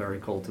pale, very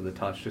cold to the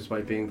touch,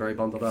 despite being very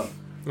bundled up.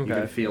 You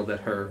can feel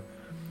that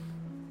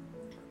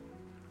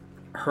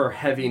her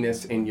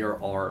heaviness in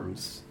your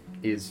arms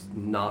is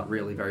not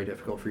really very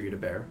difficult for you to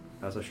bear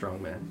as a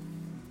strong man.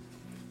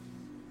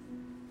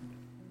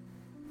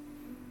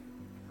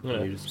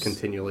 And you just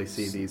continually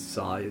see these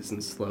sighs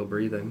and slow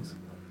breathings.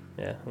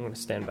 Yeah, I'm gonna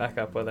stand back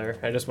up with her.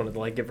 I just wanted to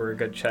like give her a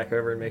good check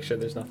over and make sure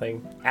there's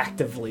nothing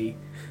actively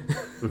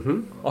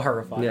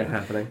horrifying. Yeah,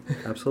 happening.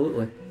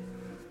 Absolutely.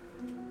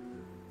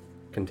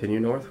 Continue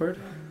northward.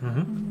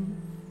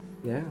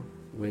 Yeah,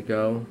 we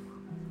go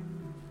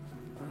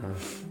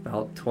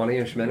about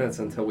 20-ish minutes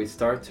until we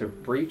start to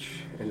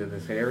breach into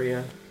this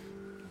area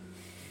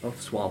of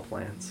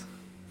swamplands.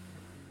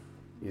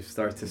 You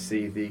start to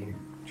see the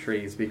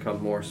trees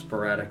become more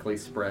sporadically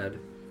spread,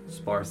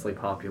 sparsely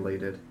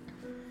populated.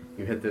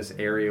 You hit this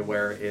area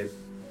where it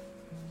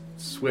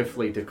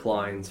swiftly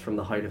declines from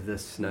the height of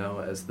this snow,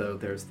 as though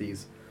there's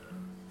these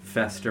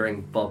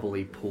festering,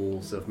 bubbly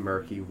pools of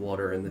murky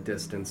water in the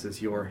distance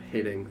as you're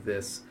hitting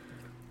this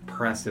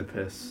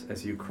precipice,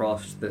 as you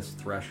cross this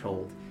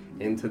threshold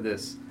into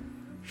this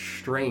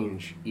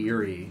strange,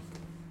 eerie,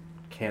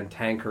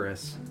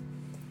 cantankerous,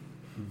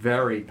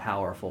 very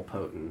powerful,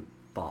 potent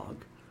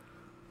bog.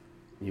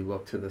 You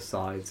look to the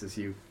sides as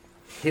you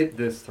hit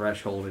this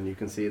threshold, and you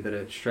can see that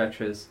it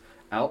stretches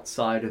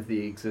outside of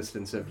the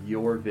existence of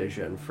your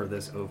vision for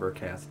this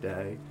overcast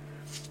day,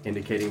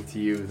 indicating to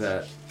you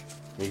that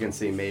you can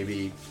see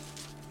maybe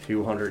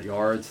 200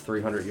 yards,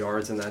 300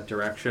 yards in that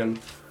direction.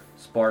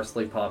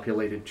 Sparsely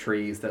populated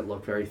trees that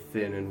look very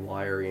thin and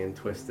wiry and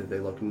twisted. They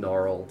look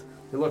gnarled.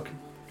 They look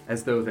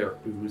as though they're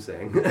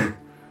oozing.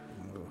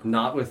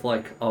 Not with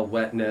like a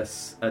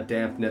wetness, a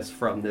dampness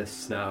from this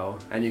snow.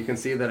 And you can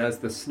see that as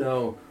the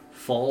snow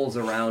falls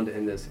around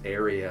in this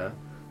area,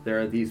 there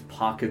are these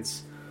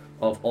pockets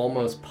of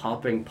almost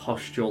popping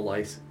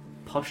pustule-like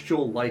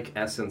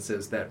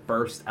essences that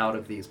burst out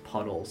of these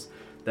puddles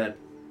that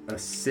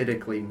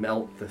acidically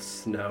melt the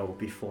snow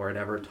before it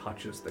ever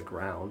touches the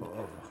ground,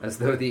 as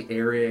though the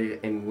area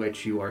in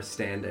which you are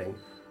standing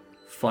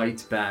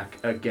fights back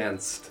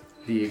against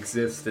the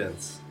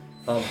existence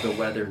of the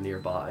weather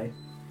nearby.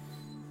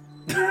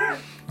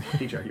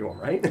 DJ, are you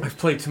alright? I've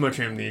played too much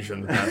Amnesia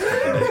in the past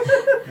couple days.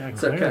 Yeah,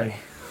 It's okay.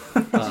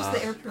 Just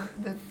the air,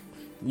 the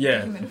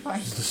Yeah, humidifier.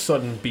 just a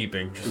sudden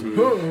beeping. Just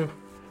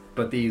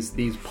But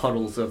these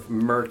puddles of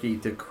murky,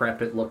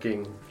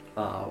 decrepit-looking,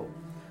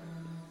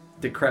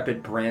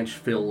 decrepit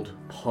branch-filled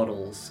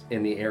puddles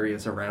in the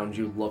areas around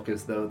you look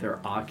as though they're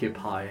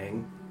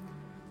occupying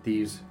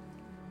these,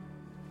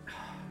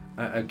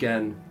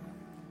 again,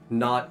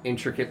 not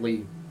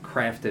intricately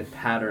crafted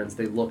patterns.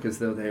 They look as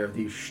though they are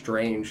these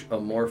strange,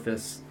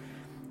 amorphous,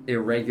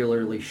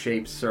 irregularly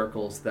shaped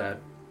circles that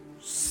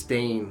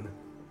stain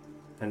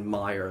and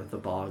mire the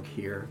bog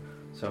here.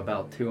 So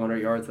about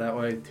 200 yards that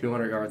way,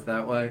 200 yards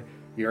that way,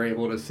 you're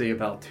able to see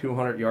about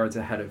 200 yards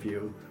ahead of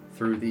you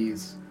through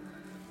these,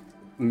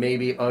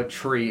 maybe a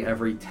tree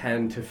every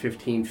 10 to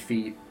 15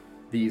 feet,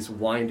 these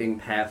winding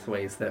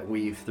pathways that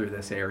weave through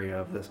this area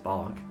of this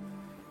bog.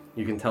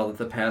 You can tell that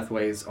the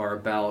pathways are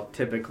about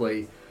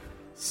typically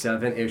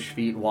 7-ish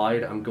feet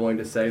wide. I'm going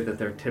to say that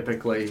they're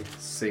typically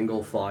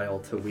single file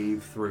to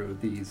weave through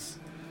these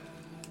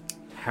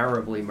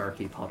terribly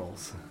murky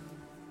puddles.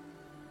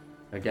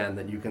 Again,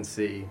 that you can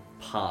see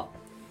pop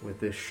with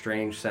this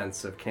strange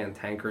sense of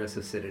cantankerous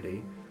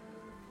acidity,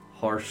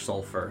 harsh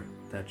sulfur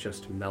that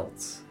just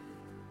melts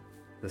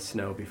the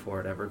snow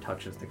before it ever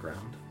touches the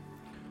ground.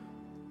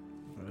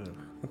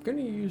 I'm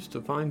gonna use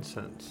Divine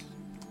Sense.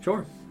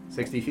 Sure.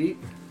 60 feet.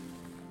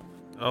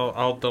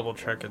 I'll double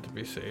check it to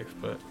be safe,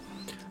 but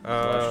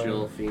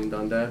Celestial, Fiend,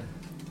 Undead.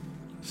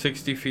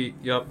 60 feet.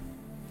 Yep.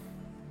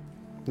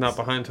 Not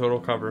behind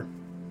total cover.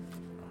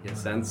 You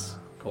sense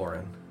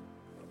Corin.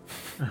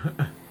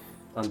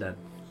 Undead.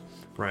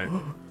 Right.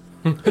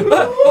 Vampire.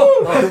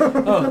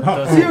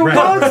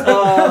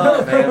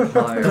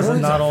 Does it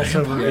not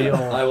also reveal?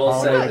 I will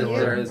all say the that other-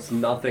 there is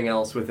nothing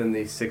else within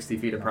the 60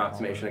 feet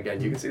approximation.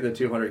 Again, you can see the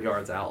 200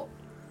 yards out.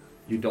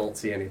 You don't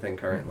see anything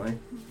currently.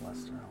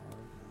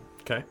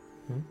 Okay.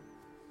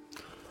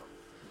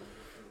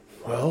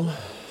 Well,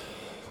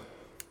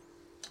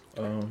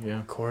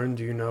 Yeah. Corin,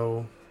 do you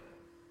know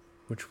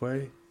which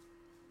way?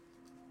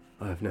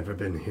 I've never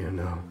been here,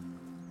 no.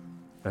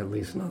 At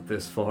least not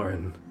this far,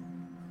 and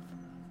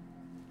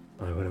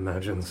I would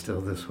imagine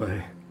still this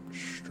way.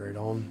 Straight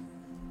on.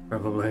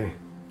 Probably.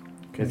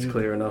 It's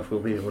clear enough we'll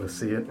be able to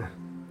see it.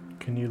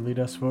 Can you lead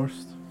us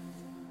first?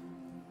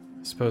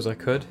 I suppose I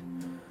could.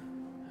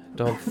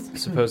 Don't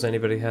suppose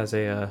anybody has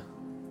a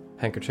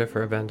handkerchief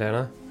or a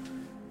bandana?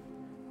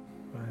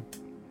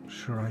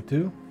 Sure I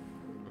do.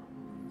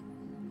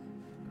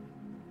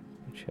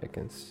 Check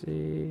and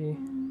see.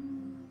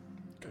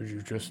 Could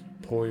you just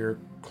pull your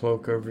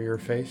cloak over your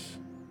face?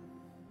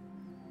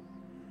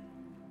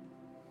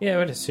 Yeah, I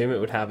would assume it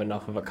would have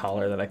enough of a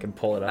collar that I could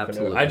pull it up.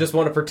 Absolutely. I just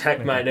want to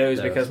protect my nose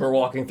Yes. because we're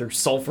walking through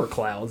sulfur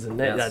clouds, and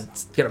Yes.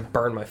 that's gonna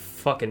burn my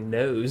fucking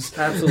nose.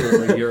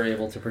 Absolutely, you're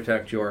able to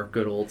protect your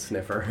good old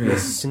sniffer. The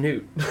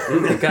snoot.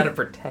 You gotta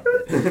protect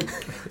it.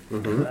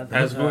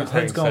 As Wu Tang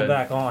head's going said,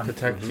 back on.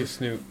 protect your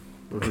snoot.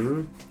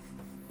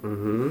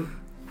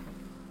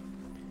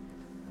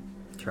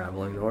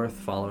 Traveling north,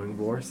 following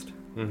Vorst.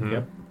 Mm-hmm.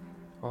 Yep.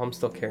 Well, I'm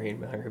still carrying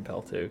my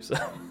bell too, so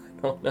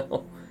I don't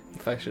know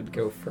if I should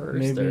go first.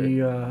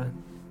 Maybe Or...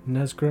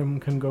 Nesgrim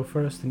can go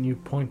first and you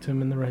point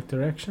him in the right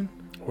direction.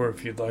 Or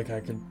if you'd like, I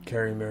could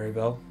carry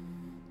Maribel.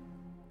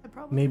 I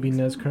probably Maybe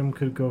think so. Nesgrim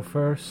could go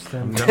first.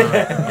 I'm And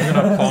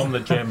gonna palm the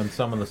gem and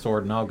summon the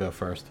sword, and I'll go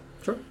first.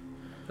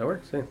 That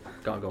works, yeah.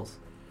 Goggles.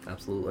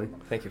 Absolutely.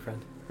 Thank you,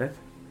 friend.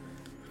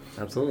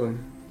 Absolutely.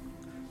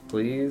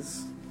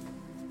 Please,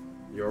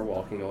 your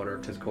walking order,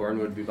 because Corin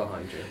would be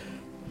behind you.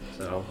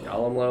 So,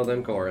 Yalamlo,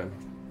 then Corin.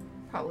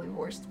 Probably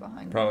worst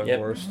behind me. Probably Yep.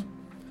 worst.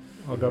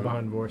 I'll go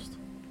behind Vorst.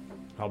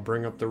 I'll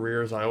bring up the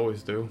rear as I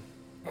always do.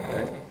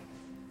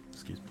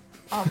 Excuse me.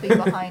 I'll be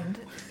behind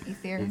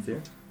Ether.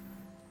 Ether.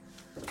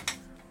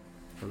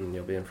 And then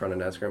you'll be in front of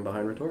Nesgrim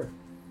behind Retor.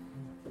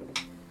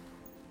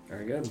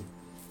 Very good.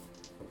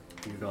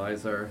 You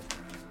guys are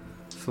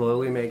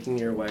slowly making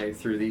your way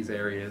through these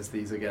areas.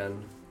 These,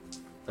 again,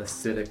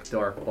 acidic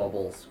dark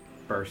bubbles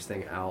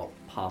bursting out,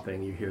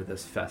 popping. You hear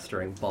this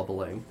festering,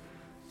 bubbling.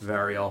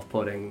 Very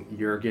off-putting.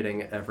 You're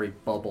getting every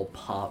bubble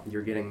pop.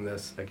 You're getting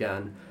this,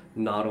 again,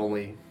 not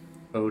only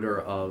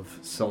odor of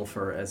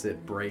sulfur as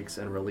it breaks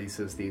and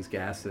releases these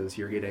gases,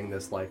 you're getting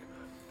this, like,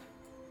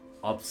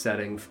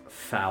 upsetting,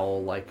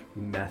 foul, like,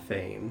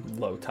 methane.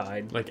 Low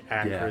tide. Like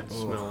acrid Yeah.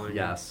 smelling.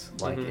 Yes,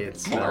 like Mhm. it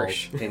smells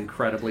Harsh.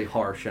 incredibly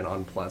harsh and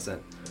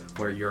unpleasant,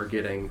 where you're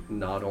getting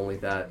not only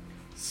that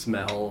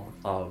smell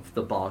of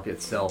the bog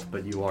itself,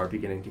 but you are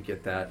beginning to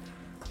get that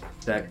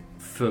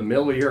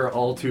familiar,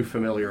 all too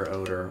familiar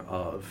odor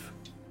of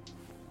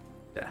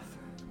death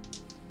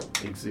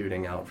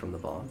exuding out from the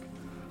bog.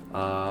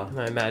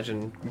 I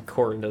imagine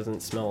Corin doesn't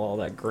smell all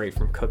that great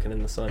from cooking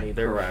in the sun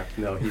either. Correct.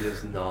 No, he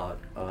does not.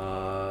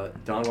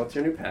 Don, what's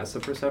your new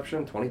passive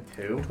perception?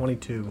 22?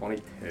 22.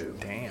 22.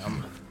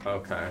 Damn.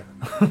 Okay.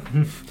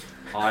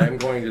 I am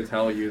going to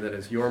tell you that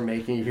as you're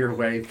making your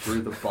way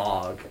through the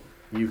bog,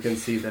 you can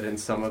see that in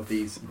some of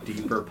these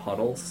deeper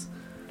puddles,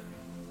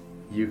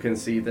 you can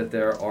see that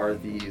there are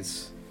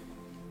these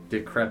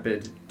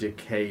decrepit,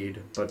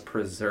 decayed, but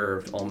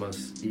preserved,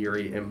 almost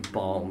eerie,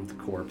 embalmed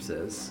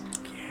corpses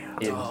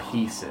in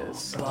pieces.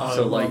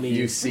 So, like,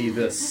 you see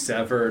the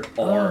severed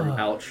arm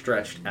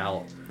outstretched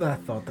out. I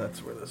thought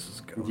that's where this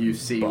is going. You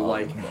see,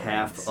 like,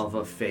 half of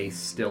a face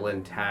still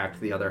intact,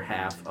 the other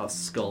half a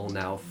skull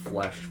now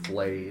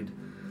flesh-flayed,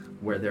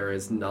 where there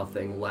is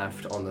nothing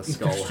left on the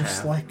skull It's just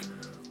half. like,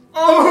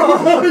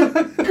 oh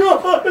my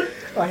god!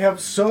 I have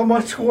so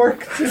much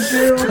work to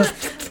do.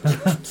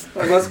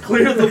 I must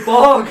clear the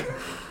bog!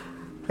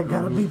 I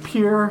gotta be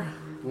pure.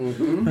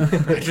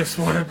 I just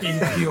want to be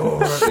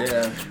pure.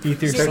 Yeah,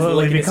 Ether Starts slowly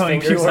licking his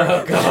becoming fingers. pure.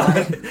 Oh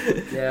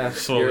god. yeah.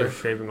 Slowly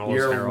shaving all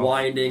his hair You're off.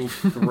 winding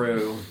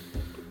through.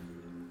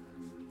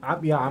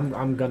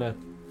 I'm gonna,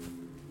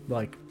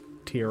 like,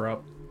 tear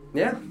up.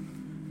 Yeah.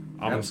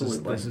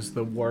 Absolutely. This is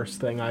the worst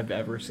thing I've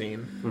ever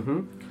seen.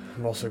 Mm-hmm.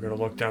 I'm also going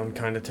to look down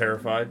kind of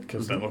terrified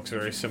because that looks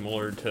very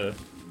similar to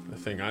the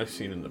thing I've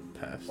seen in the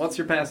past. What's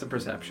your passive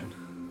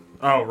perception?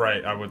 Oh,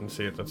 right. I wouldn't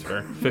see it. That's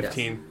fair.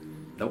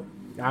 15. Nope.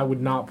 I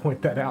would not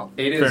point that out.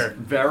 It is Fair.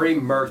 very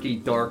murky,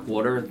 dark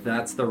water.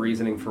 That's the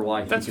reasoning for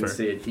why he That's can fair.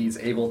 see it. He's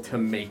able to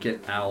make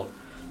it out.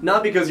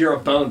 Not because you're a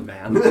bone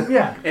man.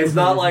 Yeah. It's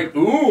not like,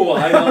 ooh,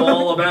 I know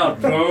all about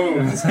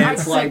bones.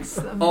 It's like, sense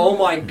them. oh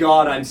my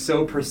god, I'm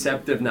so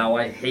perceptive now.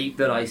 I hate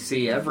that I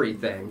see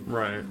everything.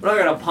 Right. I'm not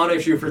going to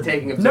punish you for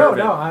taking No,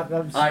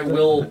 observant. no. I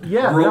will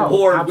Yeah, no,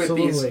 reward with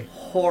these absolutely.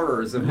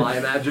 horrors of my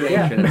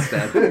imagination Yeah.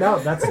 instead. No,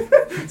 that's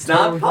It's not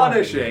totally fine.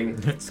 punishing.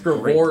 It's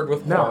reward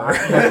with no. horror.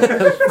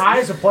 I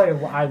as a player,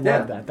 I love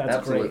Yeah, that. That's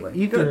absolutely. great.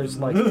 Ether's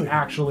like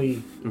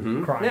actually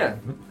Mhm. crying. Yeah,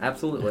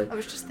 absolutely. I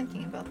was just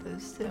thinking about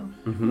those too.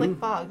 Mhm. Like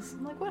bogs.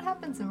 I'm like, what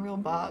happens in real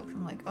bogs?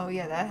 I'm like, oh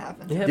yeah, that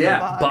happens. Yeah, in Yeah,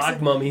 bogs.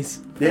 bog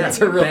mummies. Yeah,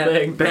 That's a real bad,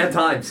 thing. Bad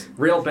times.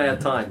 Real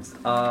bad times.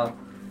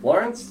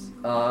 Lawrence,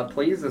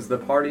 please, as the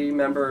party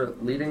member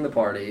leading the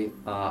party,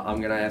 I'm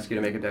going to ask you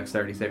to make a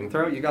dexterity saving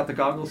throw. You got the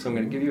goggles, so I'm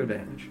going to give you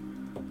advantage.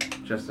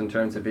 Just in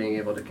terms of being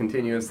able to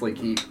continuously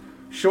keep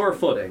sure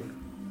footing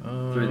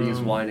through these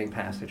winding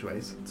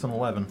passageways. It's an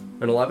 11.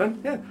 An 11?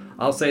 Yeah.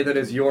 I'll say that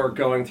as you're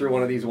going through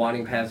one of these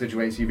winding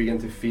passageways, you begin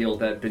to feel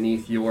that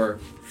beneath your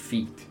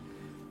feet,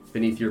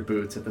 beneath your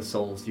boots at the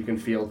soles, you can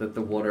feel that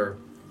the water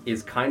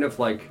is kind of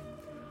like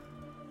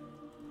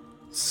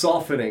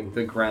softening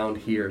the ground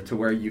here to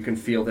where you can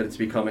feel that it's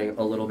becoming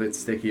a little bit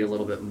sticky, a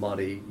little bit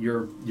muddy.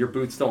 Your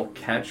boots don't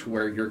catch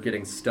where you're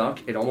getting stuck.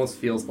 It almost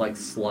feels like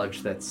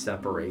sludge that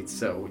separates.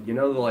 So, you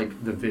know,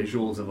 like the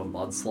visuals of a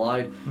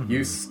mudslide? Mm-hmm.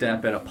 You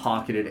step in a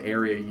pocketed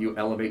area, you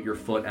elevate your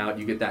foot out,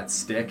 you get that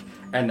stick,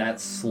 and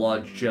that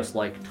sludge just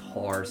like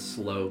tar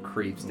slow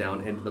creeps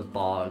down into the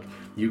bog.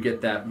 You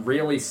get that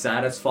really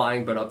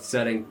satisfying but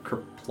upsetting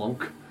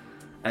kerplunk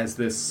as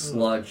this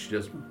sludge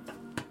just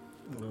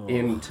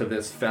into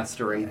this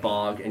festering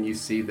bog, and you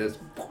see this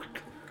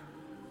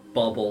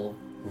bubble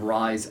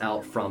rise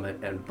out from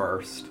it and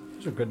burst.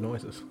 Those are good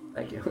noises.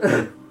 Thank you.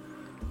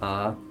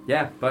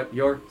 Yeah, but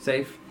you're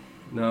safe.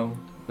 No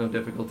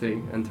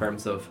difficulty in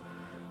terms of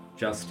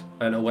just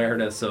an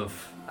awareness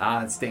of,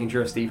 it's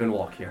dangerous to even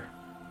walk here.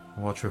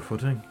 Watch your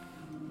footing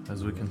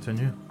as we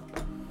continue.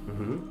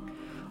 Mm-hmm.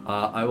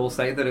 I will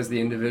say that as the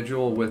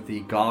individual with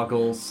the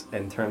goggles,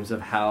 in terms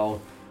of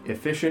how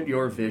efficient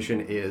your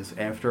vision is,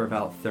 after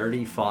about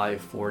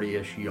 35,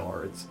 40-ish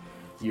yards,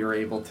 you're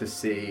able to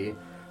see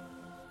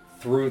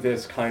through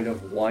this kind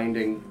of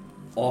winding,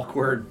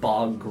 awkward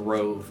bog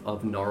grove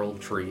of gnarled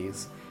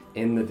trees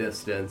in the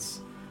distance,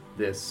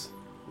 this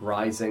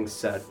rising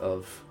set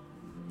of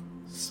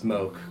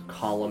smoke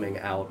columning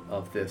out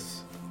of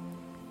this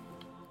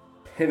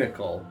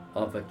pinnacle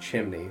of a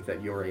chimney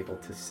that you're able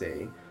to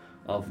see,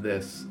 of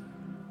this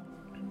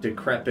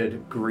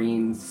decrepit,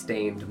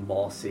 green-stained,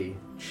 mossy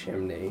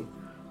chimney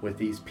with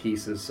these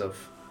pieces of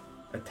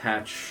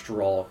attached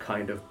straw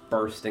kind of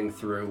bursting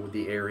through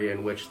the area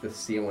in which the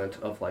sealant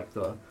of like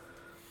the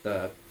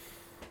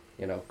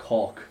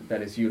caulk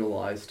that is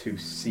utilized to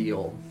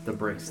seal the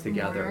bricks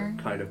together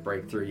Mortar. kind of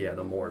break through. Yeah,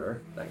 the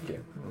mortar. Thank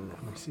you.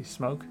 You see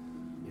smoke?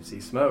 You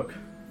see smoke.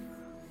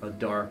 A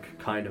dark,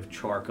 kind of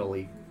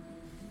charcoaly,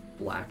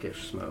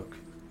 blackish smoke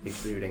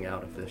exuding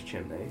out of this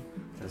chimney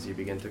as you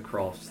begin to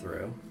cross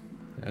through.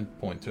 And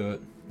point to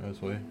it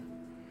as we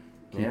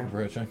keep Yeah.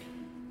 approaching.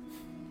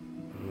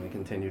 And we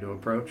continue to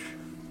approach.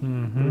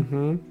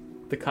 Mm-hmm.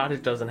 The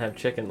cottage doesn't have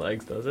chicken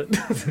legs, does it?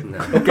 No.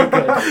 Okay,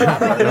 good.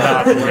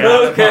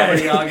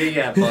 Okay. Yagi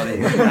yet, buddy.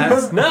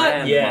 That's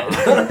Not yet.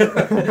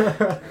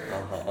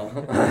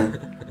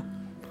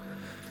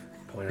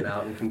 Point it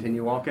out and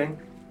continue walking.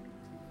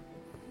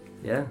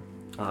 Yeah.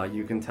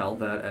 You can tell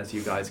that as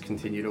you guys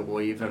continue to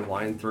weave and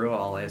wind through,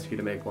 I'll ask you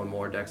to make one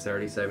more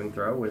dexterity saving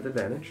throw with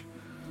advantage.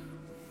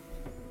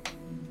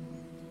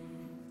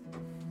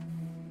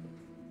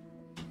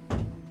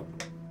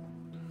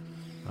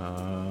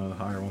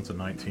 Higher one's a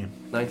 19.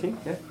 19?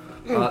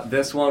 Yeah.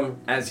 This one,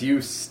 as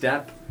you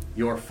step,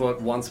 your foot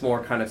once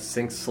more kind of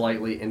sinks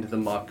slightly into the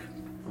muck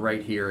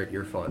right here at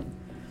your foot.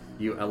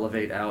 You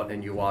elevate out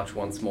and you watch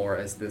once more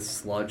as this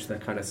sludge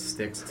that kind of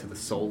sticks to the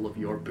sole of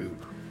your boot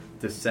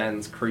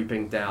descends,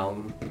 creeping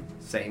down,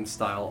 same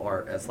style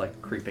art as like a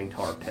creeping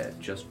tar pit,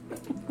 just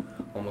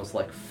almost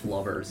like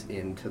flubbers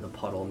into the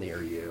puddle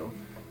near you.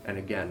 And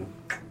again,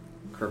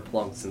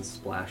 kerplunks and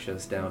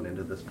splashes down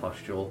into this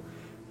pustule,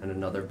 and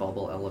another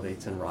bubble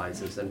elevates and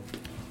rises and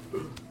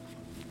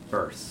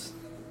bursts.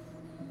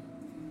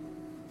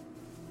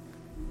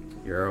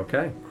 You're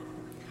okay.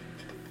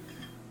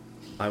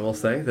 I will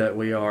say that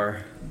we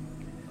are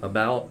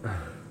about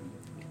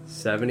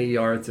 70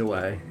 yards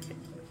away,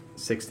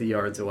 60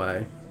 yards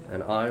away,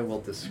 and I will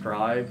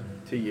describe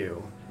to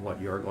you what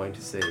you're going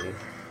to see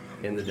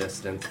in the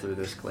distance through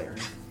this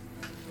clearing.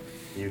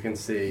 You can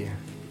see,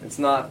 it's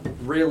not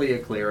really a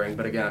clearing,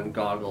 but again,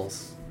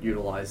 goggles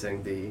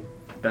utilizing the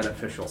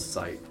beneficial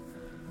sight.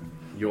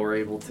 You're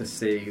able to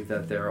see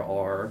that there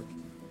are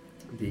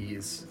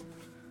these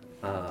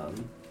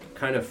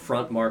kind of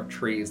front marked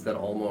trees that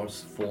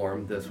almost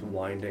form this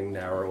winding,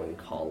 narrowing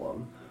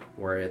column,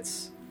 where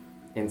it's,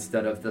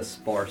 instead of the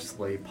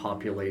sparsely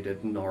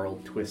populated,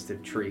 gnarled,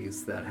 twisted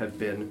trees that have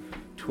been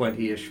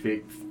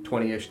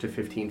 20-ish to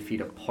 15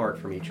 feet apart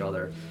from each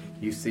other,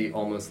 you see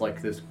almost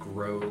like this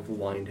grove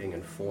winding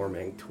and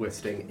forming,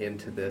 twisting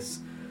into this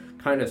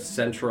kind of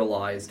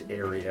centralized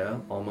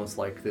area, almost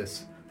like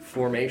this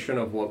formation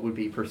of what would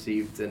be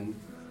perceived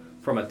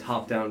from a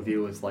top-down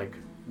view as like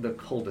the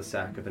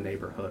cul-de-sac of a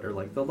neighborhood, or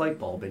like the light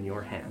bulb in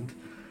your hand,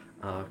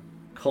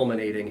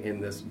 culminating in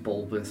this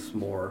bulbous,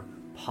 more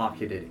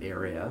pocketed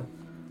area,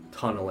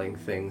 tunneling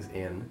things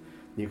in.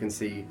 You can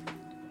see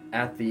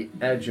at the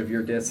edge of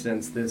your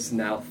distance this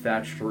now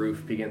thatched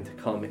roof begin to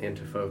come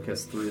into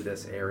focus through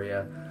this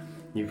area.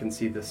 You can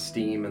see the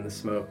steam and the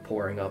smoke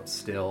pouring up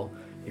still.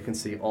 You can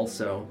see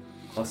also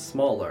a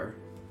smaller,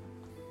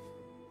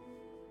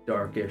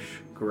 darkish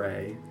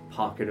gray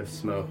pocket of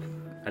smoke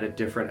at a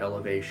different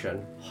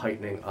elevation,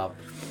 heightening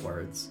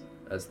upwards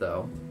as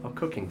though a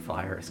cooking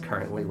fire is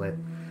currently lit.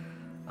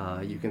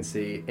 You can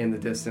see in the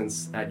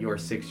distance at your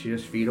 60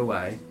 feet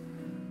away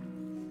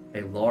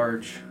a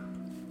large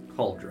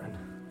cauldron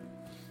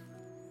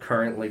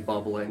currently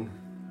bubbling,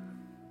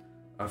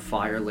 a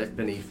fire lit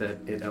beneath it,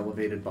 it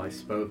elevated by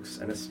spokes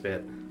and a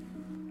spit,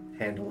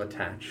 handle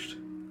attached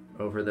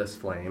over this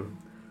flame,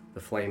 the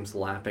flames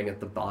lapping at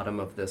the bottom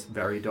of this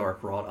very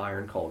dark wrought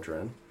iron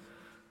cauldron.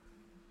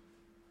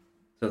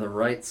 To the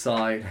right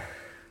side,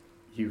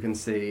 you can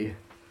see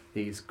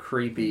these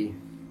creepy,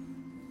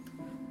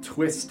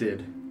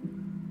 twisted,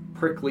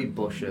 prickly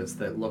bushes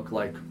that look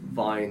like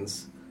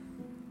vines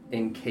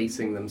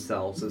encasing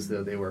themselves as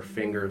though they were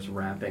fingers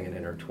wrapping and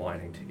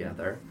intertwining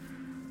together.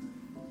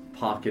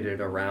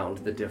 Pocketed around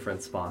the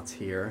different spots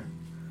here,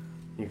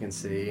 you can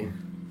see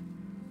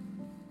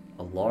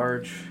a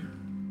large,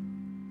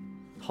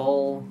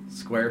 tall,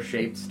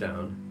 square-shaped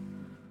stone,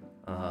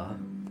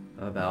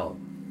 about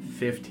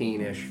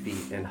 15-ish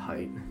feet in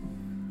height.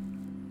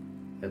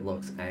 It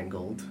looks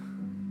angled,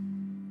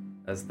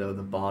 as though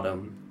the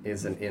bottom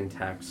is an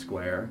intact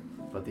square,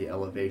 but the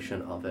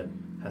elevation of it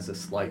has a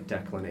slight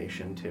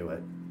declination to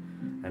it.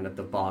 And at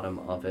the bottom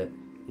of it,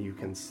 you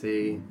can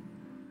see...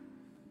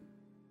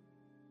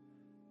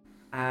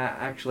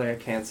 actually, I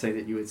can't say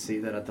that you would see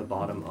that at the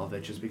bottom of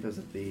it, just because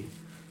of the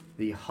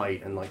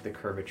height and like the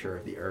curvature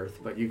of the earth,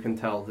 but you can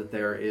tell that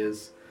there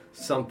is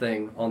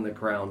something on the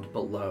ground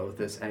below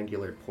this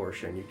angular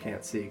portion. You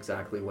can't see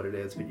exactly what it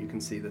is, but you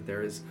can see that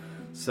there is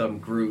some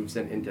grooves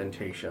and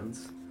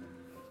indentations.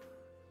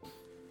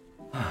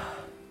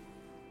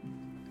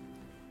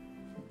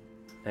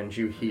 And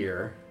you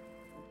hear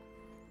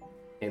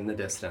in the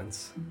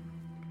distance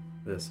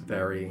this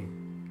very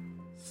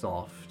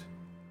soft,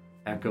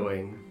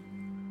 echoing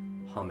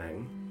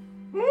humming.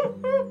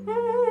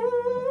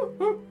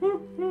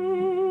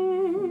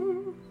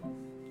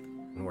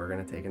 And we're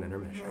gonna take an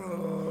intermission.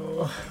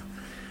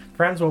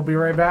 Friends, we'll be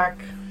right back.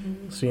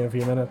 See you in a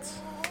few minutes.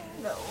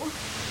 No.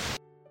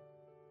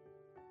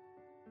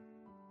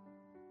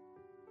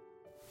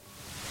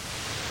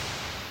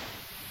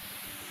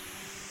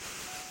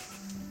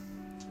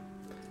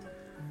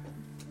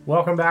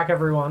 Welcome back,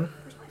 everyone.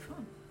 Where's my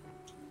phone?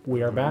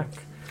 We are back.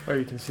 Oh,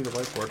 you can see the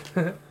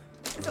whiteboard.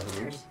 It's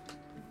upstairs.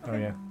 Oh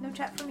yeah. No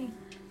chat for me.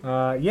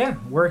 Yeah,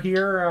 we're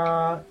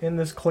here in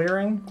this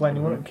clearing.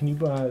 Glenn, can you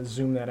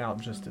zoom that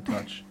out just a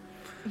touch?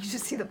 You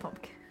should see the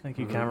pumpkin. Thank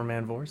you,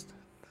 cameraman Vorst.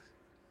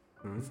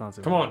 It's not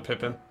so Come on,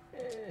 Pippin.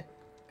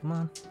 Come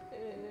on.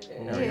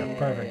 There we go.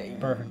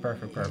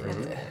 Perfect.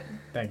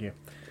 Thank you.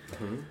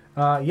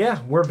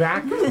 Yeah, we're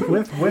back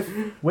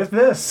with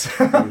this.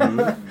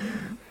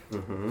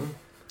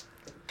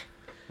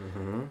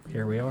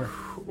 Here we are.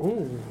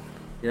 Ooh.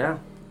 Yeah,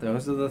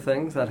 those are the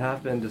things that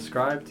have been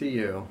described to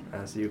you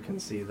as you can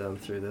see them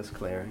through this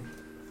clearing.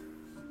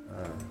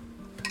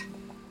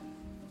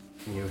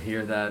 You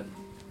hear that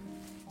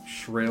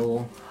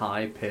shrill,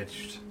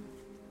 high-pitched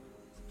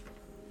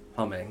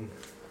humming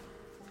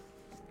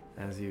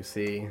as you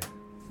see,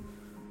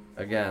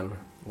 again,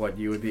 what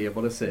you would be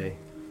able to see.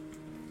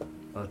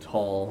 A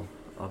tall,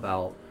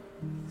 about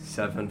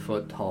 7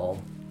 foot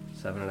tall,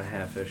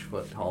 7.5-ish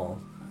foot tall,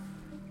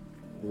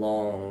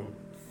 long,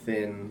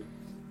 thin,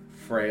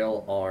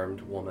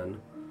 frail-armed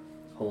woman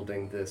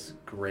holding this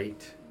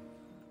great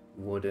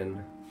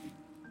wooden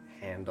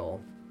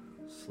handle,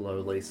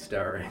 slowly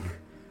stirring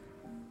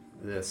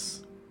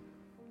this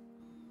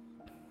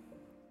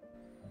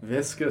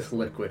viscous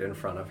liquid in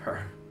front of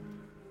her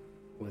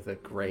with a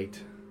great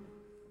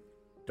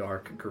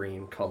dark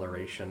green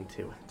coloration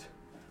to it.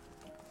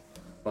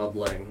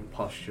 Bubbling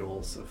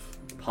pustules of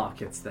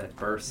pockets that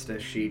burst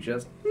as she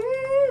just...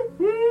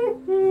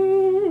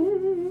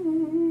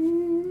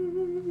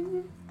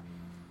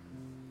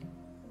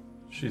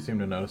 She seemed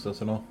to notice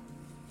us at all.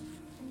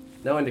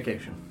 No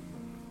indication.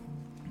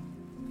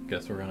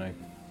 Guess we're gonna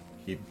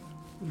keep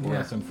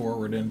pressing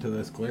forward into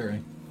this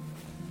clearing.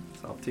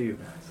 It's up to you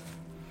guys.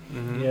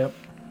 Mm-hmm. Yep.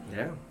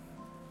 Yeah.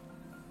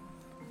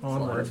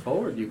 Onward. Slide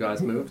forward. You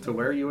guys move to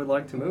where you would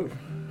like to move.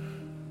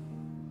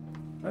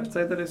 I'd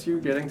say that as you're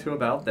getting to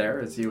about there,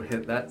 as you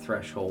hit that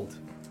threshold,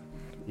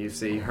 you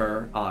see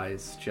her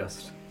eyes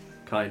just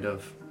kind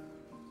of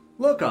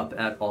look up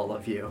at all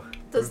of you.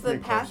 Does the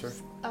Move path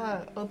closer.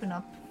 open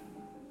up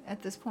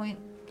at this point?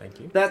 Thank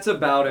you. That's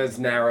about as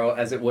narrow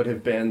as it would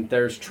have been.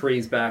 There's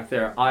trees back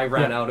there. I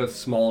ran out of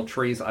small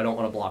trees. I don't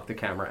want to block the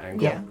camera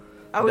angle. Yeah.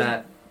 I was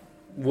That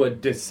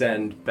would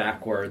descend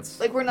backwards.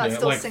 like, we're not Yeah,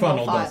 still like single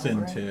funneled file. us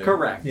into. Right?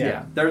 Correct, Yeah.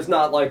 yeah. There's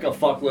not like a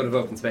fuckload of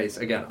open space.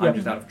 Again, I'm Yep.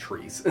 just out of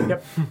trees.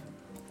 Yep.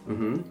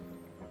 Mm-hmm.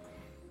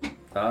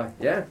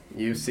 Yeah,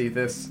 you see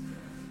this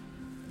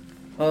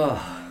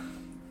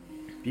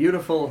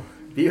beautiful,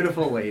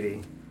 beautiful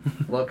lady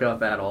look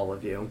up at all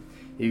of you.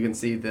 You can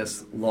see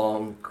this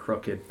long,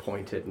 crooked,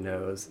 pointed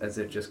nose as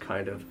it just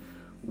kind of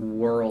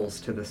whirls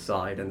to the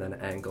side and then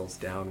angles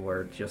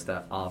downward, just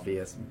that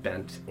obvious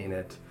bent in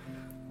it.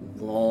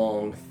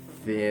 Long,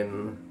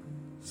 thin,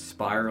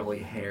 spirally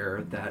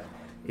hair that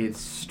is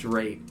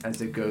straight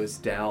as it goes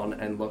down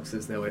and looks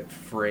as though it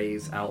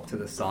frays out to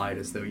the side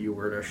as though you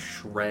were to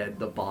shred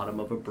the bottom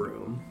of a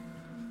broom.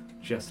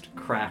 Just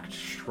cracked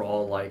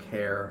straw-like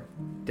hair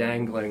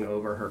dangling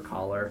over her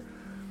collar.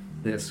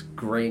 This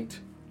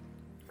great,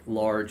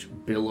 large,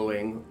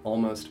 billowing,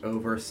 almost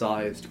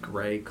oversized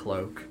gray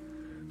cloak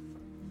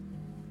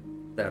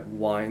that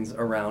winds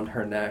around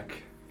her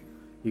neck.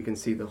 You can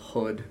see the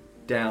hood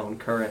down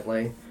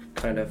currently,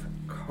 kind of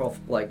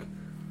like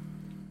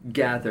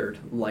gathered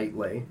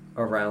lightly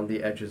around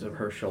the edges of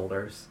her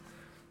shoulders.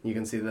 You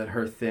can see that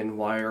her thin,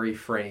 wiry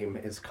frame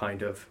is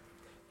kind of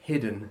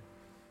hidden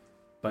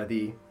by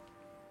the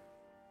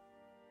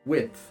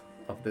width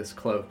of this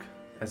cloak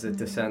as it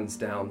descends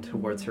down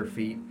towards her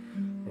feet,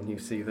 and you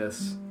see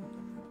this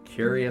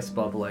curious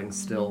bubbling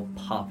still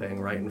popping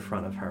right in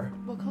front of her.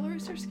 What color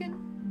is her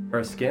skin?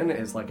 Her skin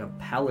is like a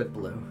pallid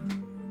blue.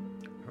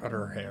 How about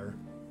her hair?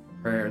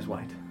 Her hair is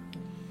white.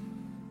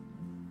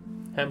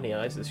 How many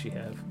eyes does she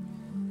have?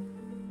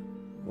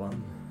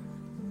 One.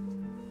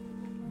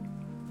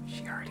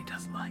 She already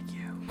doesn't like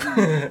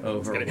you.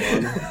 Over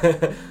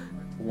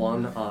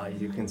one eye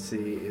you can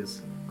see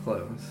is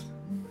closed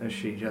as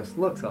she just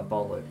looks up at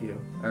all of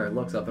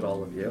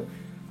you.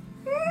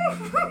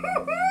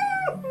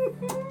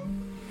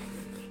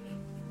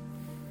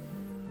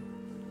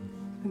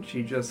 And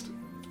she just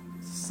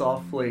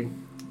softly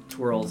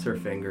twirls her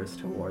fingers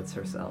towards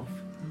herself.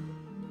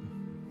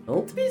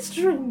 Don't be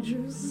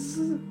strangers.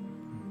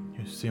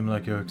 You seem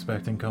like you're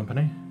expecting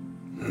company.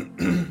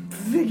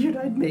 Figured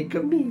I'd make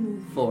a meal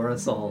for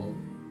us all.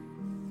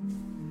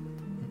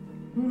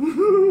 I'll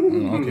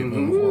keep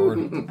moving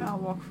forward. I'll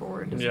walk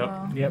forward as Yep.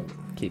 well. Yep,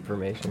 Keep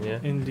formation, yeah.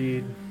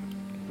 indeed.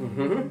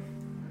 Mm-hmm.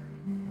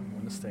 I'm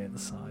going to stay at the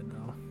side,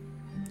 though.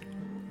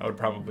 I would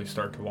probably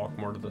start to walk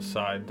more to the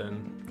side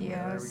then.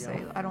 Yeah, There we say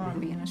go. I don't want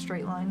to be in a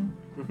straight line.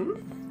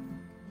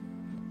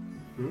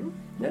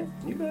 Yeah,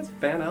 you guys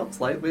fan out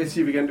slightly as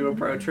you begin to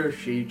approach her.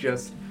 She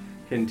just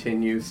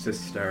continues to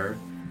stir.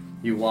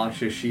 You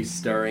watch as she's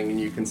stirring, and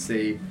you can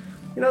see,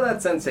 you know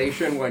that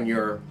sensation when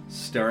you're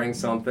stirring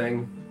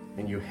something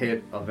and you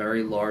hit a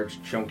very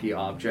large chunky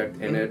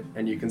object in it,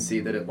 and you can see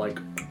that it like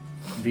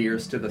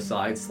veers to the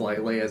side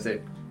slightly as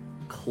it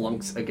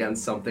clunks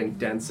against something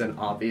dense and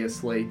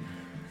obviously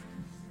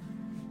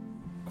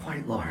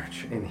quite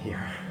large in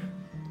here.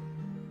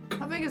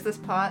 How big is this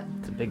pot?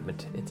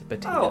 It's a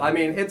potato. Oh, I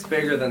mean, it's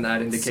bigger than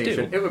that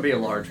indication. Stew. It would be a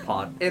large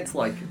pot. It's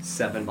like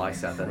 7 by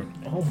 7.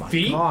 Oh my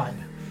Feet? god.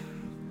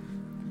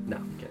 No,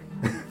 I'm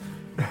kidding.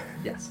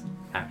 Yes.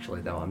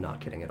 Actually, though, I'm not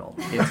kidding at all.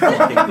 It's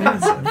fucking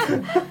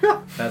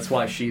massive. That's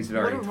why she's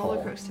very What a roller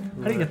tall. coaster.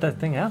 How do you get that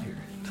thing out here?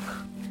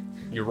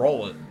 You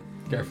roll it.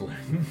 Carefully.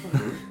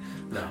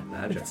 No,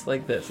 magic. It's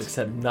like this,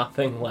 except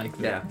nothing like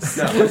Yeah, this.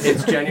 no,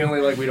 it's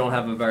genuinely like we don't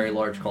have a very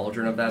large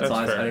cauldron of that That's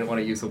size. fair. I didn't want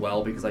to use a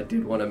well because I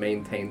did want to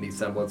maintain the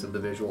semblance of the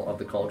visual of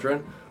the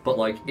cauldron. But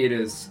like, it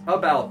is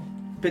about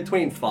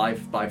between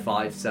 5 by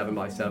 5, 7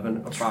 by 7,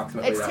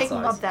 approximately It's that taking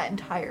size. up that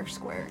entire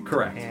square.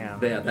 Correct. Damn.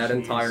 Yeah, that Jeez.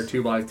 entire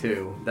 2 by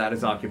 2 that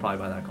is occupied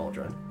by that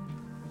cauldron.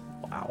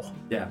 Wow.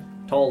 Yeah,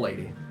 tall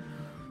lady.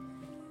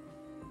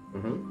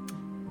 Mm-hmm.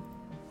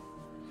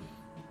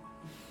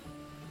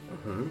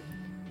 Mm-hmm.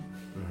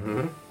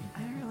 Mm-hmm. I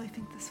don't really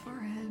think this far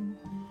ahead.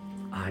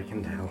 I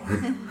can tell.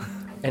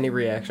 Any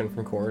reaction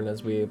from Corin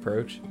as we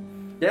approach?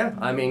 Yeah,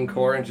 I mean,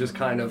 Corin just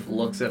kind of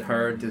looks at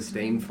her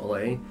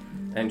disdainfully,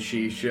 and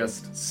she's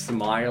just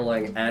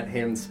smiling at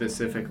him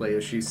specifically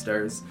as she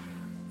stirs.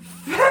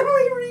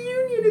 Family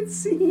reunion, it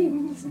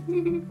seems.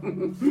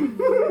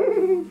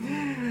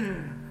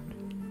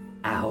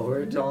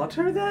 Our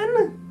daughter,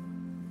 then?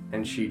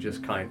 And she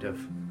just kind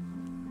of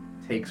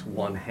takes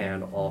one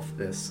hand off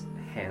this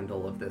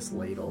handle of this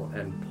ladle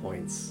and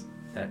points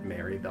at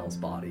Mary Bell's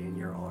body in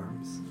your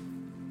arms.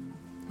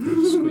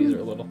 Squeeze her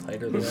a little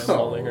tighter than I'm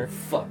holding her.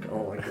 Fuck, I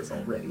don't like this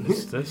already.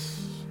 Is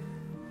this?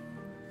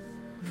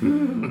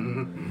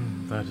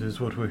 That is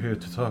what we're here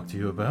to talk to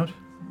you about.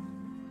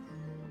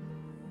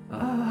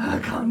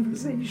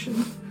 Conversation.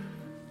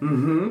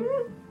 Mm-hmm.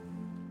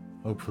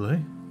 Hopefully.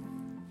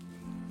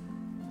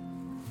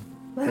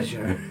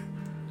 Pleasure.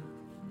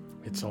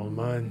 It's all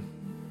mine.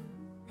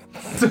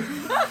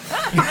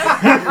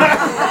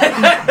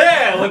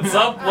 Hey, what's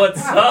up?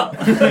 What's up?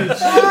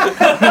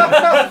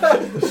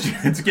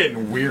 It's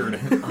getting weird.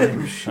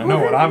 I'm sure I know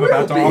what I'm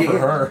about to will be. offer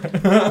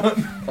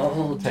her.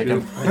 All Take too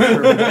him.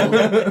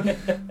 pleasurable.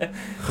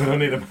 We don't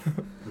need him.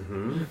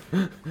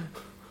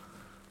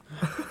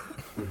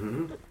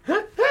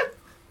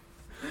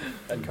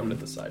 I'd come to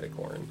the side of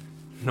Corin.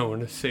 No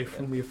one is safe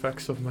from the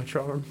effects of my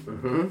charm.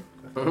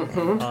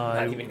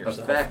 Not even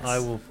yourself. Effects. I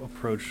will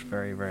approach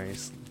very,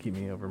 keep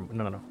me over.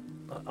 No.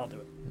 I'll do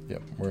it.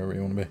 Yep, wherever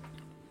you want to be.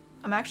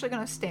 I'm actually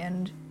gonna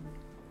stand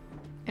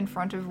in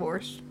front of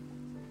Vorst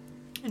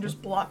and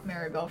just block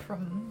Maribel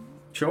from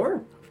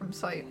Sure.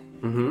 sight.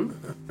 Mm-hmm.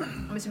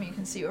 I'm assuming you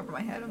can see over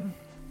my head. I'm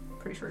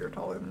pretty sure you're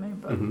taller than me,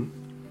 but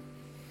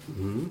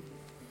Mm-hmm.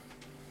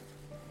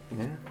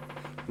 Yeah.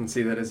 You can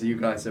see that as you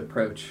guys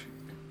approach,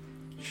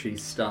 she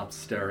stops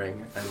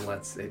stirring and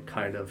lets it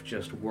kind of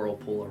just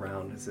whirlpool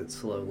around as it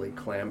slowly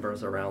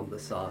clambers around the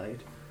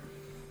side,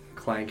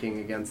 clanking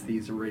against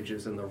these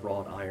ridges in the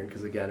wrought iron,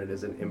 because again, it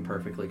is an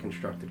imperfectly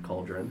constructed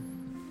cauldron.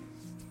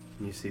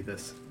 And you see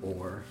this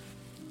ore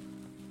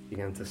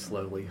begin to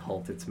slowly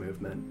halt its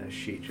movement as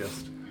she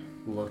just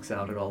looks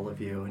out at all of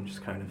you and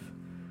just kind of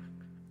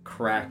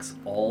cracks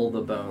all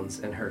the bones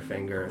in her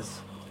fingers.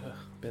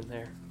 Been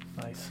there.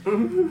 Nice.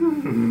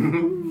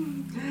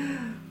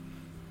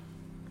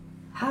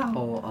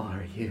 How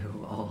are you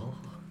all?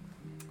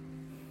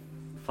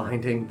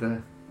 Finding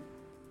the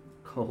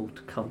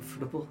cold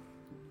comfortable,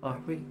 are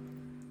we?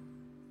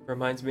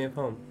 Reminds me of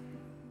home.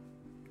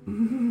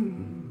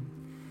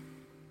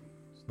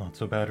 It's not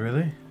so bad,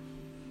 really.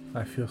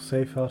 I feel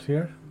safe out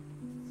here.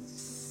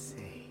 Safe.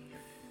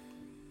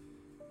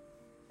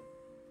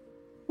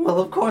 Well,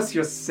 of course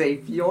you're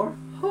safe. You're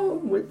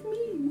home with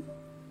me.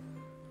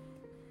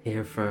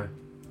 Here for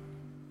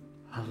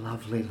a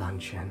lovely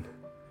luncheon,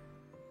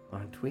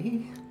 aren't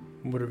we?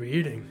 What are we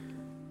eating?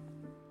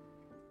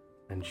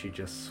 And she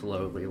just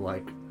slowly,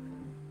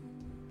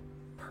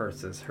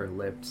 purses her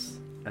lips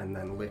and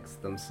then licks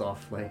them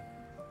softly.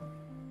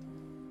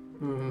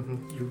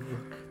 You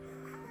look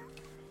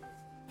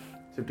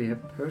to be a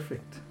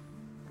perfect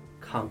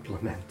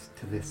complement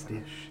to this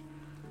dish.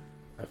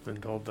 I've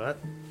been told that.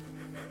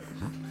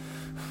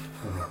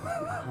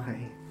 Oh, my.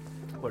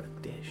 What a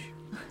dish.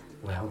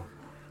 Well,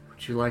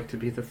 would you like to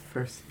be the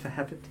first to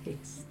have a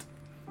taste?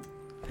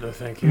 No,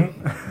 thank you.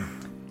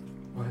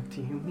 What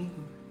do you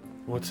mean?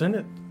 What's in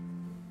it?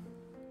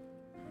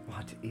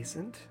 What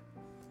isn't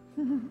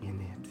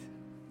in it?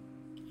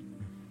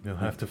 You'll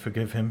have to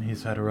forgive him.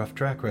 He's had a rough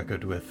track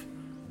record with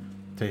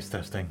taste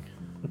testing.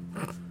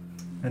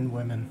 And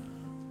women.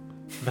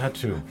 That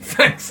too.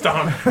 Thanks,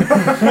 Tom.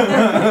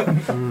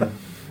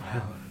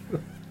 Well,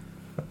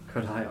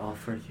 could I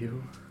offer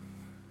you?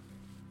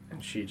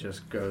 And she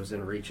just goes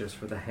and reaches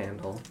for the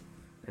handle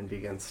and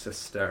begins to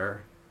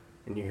stir.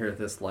 And you hear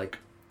this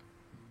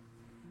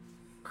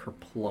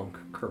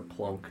kerplunk,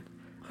 kerplunk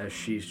as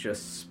she's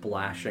just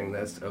splashing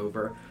this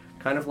over.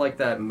 Kind of like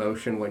that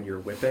motion when you're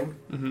whipping.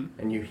 Mm-hmm.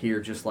 And you hear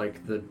just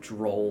the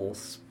droll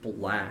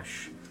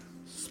splash,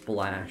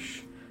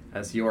 splash.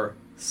 As you're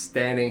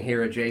standing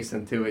here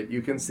adjacent to it,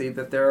 you can see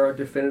that there are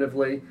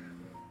definitively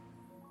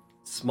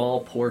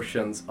small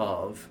portions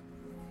of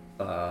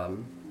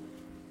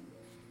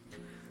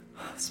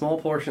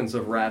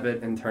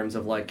rabbit in terms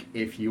of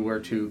if you were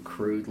to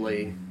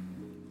crudely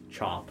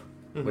chop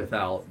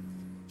without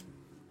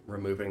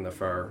removing the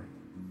fur,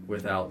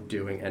 without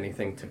doing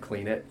anything to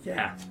clean it.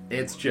 Yeah,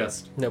 it's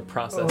just No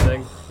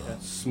processing. Yeah.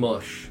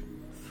 smush,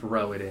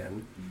 throw it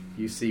in.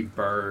 You see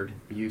bird,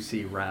 you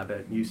see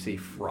rabbit, you see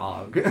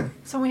frog.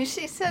 So when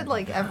she said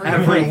everything.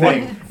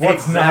 Everything.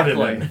 What's not in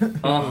exactly. it?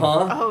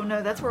 Uh-huh. Oh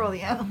no, that's where all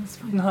the animals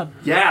went. Not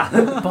Yeah.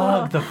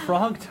 Bog the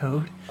frog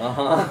toad.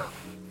 Uh-huh.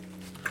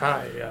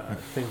 I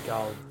think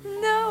I'll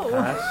No.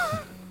 pass.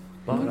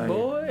 But Good I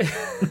boy.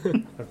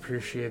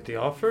 appreciate the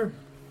offer.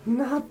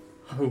 Not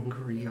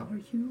hungry, are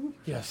you?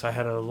 Yes, I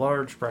had a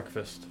large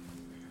breakfast.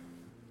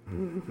 I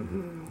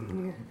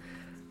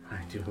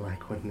do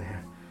like when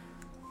they're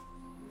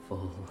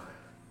full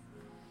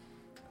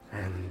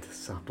and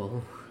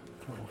supple.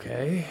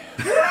 Okay.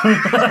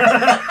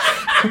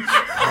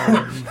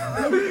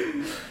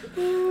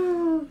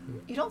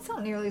 You don't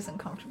sound nearly as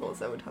uncomfortable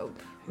as I would hope.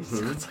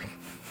 Sounds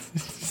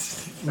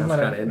We might,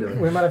 kinda into it.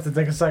 we might have to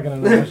take a second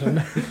in the mission.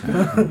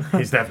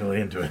 He's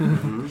definitely into it.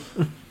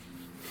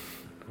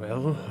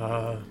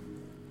 Well,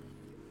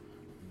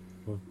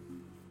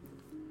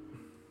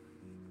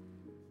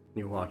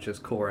 You watch as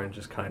Corin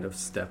just kind of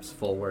steps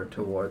forward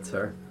towards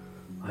her.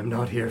 I'm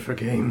not here for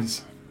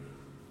games.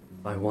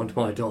 I want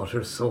my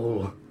daughter's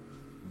soul.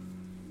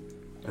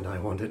 And I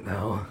want it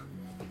now.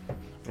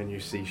 And you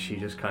see she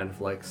just kind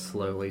of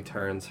slowly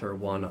turns her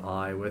one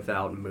eye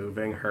without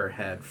moving her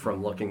head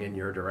from looking in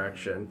your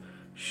direction.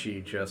 She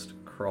just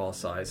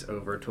cross-eyes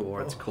over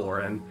towards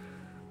Corin,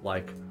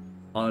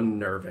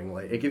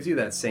 unnervingly. It gives you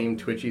that same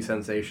twitchy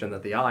sensation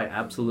that the eye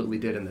absolutely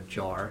did in the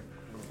jar.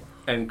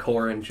 And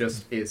Corin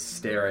just is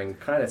staring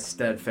kind of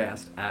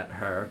steadfast at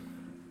her,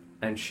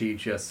 and she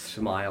just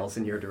smiles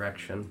in your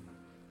direction.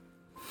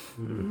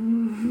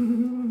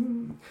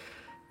 And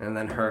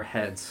then her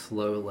head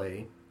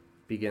slowly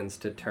begins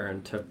to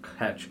turn to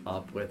catch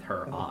up with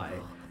her eye,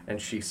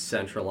 and she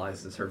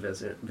centralizes her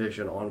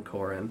vision on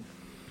Corin.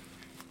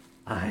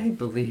 I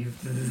believe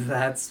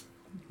that's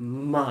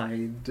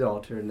my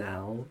daughter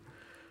now,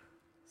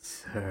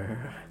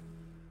 sir.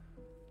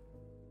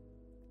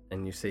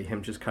 And you see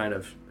him just kind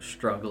of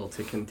struggle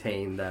to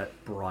contain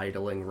that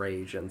bridling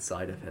rage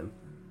inside of him.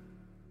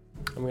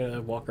 I'm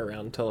gonna walk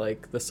around to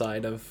the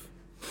side of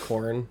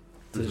Corin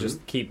to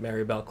just keep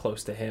Maribel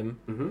close to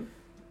him.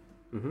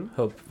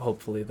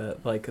 Hopefully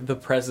that the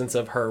presence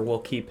of her will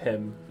keep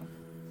him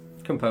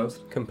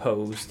Composed.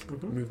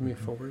 move me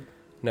forward.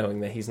 knowing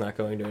that he's not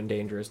going to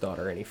endanger his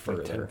daughter any Like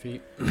 10 further.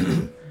 feet.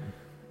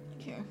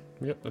 Here.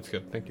 Yep, that's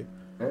good. Thank you.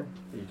 Yeah.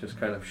 He just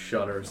kind of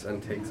shudders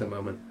and takes a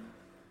moment.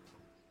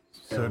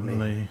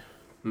 Certainly,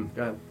 Go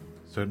ahead.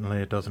 certainly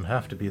it doesn't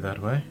have to be that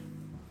way.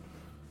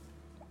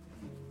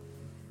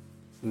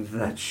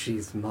 That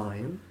she's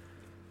mine.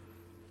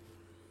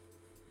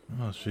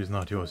 Well, she's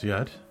not yours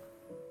yet.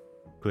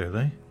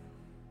 Clearly.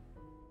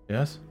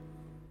 Yes?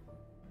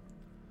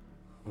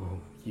 Oh,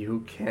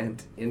 you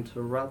can't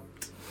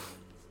interrupt.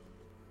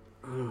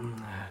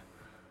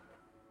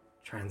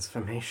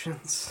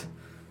 Transformations.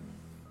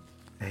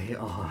 They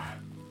are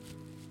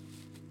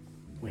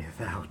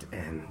without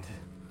end.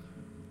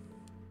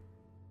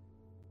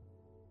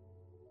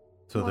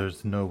 So What?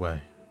 there's no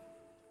way.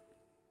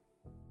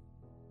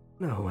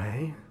 No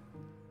way.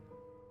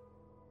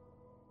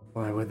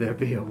 Why would there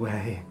be a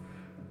way?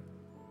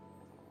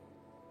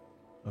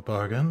 A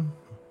bargain?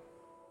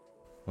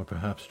 Or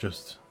perhaps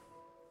just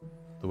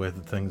the way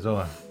that things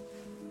are.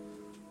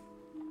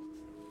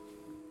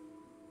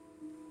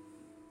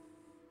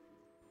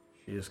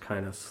 She just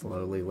kind of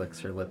slowly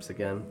licks her lips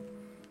again.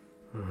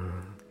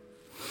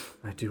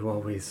 I do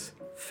always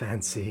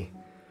fancy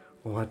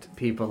what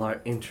people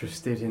are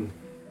interested in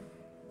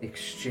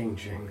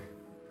exchanging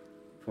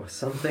for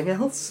something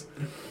else.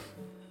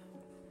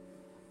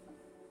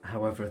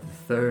 However, the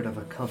third of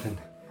a coven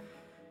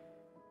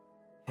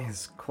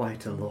is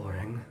quite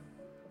alluring.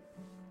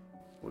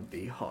 Would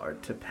be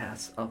hard to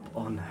pass up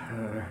on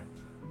her.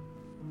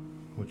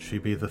 Would she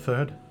be the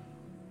third?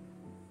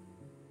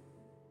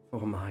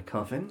 For my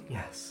coven,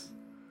 yes.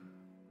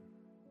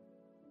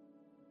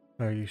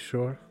 Are you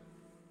sure?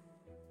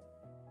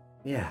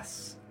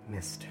 Yes,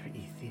 Mr.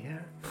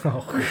 Ethier.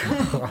 Oh,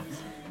 God.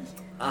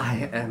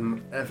 I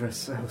am ever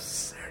so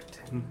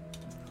certain.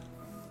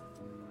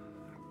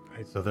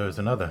 So there's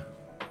another.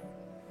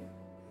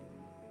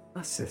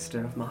 A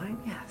sister of mine,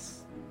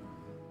 yes.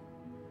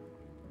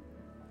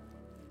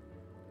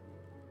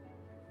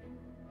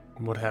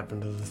 What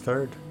happened to the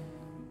third?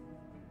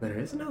 There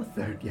is no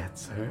third yet,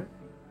 sir.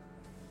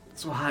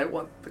 That's why I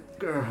want the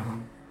girl.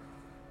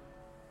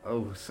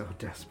 Oh, so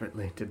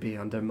desperately to be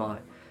under my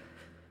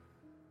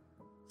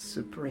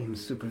supreme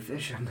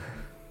supervision.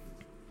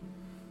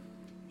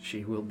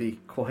 She will be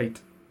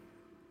quite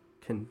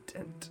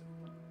content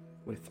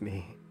with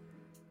me.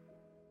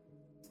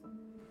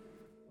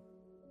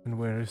 And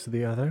where is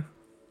the other?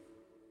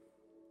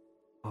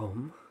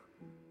 Home?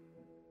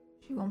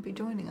 She won't be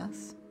joining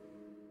us.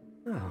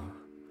 No.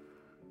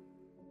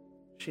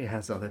 She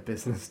has other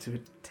business to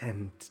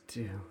attend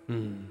to.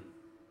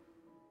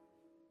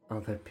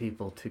 Other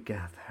people to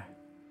gather.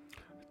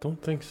 I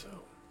don't think so.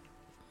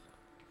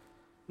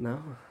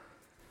 No?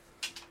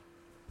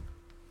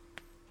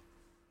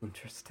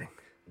 Interesting.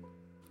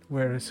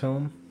 Where is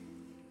home?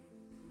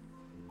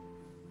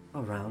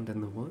 Around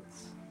in the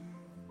woods.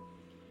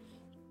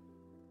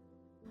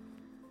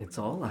 It's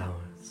all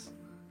ours.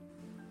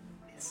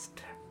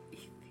 Mr.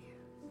 Ethier.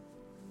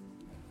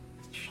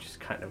 She just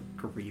kind of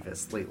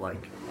grievously,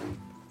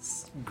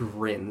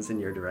 grins in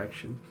your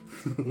direction.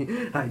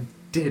 I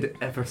did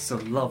ever so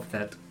love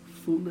that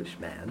foolish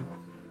man.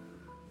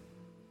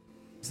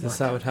 Is this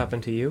how it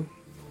happened to you?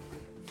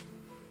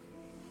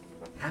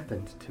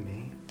 Happened to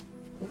me.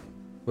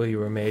 Well, you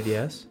were made,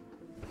 yes?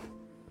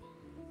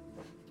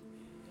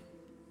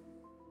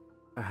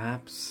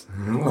 Perhaps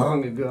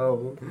long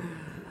ago.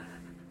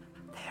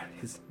 There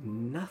is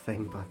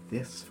nothing but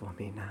this for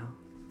me now.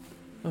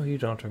 Oh, you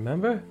don't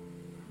remember?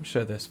 I'm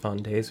sure there's fun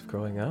days of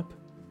growing up.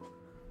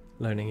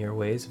 Learning your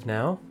ways of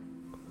now.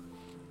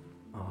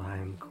 Oh,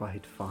 I'm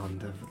quite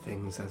fond of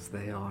things as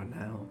they are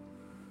now.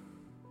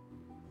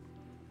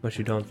 But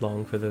you don't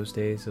long for those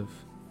days of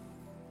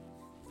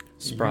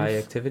spry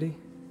Youth. activity?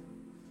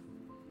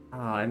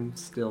 I'm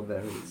still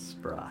very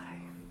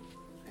spry.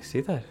 I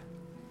see that.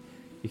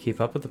 You keep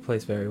up with the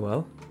place very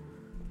well.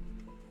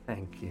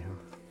 Thank you.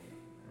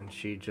 And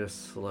she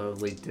just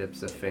slowly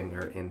dips a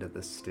finger into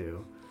the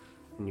stew.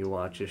 And you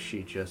watch as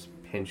she just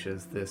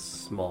pinches this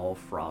small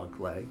frog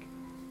leg.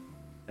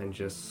 And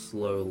just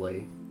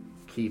slowly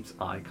keeps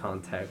eye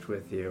contact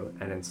with you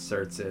and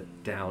inserts it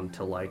down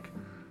to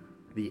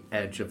the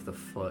edge of the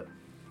foot.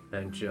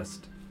 And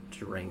just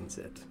drains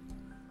it.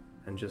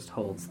 And just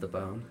holds the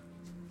bone.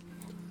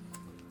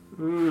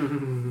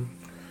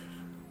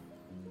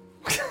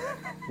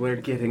 We're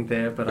getting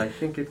there, but I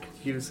think it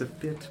could use a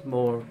bit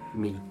more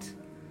meat.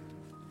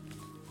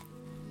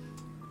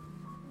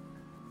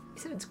 You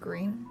said it's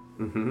green?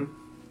 Mm-hmm.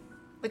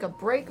 Like a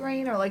bright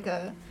green or like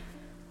the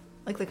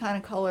kind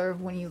of color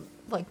of when you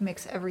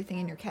mix everything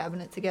in your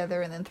cabinet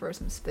together and then throw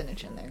some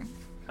spinach in there.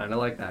 Kind of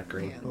like that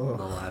green, Yeah.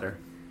 the latter.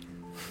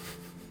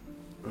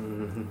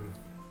 Mm-hmm.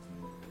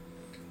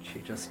 She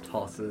just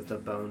tosses the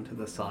bone to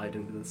the side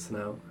into the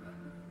snow.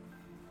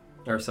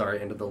 Or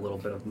sorry, into the little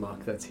bit of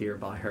muck that's here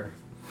by her.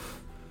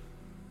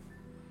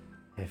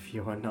 If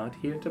you are not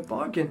here to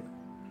bargain,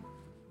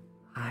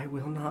 I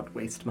will not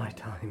waste my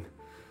time.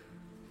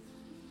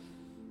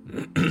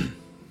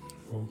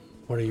 Well,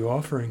 what are you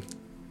offering?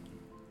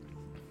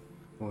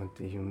 What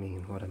do you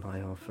mean, what am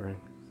I offering?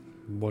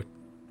 What?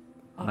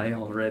 I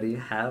already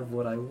have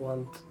what I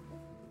want.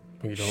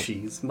 You don't.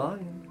 She's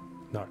mine.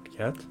 Not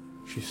yet.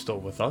 She's still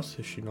with us,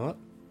 is she not?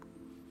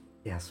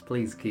 Yes,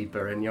 please keep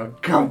her in your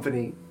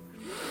company.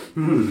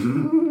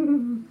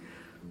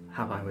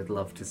 How I would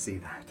love to see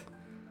that.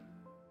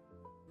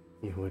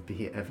 You would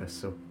be ever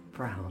so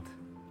proud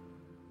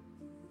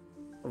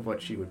of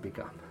what she would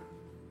become.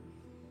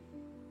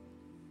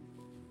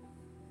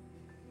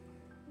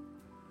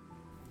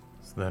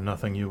 Is there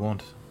nothing you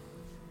want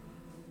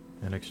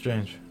in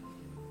exchange?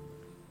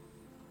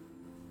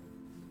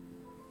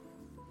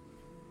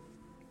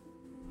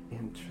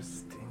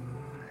 Interesting.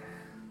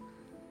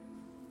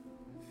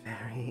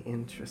 Very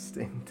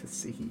interesting to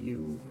see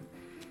you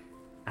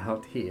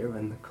out here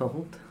in the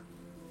cold.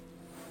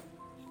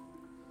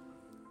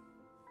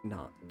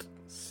 Not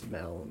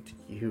smelled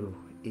you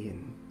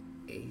in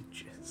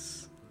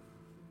ages.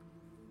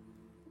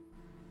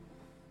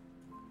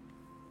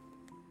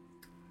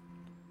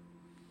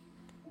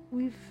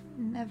 We've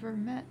never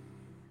met.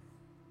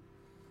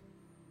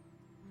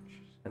 She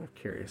kind of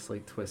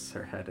curiously twists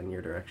her head in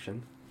your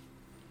direction.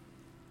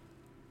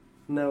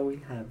 No,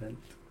 we haven't.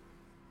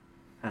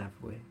 Have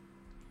we?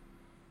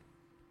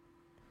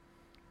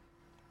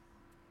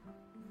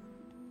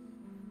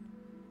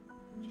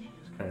 She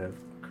just kind of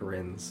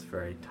grins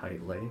very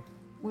tightly,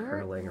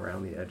 curling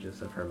around the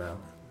edges of her mouth.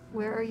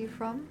 Where are you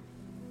from?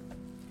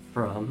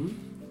 From?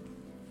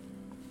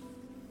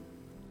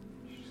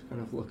 She just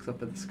kind of looks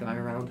up at the sky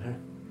around her.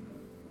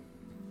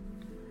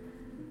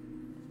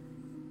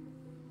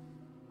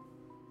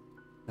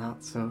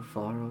 Not so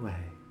far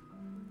away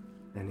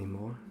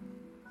anymore.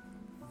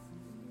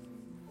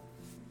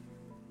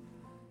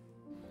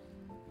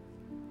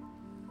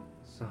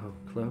 So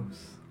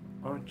close,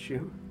 aren't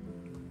you?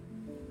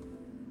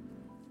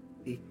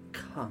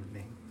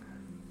 Becoming.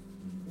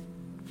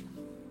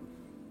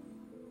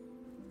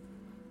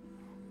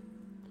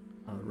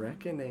 A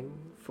reckoning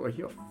for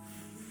your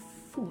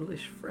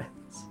foolish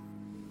friends.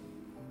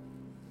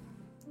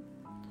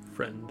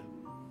 Friend.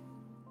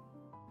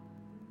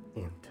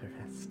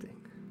 Interesting.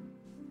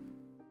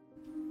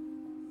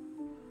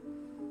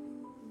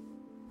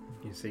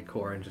 You see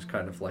Corin just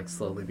kind of like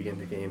slowly begin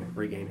to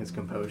regain his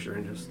composure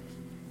and just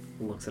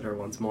looks at her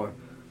once more.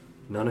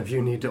 None of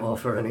you need to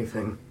offer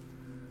anything.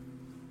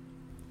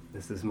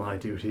 This is my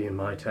duty and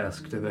my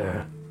task to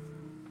bear.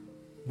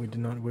 We do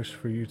not wish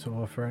for you to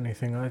offer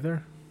anything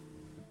either.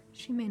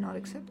 She may not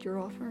accept your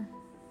offer.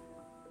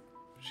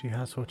 She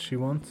has what she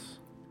wants.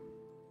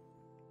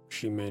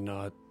 She may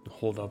not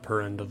hold up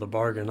her end of the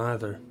bargain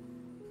either.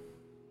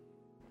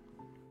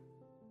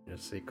 You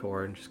just see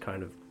Corin just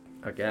kind of,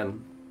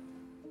 again,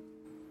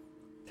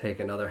 take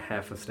another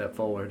half a step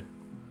forward.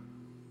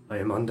 I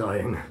am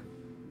undying,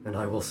 and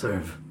I will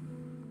serve.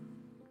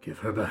 Give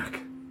her back.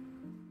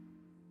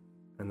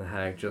 And the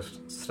hag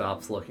just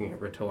stops looking at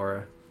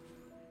Ritora.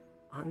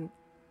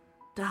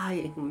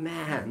 Undying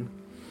man.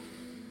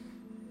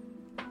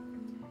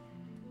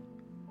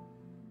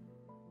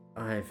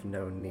 I've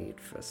no need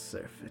for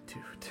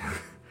servitude.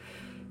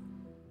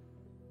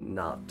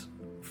 Not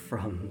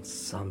from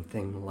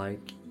something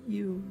like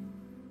you.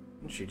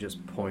 And she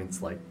just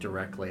points like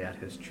directly at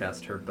his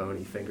chest, her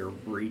bony finger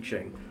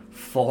reaching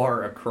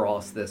far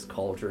across this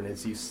cauldron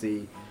as you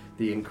see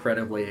the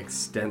incredibly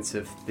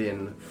extensive,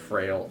 thin,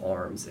 frail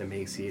arms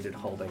emaciated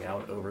holding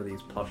out over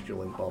these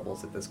pustulant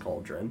bubbles at this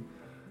cauldron.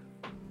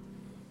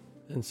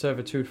 And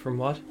servitude from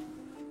what?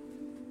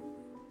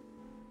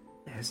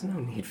 There's no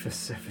need for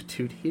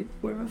servitude here.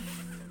 We're a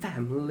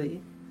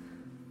family.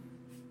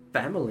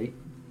 Family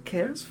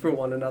cares for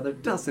one another,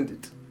 doesn't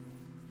it?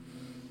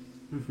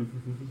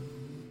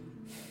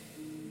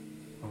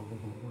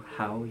 Oh,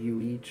 how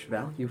you each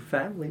value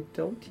family,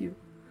 don't you?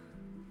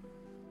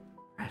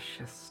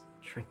 Precious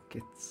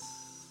trinkets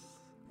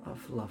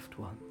of loved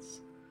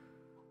ones.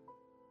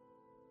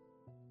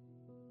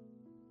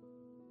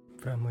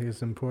 Family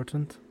is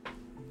important.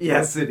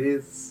 Yes, it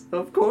is.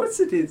 Of course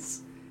it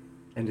is.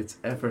 And it's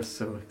ever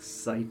so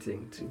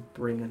exciting to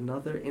bring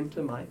another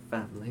into my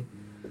family.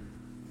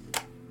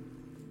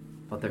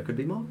 But there could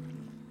be more.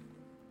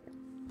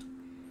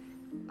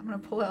 I'm gonna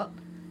pull out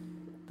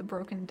the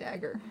broken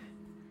dagger.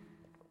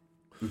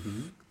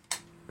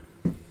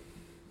 Mm-hmm.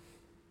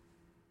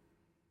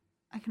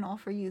 I can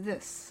offer you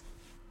this.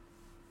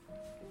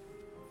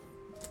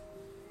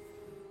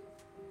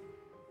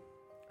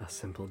 A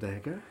simple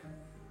dagger?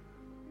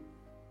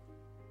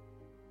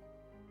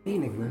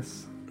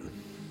 Meaningless.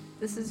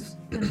 This has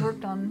been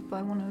worked on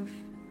by one of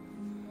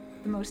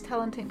the most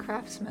talented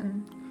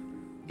craftsmen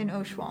in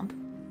Oshwamp.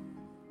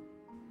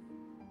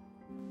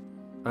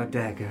 A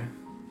dagger.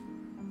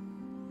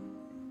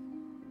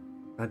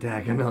 A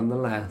dagger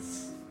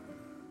nonetheless.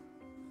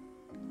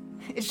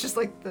 It's just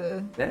like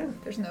Yeah.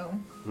 there's no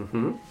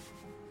Mm-hmm.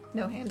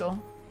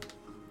 handle.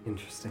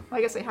 Interesting. Well,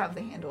 I guess they have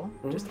the handle,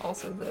 just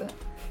also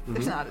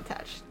they're not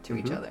attached to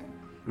each other.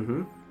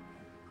 Mm-hmm.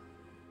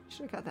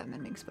 Should have got that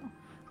mending spell.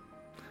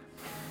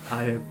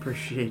 I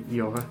appreciate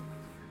your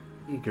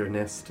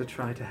eagerness to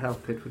try to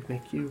help. It would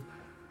make you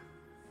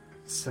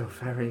so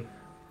very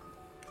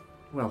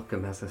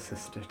welcome as a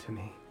sister to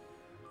me.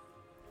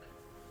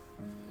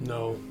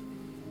 No,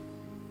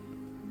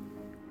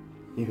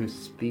 You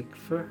speak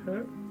for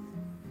her?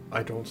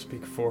 I don't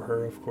speak for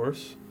her, of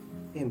course,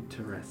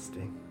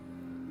 Interesting.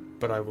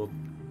 but I will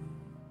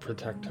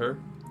protect her.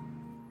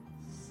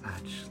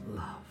 Such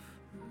love.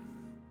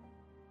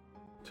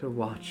 To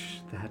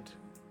watch that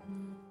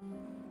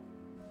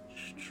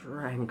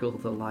strangle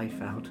the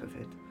life out of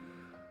it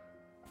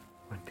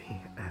would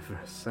be ever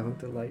so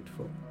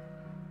delightful.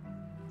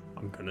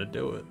 I'm gonna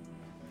do it.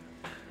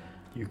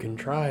 You can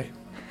try.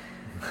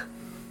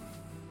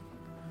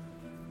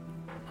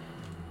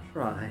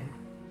 Try.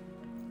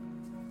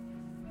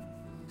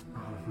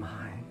 Oh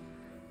my.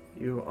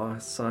 You are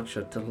such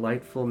a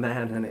delightful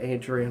man, and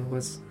Adrian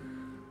was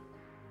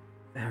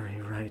very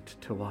right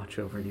to watch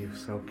over you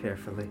so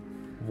carefully.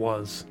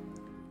 Was.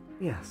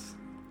 Yes,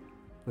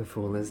 the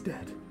fool is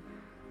dead.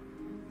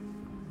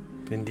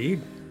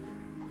 Indeed.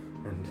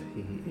 And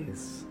he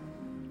is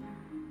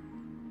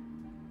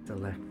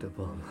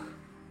delectable.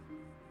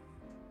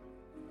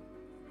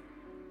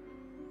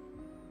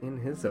 In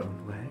his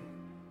own way.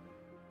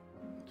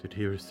 Did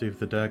he receive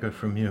the dagger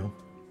from you?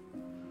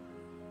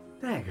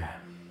 Dagger.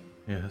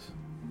 Yes.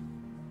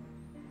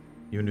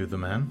 You knew the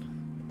man?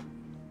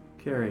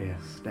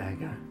 Curious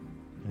dagger.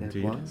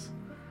 Indeed. It was.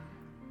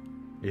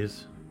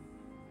 Is?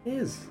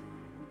 Is.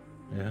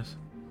 Yes.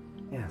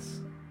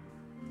 Yes.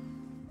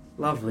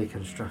 Lovely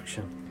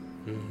construction.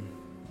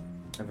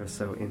 Ever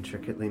so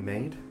intricately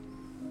made.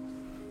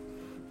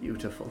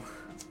 Beautiful.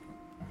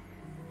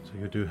 So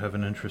you do have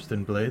an interest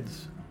in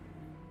blades?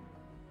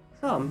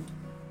 Some.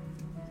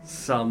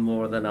 Some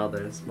more than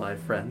others, my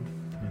friend.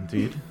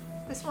 Indeed.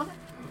 This one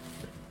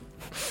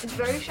is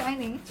very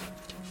shiny.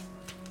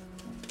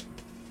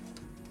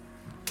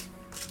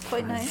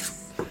 Quite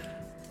nice.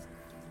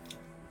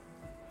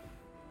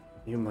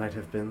 You might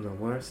have been the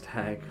worst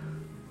hag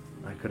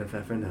I could have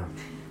ever known.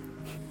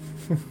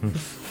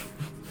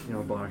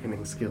 Your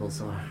bargaining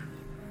skills are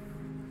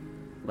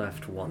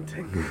left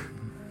wanting.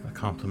 A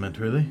compliment,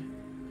 really?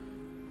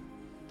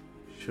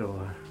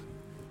 Sure.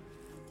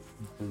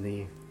 And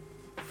the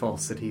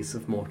falsities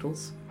of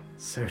mortals,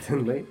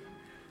 certainly.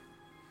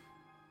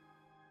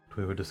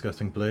 We were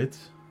discussing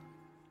blades?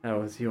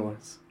 How is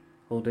yours?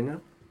 Holding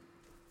up?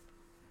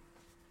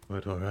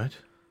 Quite alright.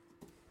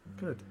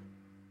 Good.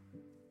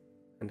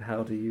 And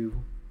how do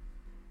you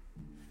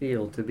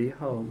feel to be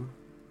home?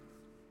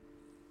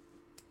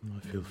 I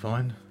feel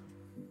fine.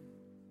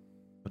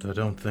 But I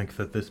don't think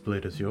that this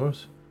blade is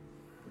yours.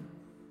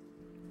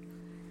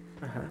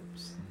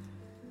 Perhaps.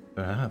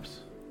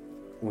 Perhaps.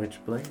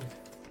 Which blade?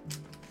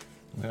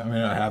 I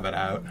mean, I have it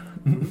out.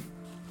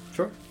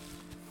 Sure.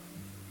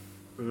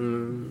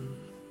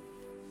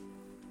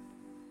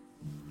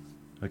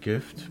 A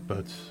gift,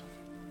 but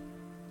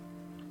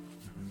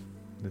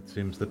it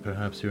seems that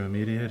perhaps you're a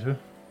mediator.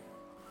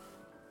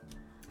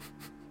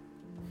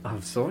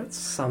 Of sorts.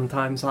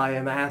 Sometimes I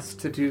am asked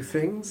to do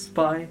things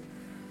by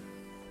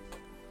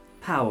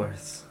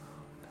powers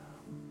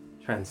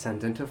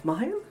transcendent of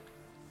mine,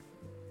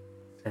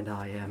 and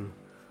I am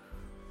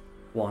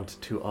want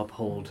to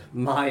uphold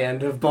my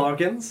end of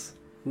bargains.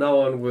 No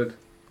one would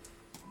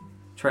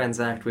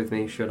transact with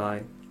me should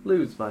I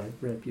lose my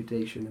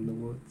reputation in the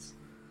woods.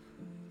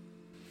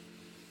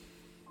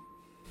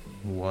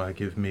 Why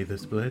give me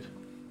this blade?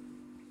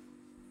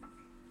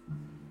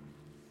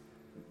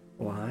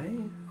 Why?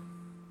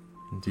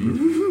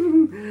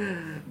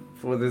 Indeed.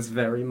 For this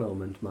very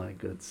moment, my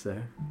good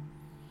sir.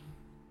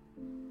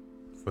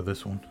 For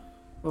this one.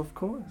 Of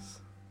course.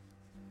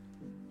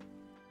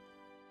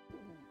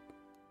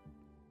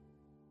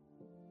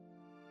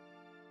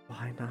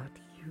 Why not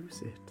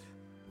use it?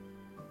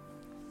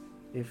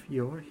 If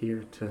you're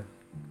here to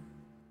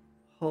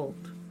halt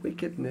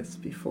wickedness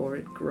before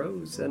it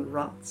grows and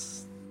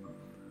rots,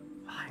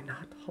 why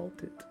not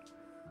halt it?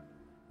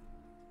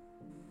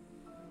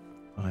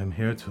 I'm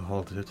here to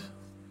halt it.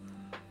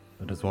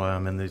 That is why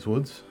I'm in these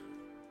woods.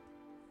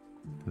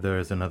 There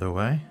is another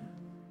way.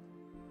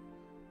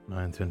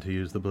 I intend to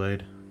use the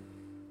blade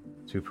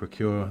to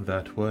procure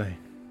that way.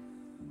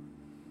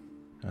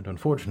 And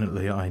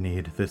unfortunately, I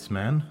need this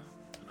man.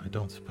 I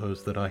don't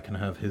suppose that I can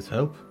have his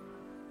help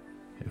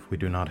if we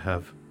do not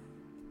have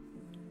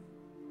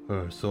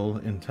her soul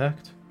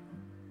intact.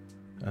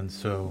 And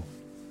so,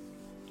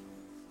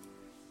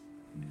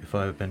 if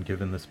I have been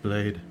given this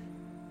blade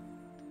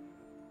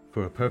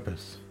for a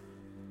purpose,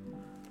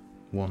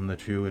 one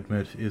that you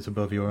admit is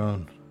above your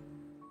own,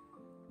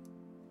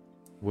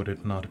 would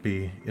it not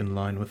be in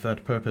line with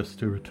that purpose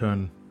to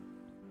return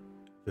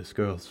this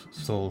girl's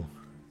soul?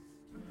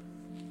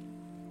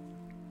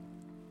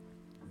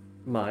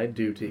 My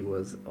duty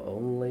was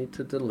only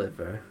to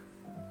deliver,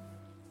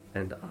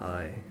 and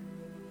I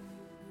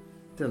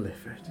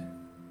delivered.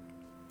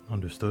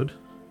 Understood.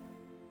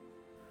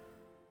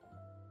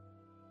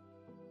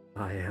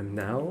 I am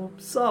now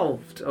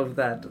absolved of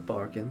that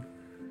bargain,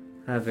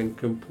 having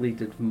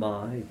completed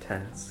my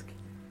task.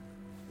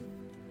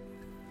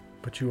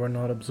 But you are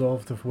not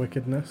absolved of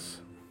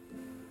wickedness.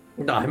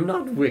 I'm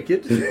not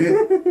wicked.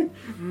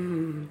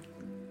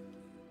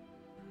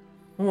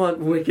 What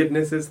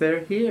wickedness is there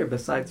here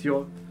besides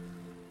your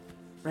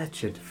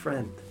wretched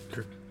friend?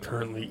 You're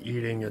currently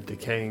eating a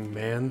decaying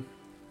man.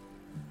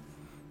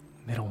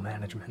 Middle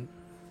management.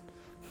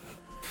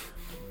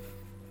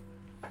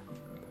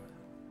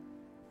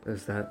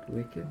 Is that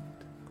wicked?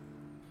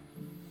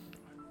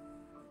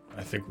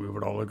 I think we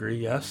would all agree,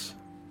 yes.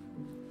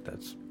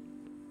 That's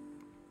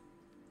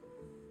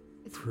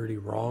pretty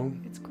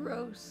wrong. It's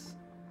gross.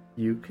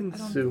 You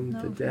consume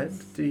know the if dead,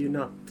 it's- do you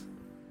not?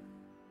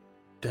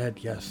 Dead,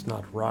 yes,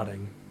 not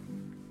rotting.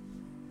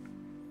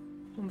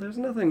 Well, there's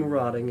nothing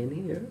rotting in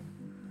here.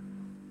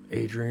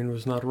 Adrian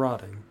was not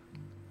rotting.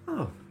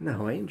 Oh,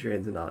 no,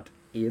 Adrian's not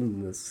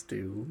in the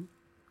stew,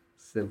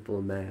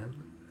 simple man.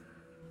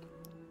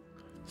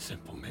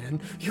 Simple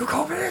man? You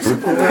call me a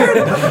simple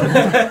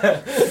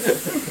man?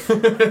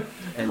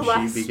 And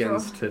Last she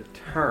begins straw. to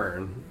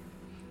turn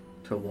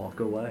to walk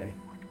away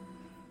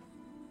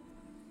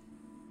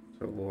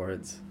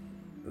towards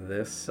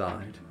this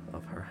side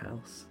of her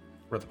house.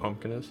 Where the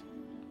pumpkin is?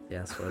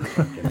 Yes, where the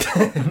pumpkin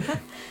is.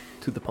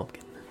 To the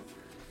pumpkin.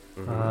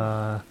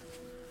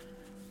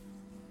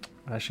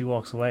 As she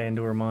walks away,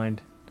 into her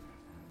mind,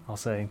 I'll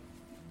say,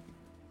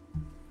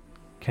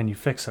 "Can you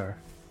fix her?"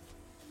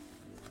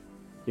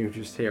 You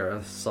just hear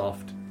a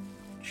soft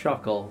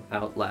chuckle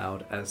out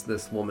loud as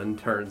this woman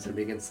turns and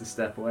begins to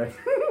step away.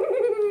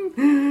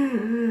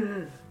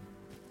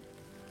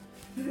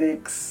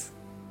 Fix.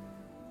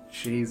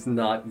 She's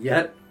not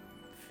yet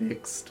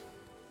fixed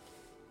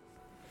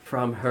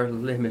from her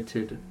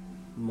limited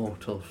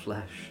mortal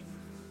flesh.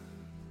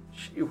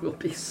 She will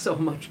be so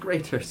much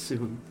greater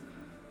soon.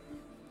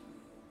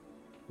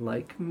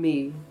 Like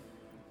me.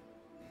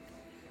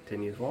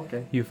 Continues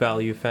walking. You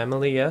value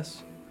family,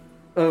 yes?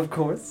 Of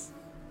course.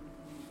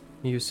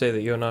 You say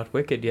that you're not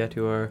wicked, yet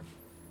you are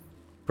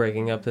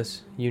breaking up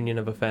this union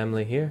of a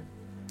family here.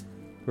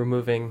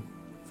 Removing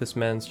this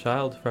man's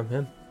child from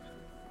him.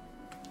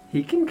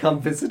 He can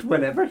come visit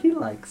whenever he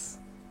likes.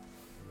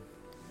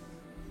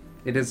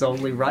 It is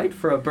only right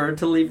for a bird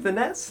to leave the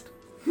nest.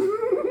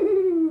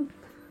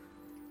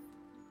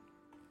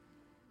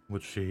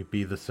 Would she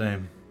be the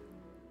same?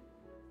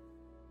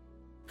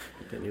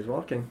 Continues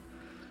walking.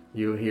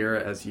 You hear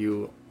as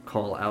you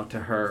call out to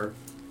her,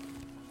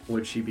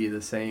 would she be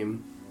the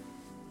same?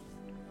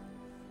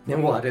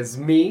 And what is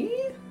me?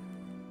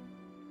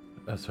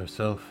 As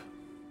herself?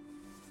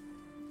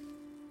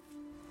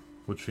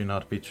 Would she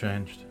not be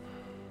changed?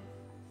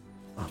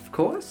 Of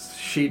course,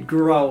 she'd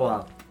grow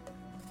up.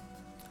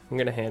 I'm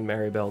gonna hand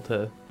Maribel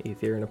to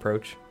Ether and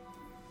approach.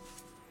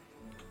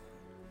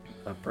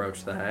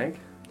 Approach the hag.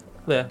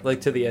 Yeah,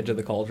 like to the edge of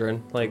the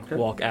cauldron. Like Okay.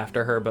 walk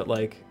after her, but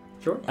like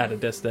Sure. at a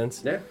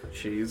distance. Yeah,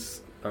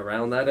 she's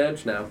around that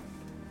edge now.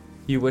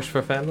 You wish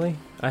for family?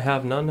 I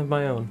have none of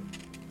my own.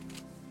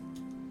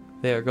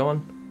 They are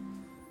gone.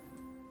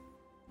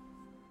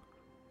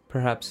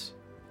 Perhaps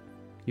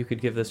you could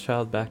give this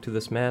child back to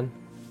this man,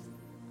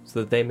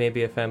 so that they may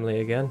be a family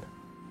again.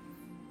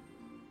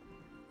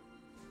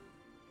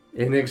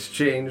 In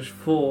exchange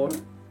for...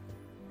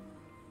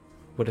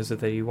 What is it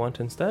that you want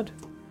instead?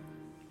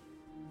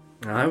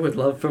 I would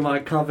love for my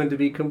coven to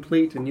be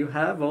complete, and you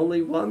have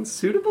only one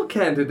suitable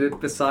candidate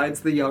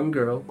besides the young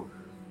girl.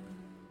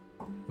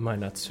 Am I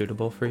not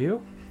suitable for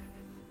you?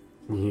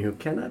 You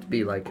cannot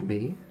be like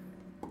me.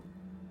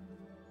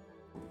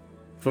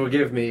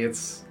 Forgive me,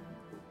 it's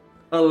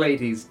a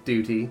lady's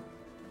duty.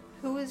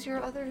 Who is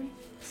your other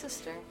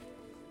sister?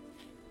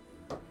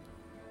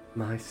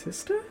 My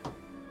sister?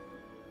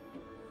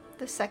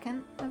 The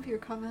second of your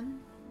coven?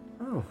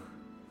 Oh.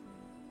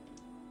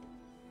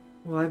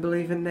 Well, I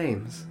believe in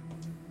names.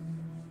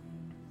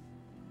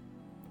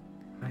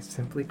 I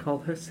simply call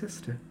her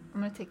sister.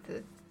 I'm gonna take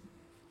the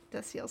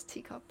Desiel's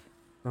teacup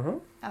Uh-huh.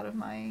 out of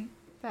my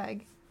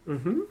bag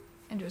Mm-hmm.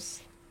 and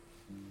just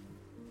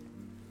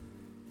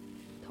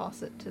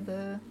toss it to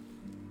the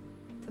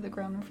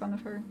ground in front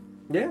of her.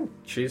 Yeah,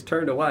 she's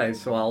turned away,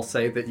 so I'll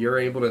say that you're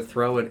able to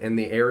throw it in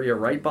the area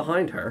right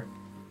behind her.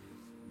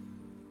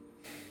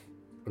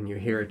 And you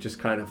hear it just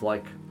kind of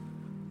like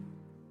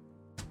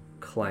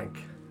clank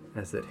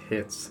as it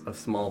hits a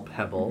small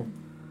pebble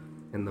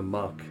in the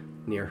muck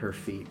near her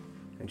feet.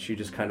 And she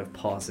just kind of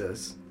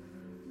pauses.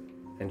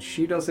 And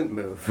she doesn't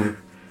move.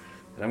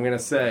 And I'm going to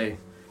say,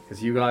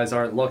 because you guys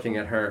aren't looking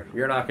at her,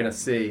 you're not going to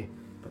see,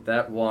 but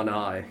that one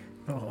eye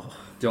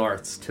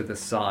darts to the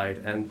side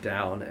and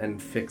down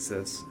and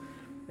fixes.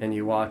 And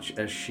you watch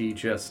as she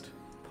just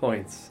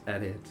points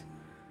at it.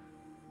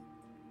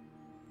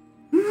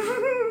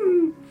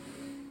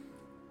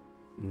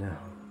 No.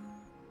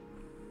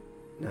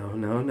 No,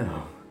 no,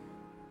 no.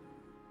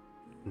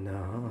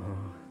 No.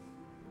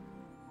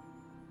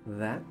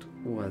 That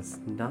was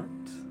not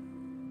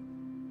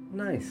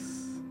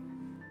nice.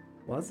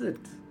 Was it,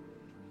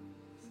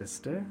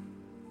 sister?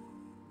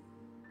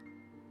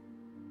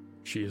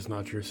 She is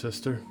not your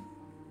sister.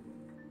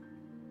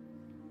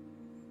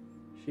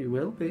 She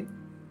will be.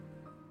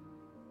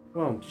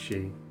 Won't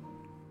she?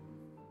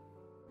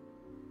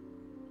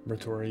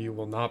 Retora, you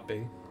will not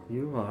be.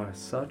 You are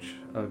such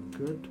a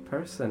good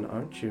person,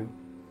 aren't you?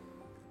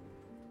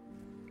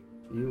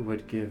 You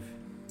would give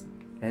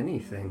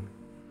anything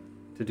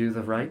to do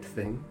the right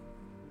thing.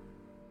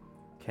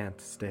 Can't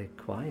stay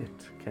quiet,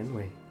 can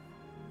we?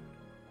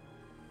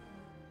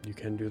 You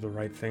can do the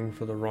right thing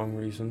for the wrong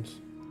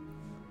reasons.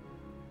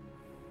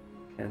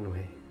 Can we?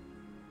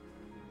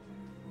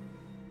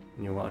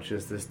 And you watch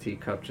as this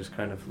teacup just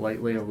kind of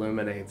lightly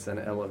illuminates and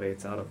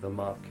elevates out of the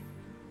muck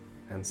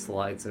and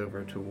slides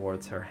over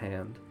towards her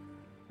hand,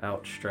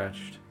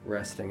 outstretched,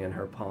 resting in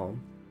her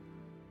palm.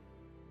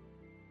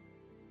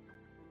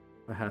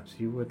 Perhaps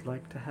you would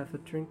like to have a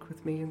drink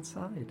with me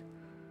inside.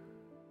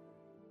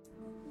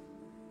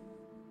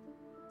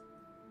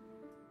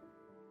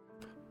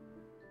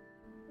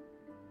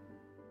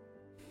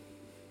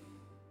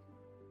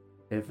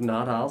 If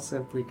not, I'll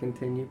simply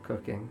continue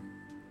cooking.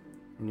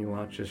 And you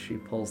watch as she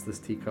pulls this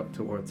teacup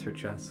towards her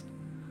chest.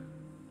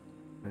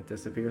 And it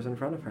disappears in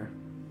front of her.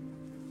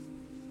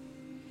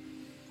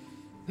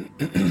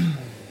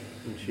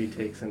 And she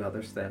takes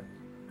another step.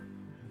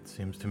 It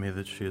seems to me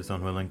that she is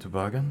unwilling to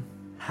bargain.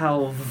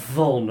 How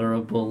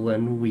vulnerable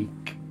and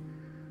weak.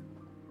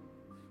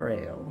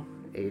 Frail.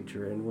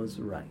 Adrian was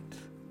right.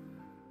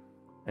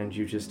 And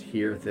you just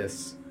hear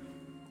this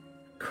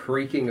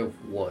creaking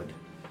of wood.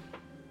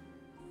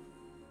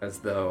 As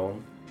though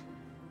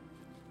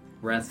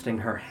resting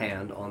her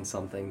hand on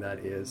something that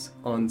is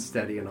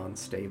unsteady and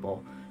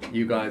unstable.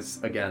 You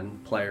guys, again,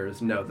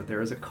 players, know that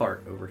there is a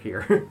cart over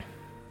here.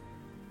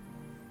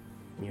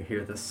 You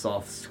hear the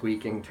soft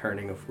squeaking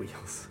turning of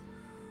wheels.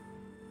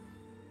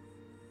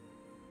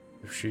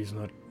 If she's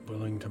not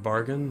willing to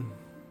bargain,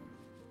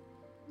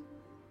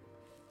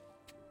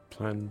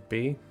 plan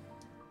B?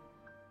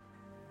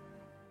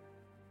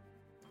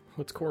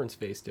 What's Corin's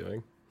face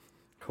doing?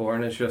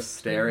 Corin is just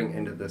staring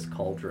into this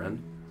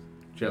cauldron,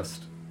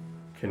 just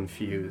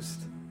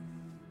confused,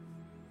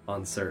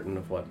 uncertain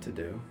of what to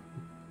do.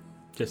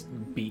 Just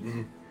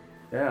beaten.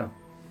 Yeah.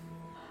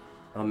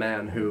 A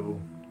man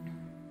who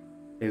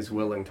is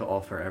willing to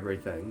offer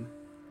everything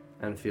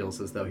and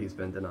feels as though he's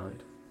been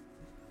denied.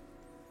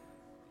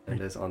 And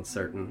is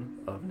uncertain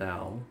of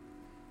now,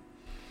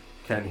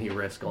 can he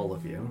risk all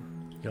of you?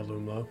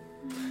 Yalumlo.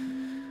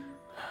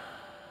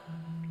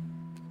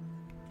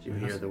 You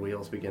hear the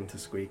wheels begin to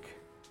squeak.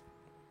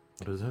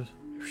 What is it?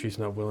 If she's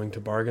not willing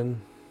to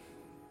bargain,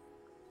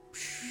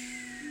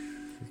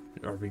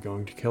 are we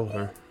going to kill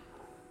her?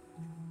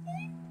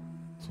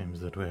 Seems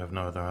that we have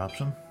no other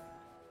option.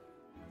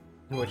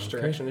 In which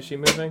direction is she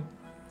moving?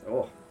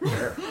 Oh,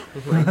 there.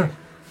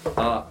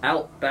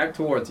 Out, back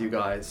towards you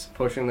guys,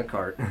 pushing the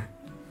cart.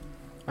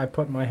 I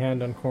put my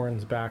hand on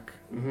Corin's back.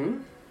 Mm-hmm.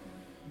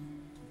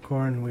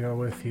 Corin, we are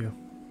with you.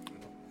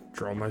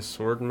 Draw my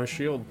sword and my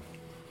shield.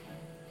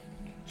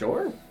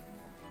 Sure.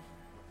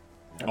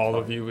 All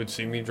of you would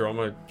see me draw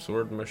my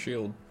sword and my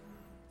shield.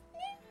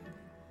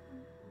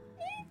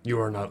 You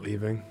are not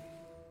leaving.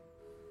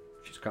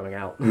 She's coming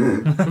out.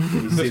 You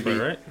see This way,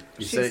 right?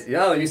 You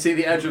see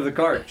the edge of the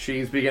cart.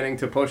 She's beginning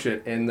to push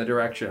it in the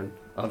direction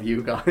of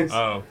you guys.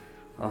 Oh.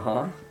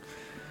 Uh-huh.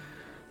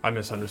 I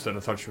misunderstood. I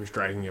thought she was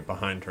dragging it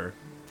behind her.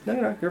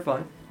 No, you're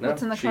fine. No,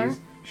 What's in the cart?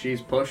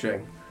 She's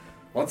pushing.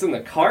 What's in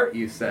the cart,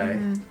 you say?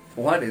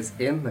 What is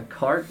in the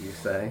cart, you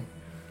say?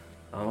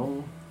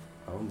 Oh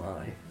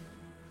my.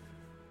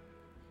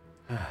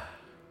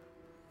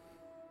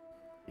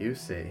 You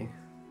see,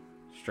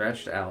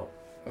 stretched out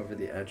over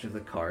the edge of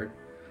the cart,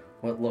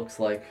 what looks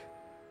like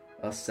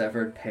a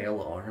severed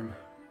pale arm,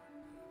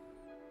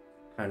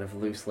 kind of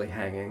loosely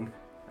hanging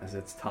as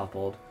it's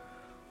toppled,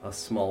 a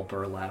small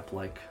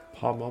burlap-like...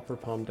 Palm up or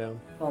palm down?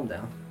 Palm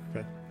down.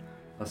 Okay.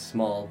 A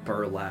small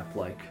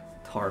burlap-like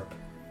tarp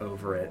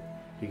over it.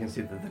 You can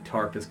see that the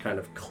tarp is kind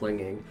of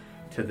clinging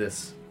to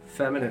this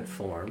feminine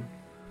form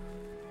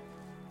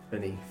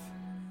beneath.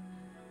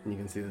 And you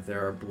can see that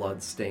there are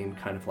blood-stained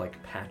kind of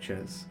like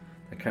patches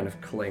that kind of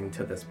cling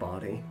to this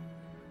body.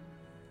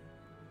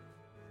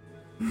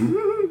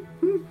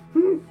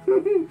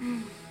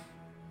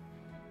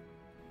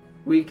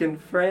 Weak and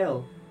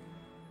frail.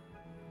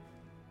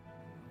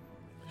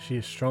 She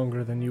is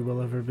stronger than you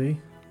will ever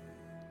be.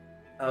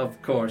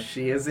 Of course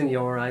she is in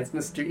your eyes,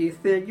 Mr.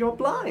 Ether. You're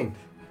blind.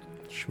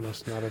 She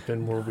must not have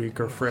been more weak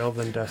or frail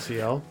than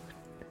Desiel.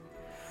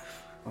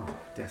 Oh,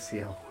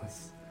 Desiel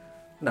was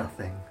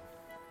nothing.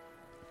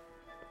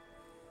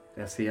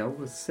 Desiel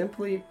was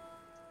simply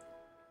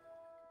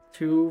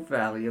too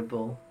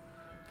valuable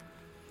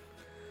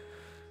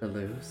to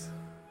lose.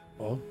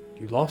 Well,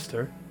 you lost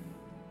her.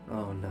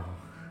 Oh, no.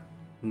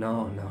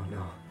 No.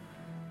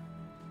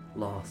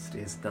 Lost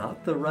is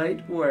not the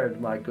right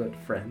word, my good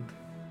friend.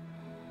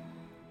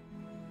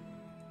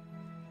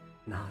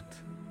 Not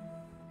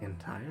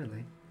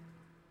entirely.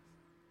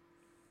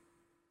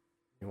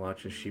 You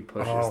watch as she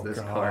pushes this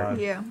cart.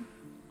 Yeah.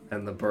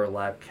 And the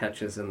burlap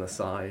catches in the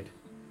side.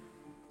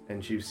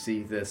 And you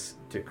see this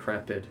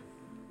decrepit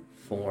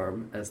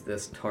form as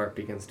this tarp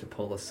begins to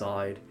pull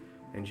aside.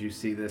 And you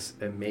see this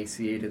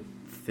emaciated,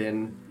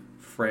 thin,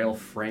 frail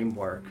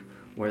framework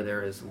where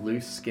there is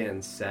loose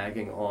skin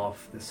sagging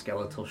off the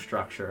skeletal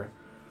structure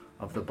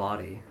of the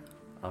body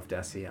of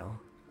Desiel.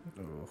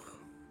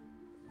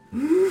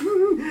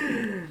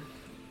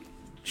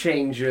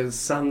 Changes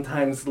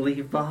sometimes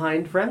leave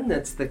behind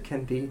remnants that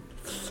can be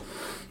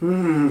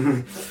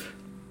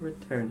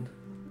returned.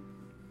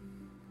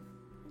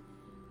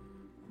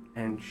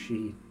 And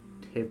she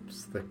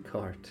tips the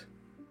cart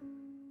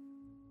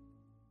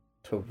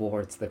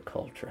towards the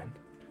cauldron.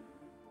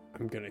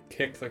 I'm gonna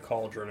kick the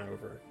cauldron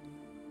over.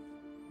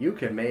 You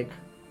can make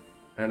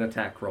an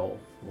attack roll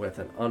with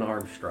an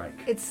unarmed strike.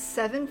 It's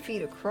 7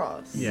 feet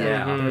across.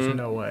 Yeah, there's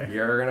no way.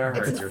 You're gonna hurt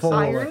It's an yourself.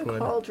 iron liquid.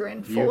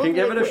 cauldron full You of can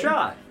give it a liquid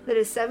shot. that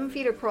is 7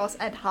 feet across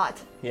and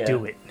hot. Yeah.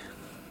 Do it.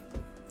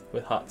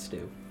 With hot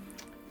stew.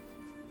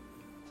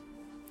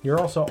 You're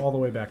also all the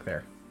way back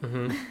there.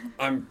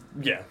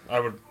 I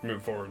would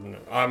move forward.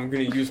 I'm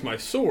gonna use my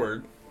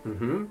sword.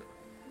 Mm-hmm.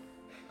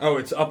 Oh,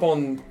 it's up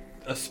on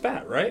a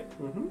spat, right?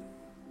 Mm-hmm.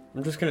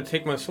 I'm just gonna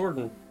take my sword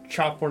and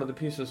chop one of the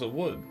pieces of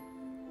wood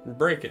and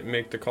break it and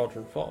make the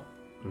cauldron fall.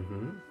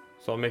 Mm-hmm.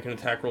 So I'll make an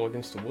attack roll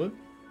against the wood.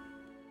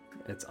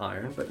 It's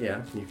iron, but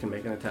yeah, you can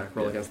make an attack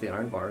roll against the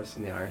iron bars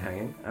and the iron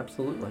hanging.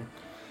 Absolutely.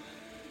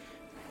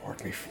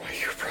 Reward me for my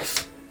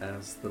hubris.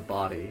 As the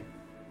body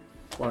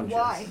plunges.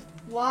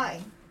 Why?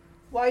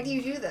 Why do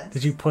you do this?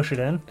 Did you push it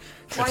in?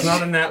 It's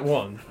not in that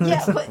one.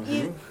 Yeah, but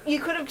you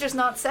could have just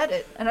not said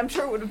it, and I'm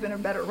sure it would have been a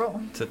better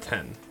roll. It's a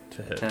 10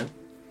 to hit. 10.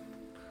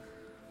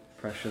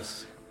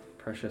 Precious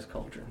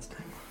cauldrons.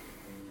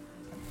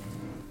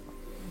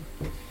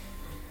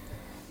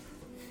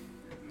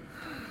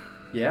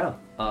 Yeah,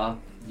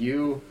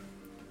 you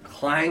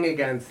clang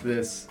against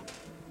this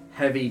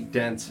heavy,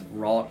 dense,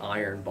 wrought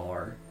iron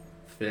bar,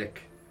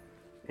 thick,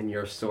 and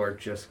your sword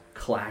just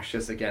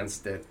clashes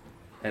against it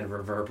and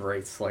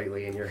reverberates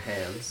slightly in your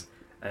hands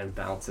and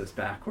bounces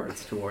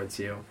backwards towards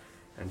you,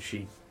 and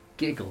she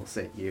giggles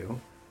at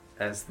you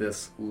as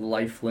this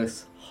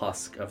lifeless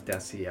husk of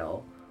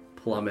Desiel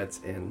plummets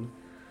in.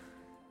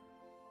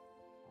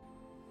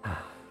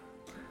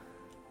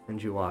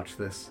 And you watch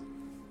this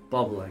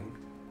bubbling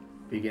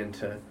begin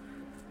to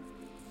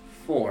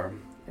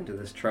form into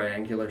this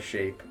triangular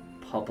shape,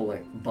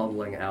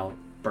 bubbling out,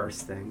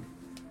 bursting.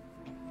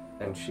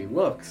 And she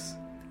looks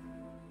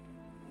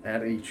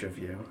at each of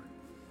you.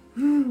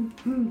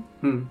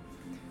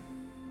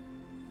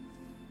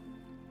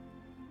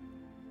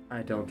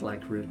 I don't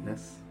like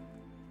rudeness.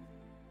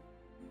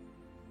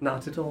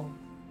 Not at all.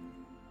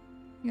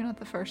 You're not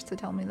the first to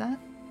tell me that.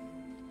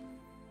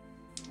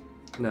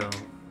 No.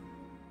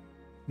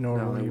 Nor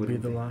No, will I you be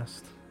wouldn't the be.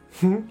 last.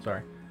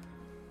 Sorry.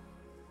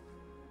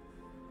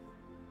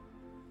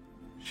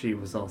 She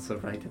was also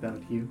right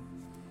about you.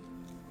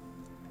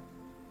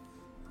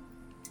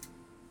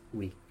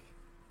 Weak.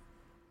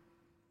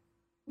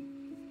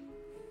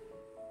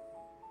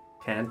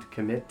 Can't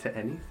commit to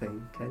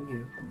anything, can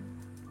you?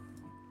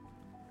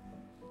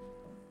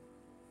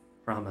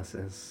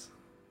 Promises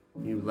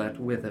you let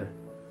wither.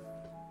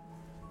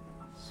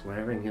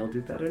 Swearing you'll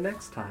do better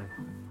next time.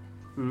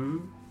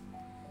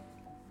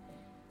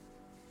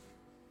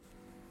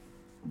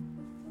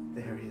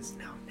 There is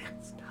no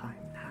next time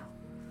now.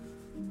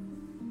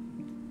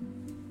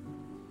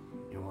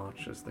 You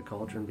watch as the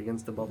cauldron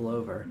begins to bubble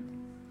over,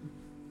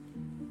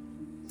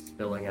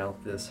 spilling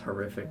out this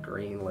horrific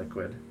green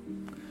liquid.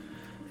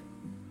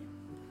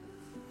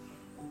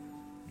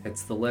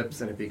 Hits the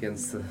lips and it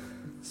begins to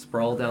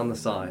sprawl down the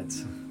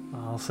sides.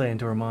 I'll say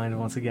into her mind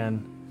once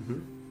again,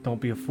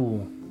 don't be a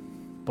fool.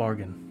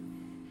 Bargain.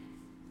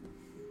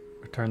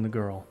 Return the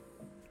girl.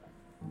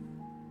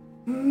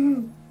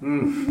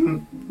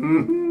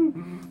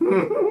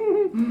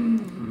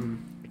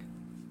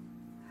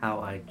 How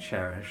I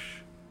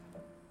cherish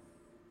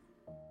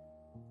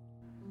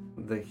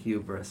the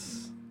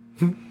hubris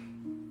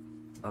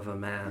of a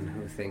man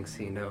who thinks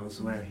he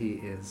knows where he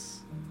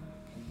is,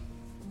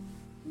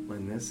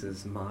 when this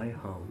is my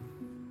home.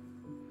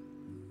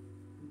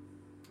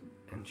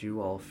 And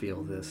you all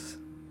feel this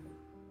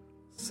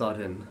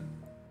sudden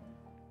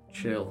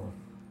chill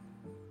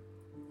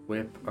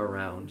whip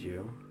around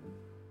you.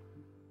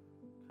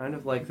 Kind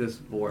of like this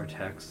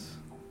vortex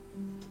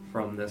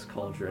from this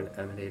cauldron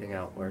emanating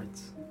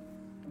outwards.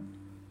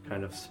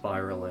 Kind of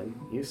spiraling.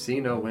 You see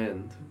no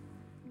wind.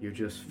 You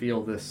just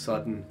feel this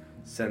sudden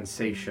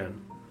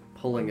sensation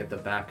pulling at the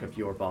back of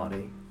your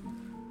body,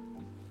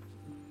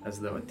 as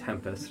though a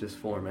tempest is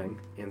forming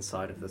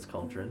inside of this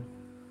cauldron.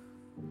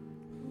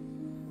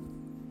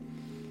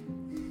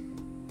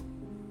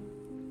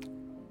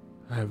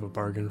 I have a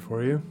bargain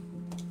for you.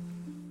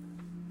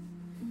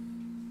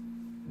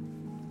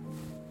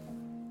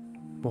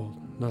 Well,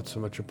 not so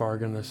much a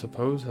bargain, I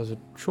suppose, as a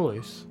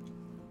choice.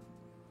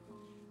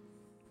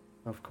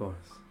 Of course.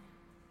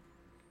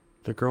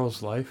 The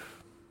girl's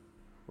life,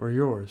 or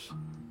yours.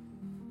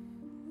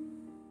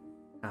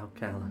 How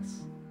callous.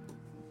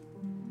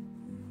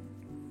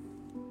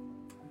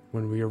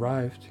 When we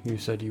arrived, you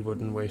said you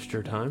wouldn't waste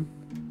your time.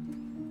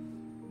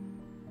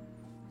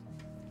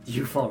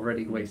 You've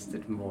already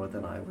wasted more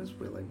than I was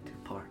willing to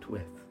part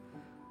with.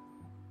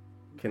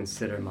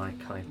 Consider my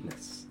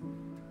kindness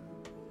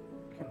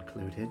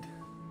concluded.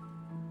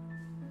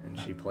 And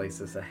she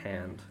places a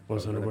hand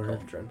Wasn't over the aware.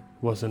 cauldron.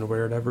 Wasn't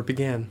aware it ever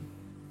began.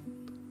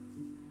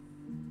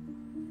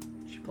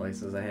 She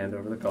places a hand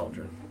over the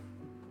cauldron.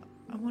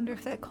 I wonder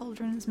if that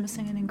cauldron is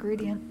missing an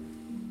ingredient.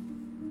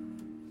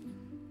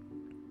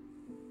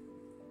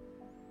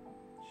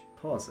 She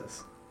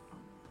pauses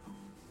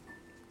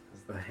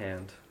as the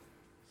hand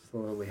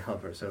slowly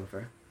hovers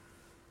over.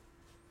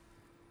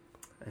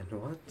 And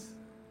what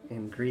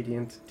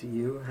ingredient do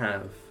you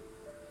have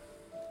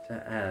to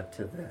add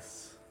to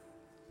this,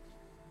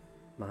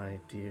 my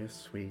dear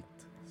sweet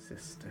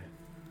sister?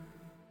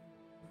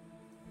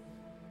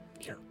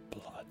 Your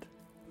blood.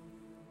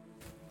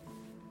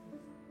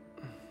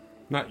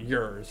 Not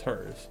yours,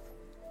 hers.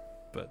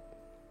 But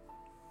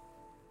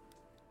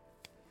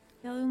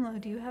Dunlo,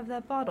 do you have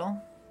that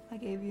bottle I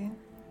gave you?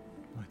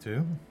 I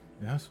do,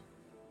 yes.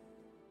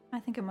 I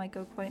think it might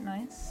go quite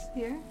nice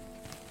here.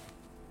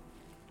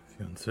 If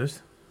you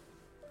insist.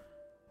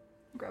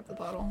 Grab the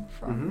bottle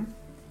from.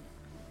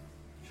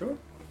 Sure.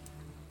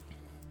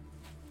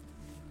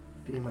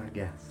 Be my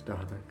guest,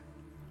 darling.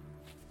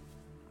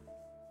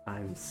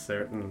 I'm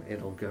certain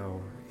it'll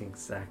go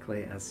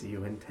exactly as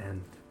you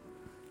intend.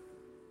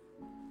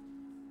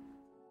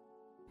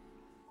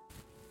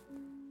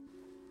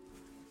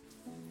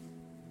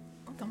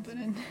 I'll dump it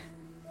in.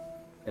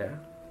 Yeah.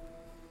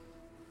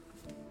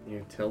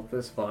 You tilt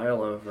this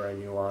vial over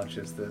and you watch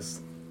as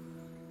this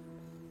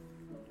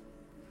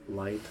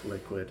light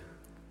liquid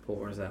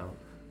pours out,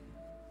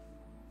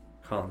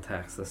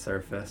 contacts the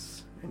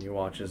surface, and you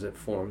watch as it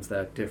forms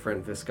that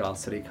different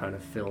viscosity kind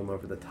of film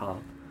over the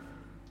top.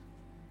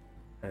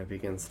 And it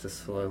begins to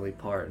slowly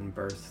part and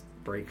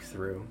break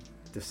through,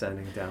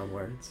 descending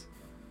downwards.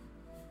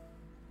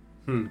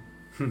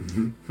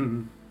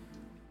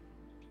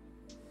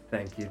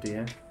 Thank you,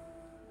 dear.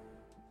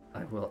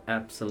 I will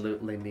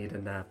absolutely need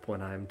a nap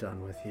when I'm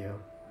done with you.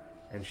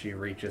 And she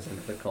reaches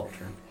into the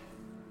cauldron.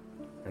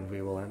 And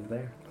we will end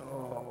there.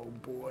 Oh,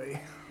 boy.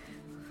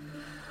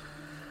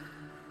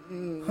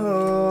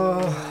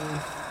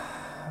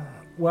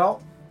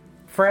 Well,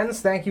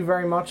 friends, thank you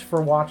very much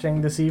for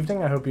watching this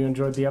evening. I hope you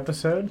enjoyed the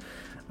episode.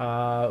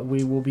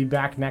 We will be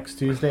back next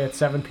Tuesday at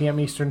 7 p.m.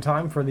 Eastern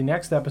Time for the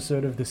next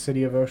episode of The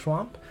City of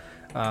Oshwamp.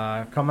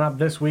 Coming up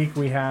this week,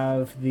 we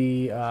have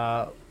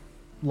the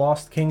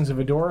Lost Kings of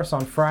Edoras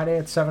on Friday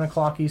at 7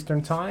 o'clock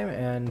Eastern Time,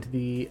 and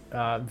the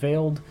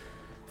Veiled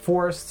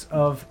Forests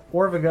of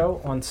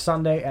Orvigo on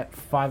Sunday at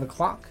 5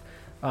 o'clock.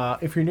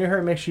 If you're new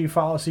here, make sure you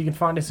follow so you can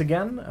find us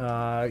again.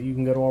 You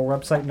can go to our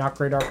website,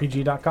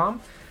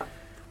 notgreatrpg.com.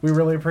 We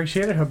really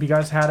appreciate it. Hope you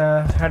guys had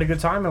a good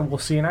time, and we'll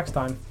see you next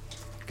time.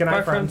 Good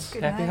night, Bye, friends.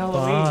 Good Happy night.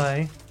 Halloween.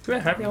 Bye. Yeah,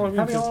 happy Halloween.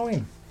 Happy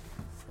Halloween.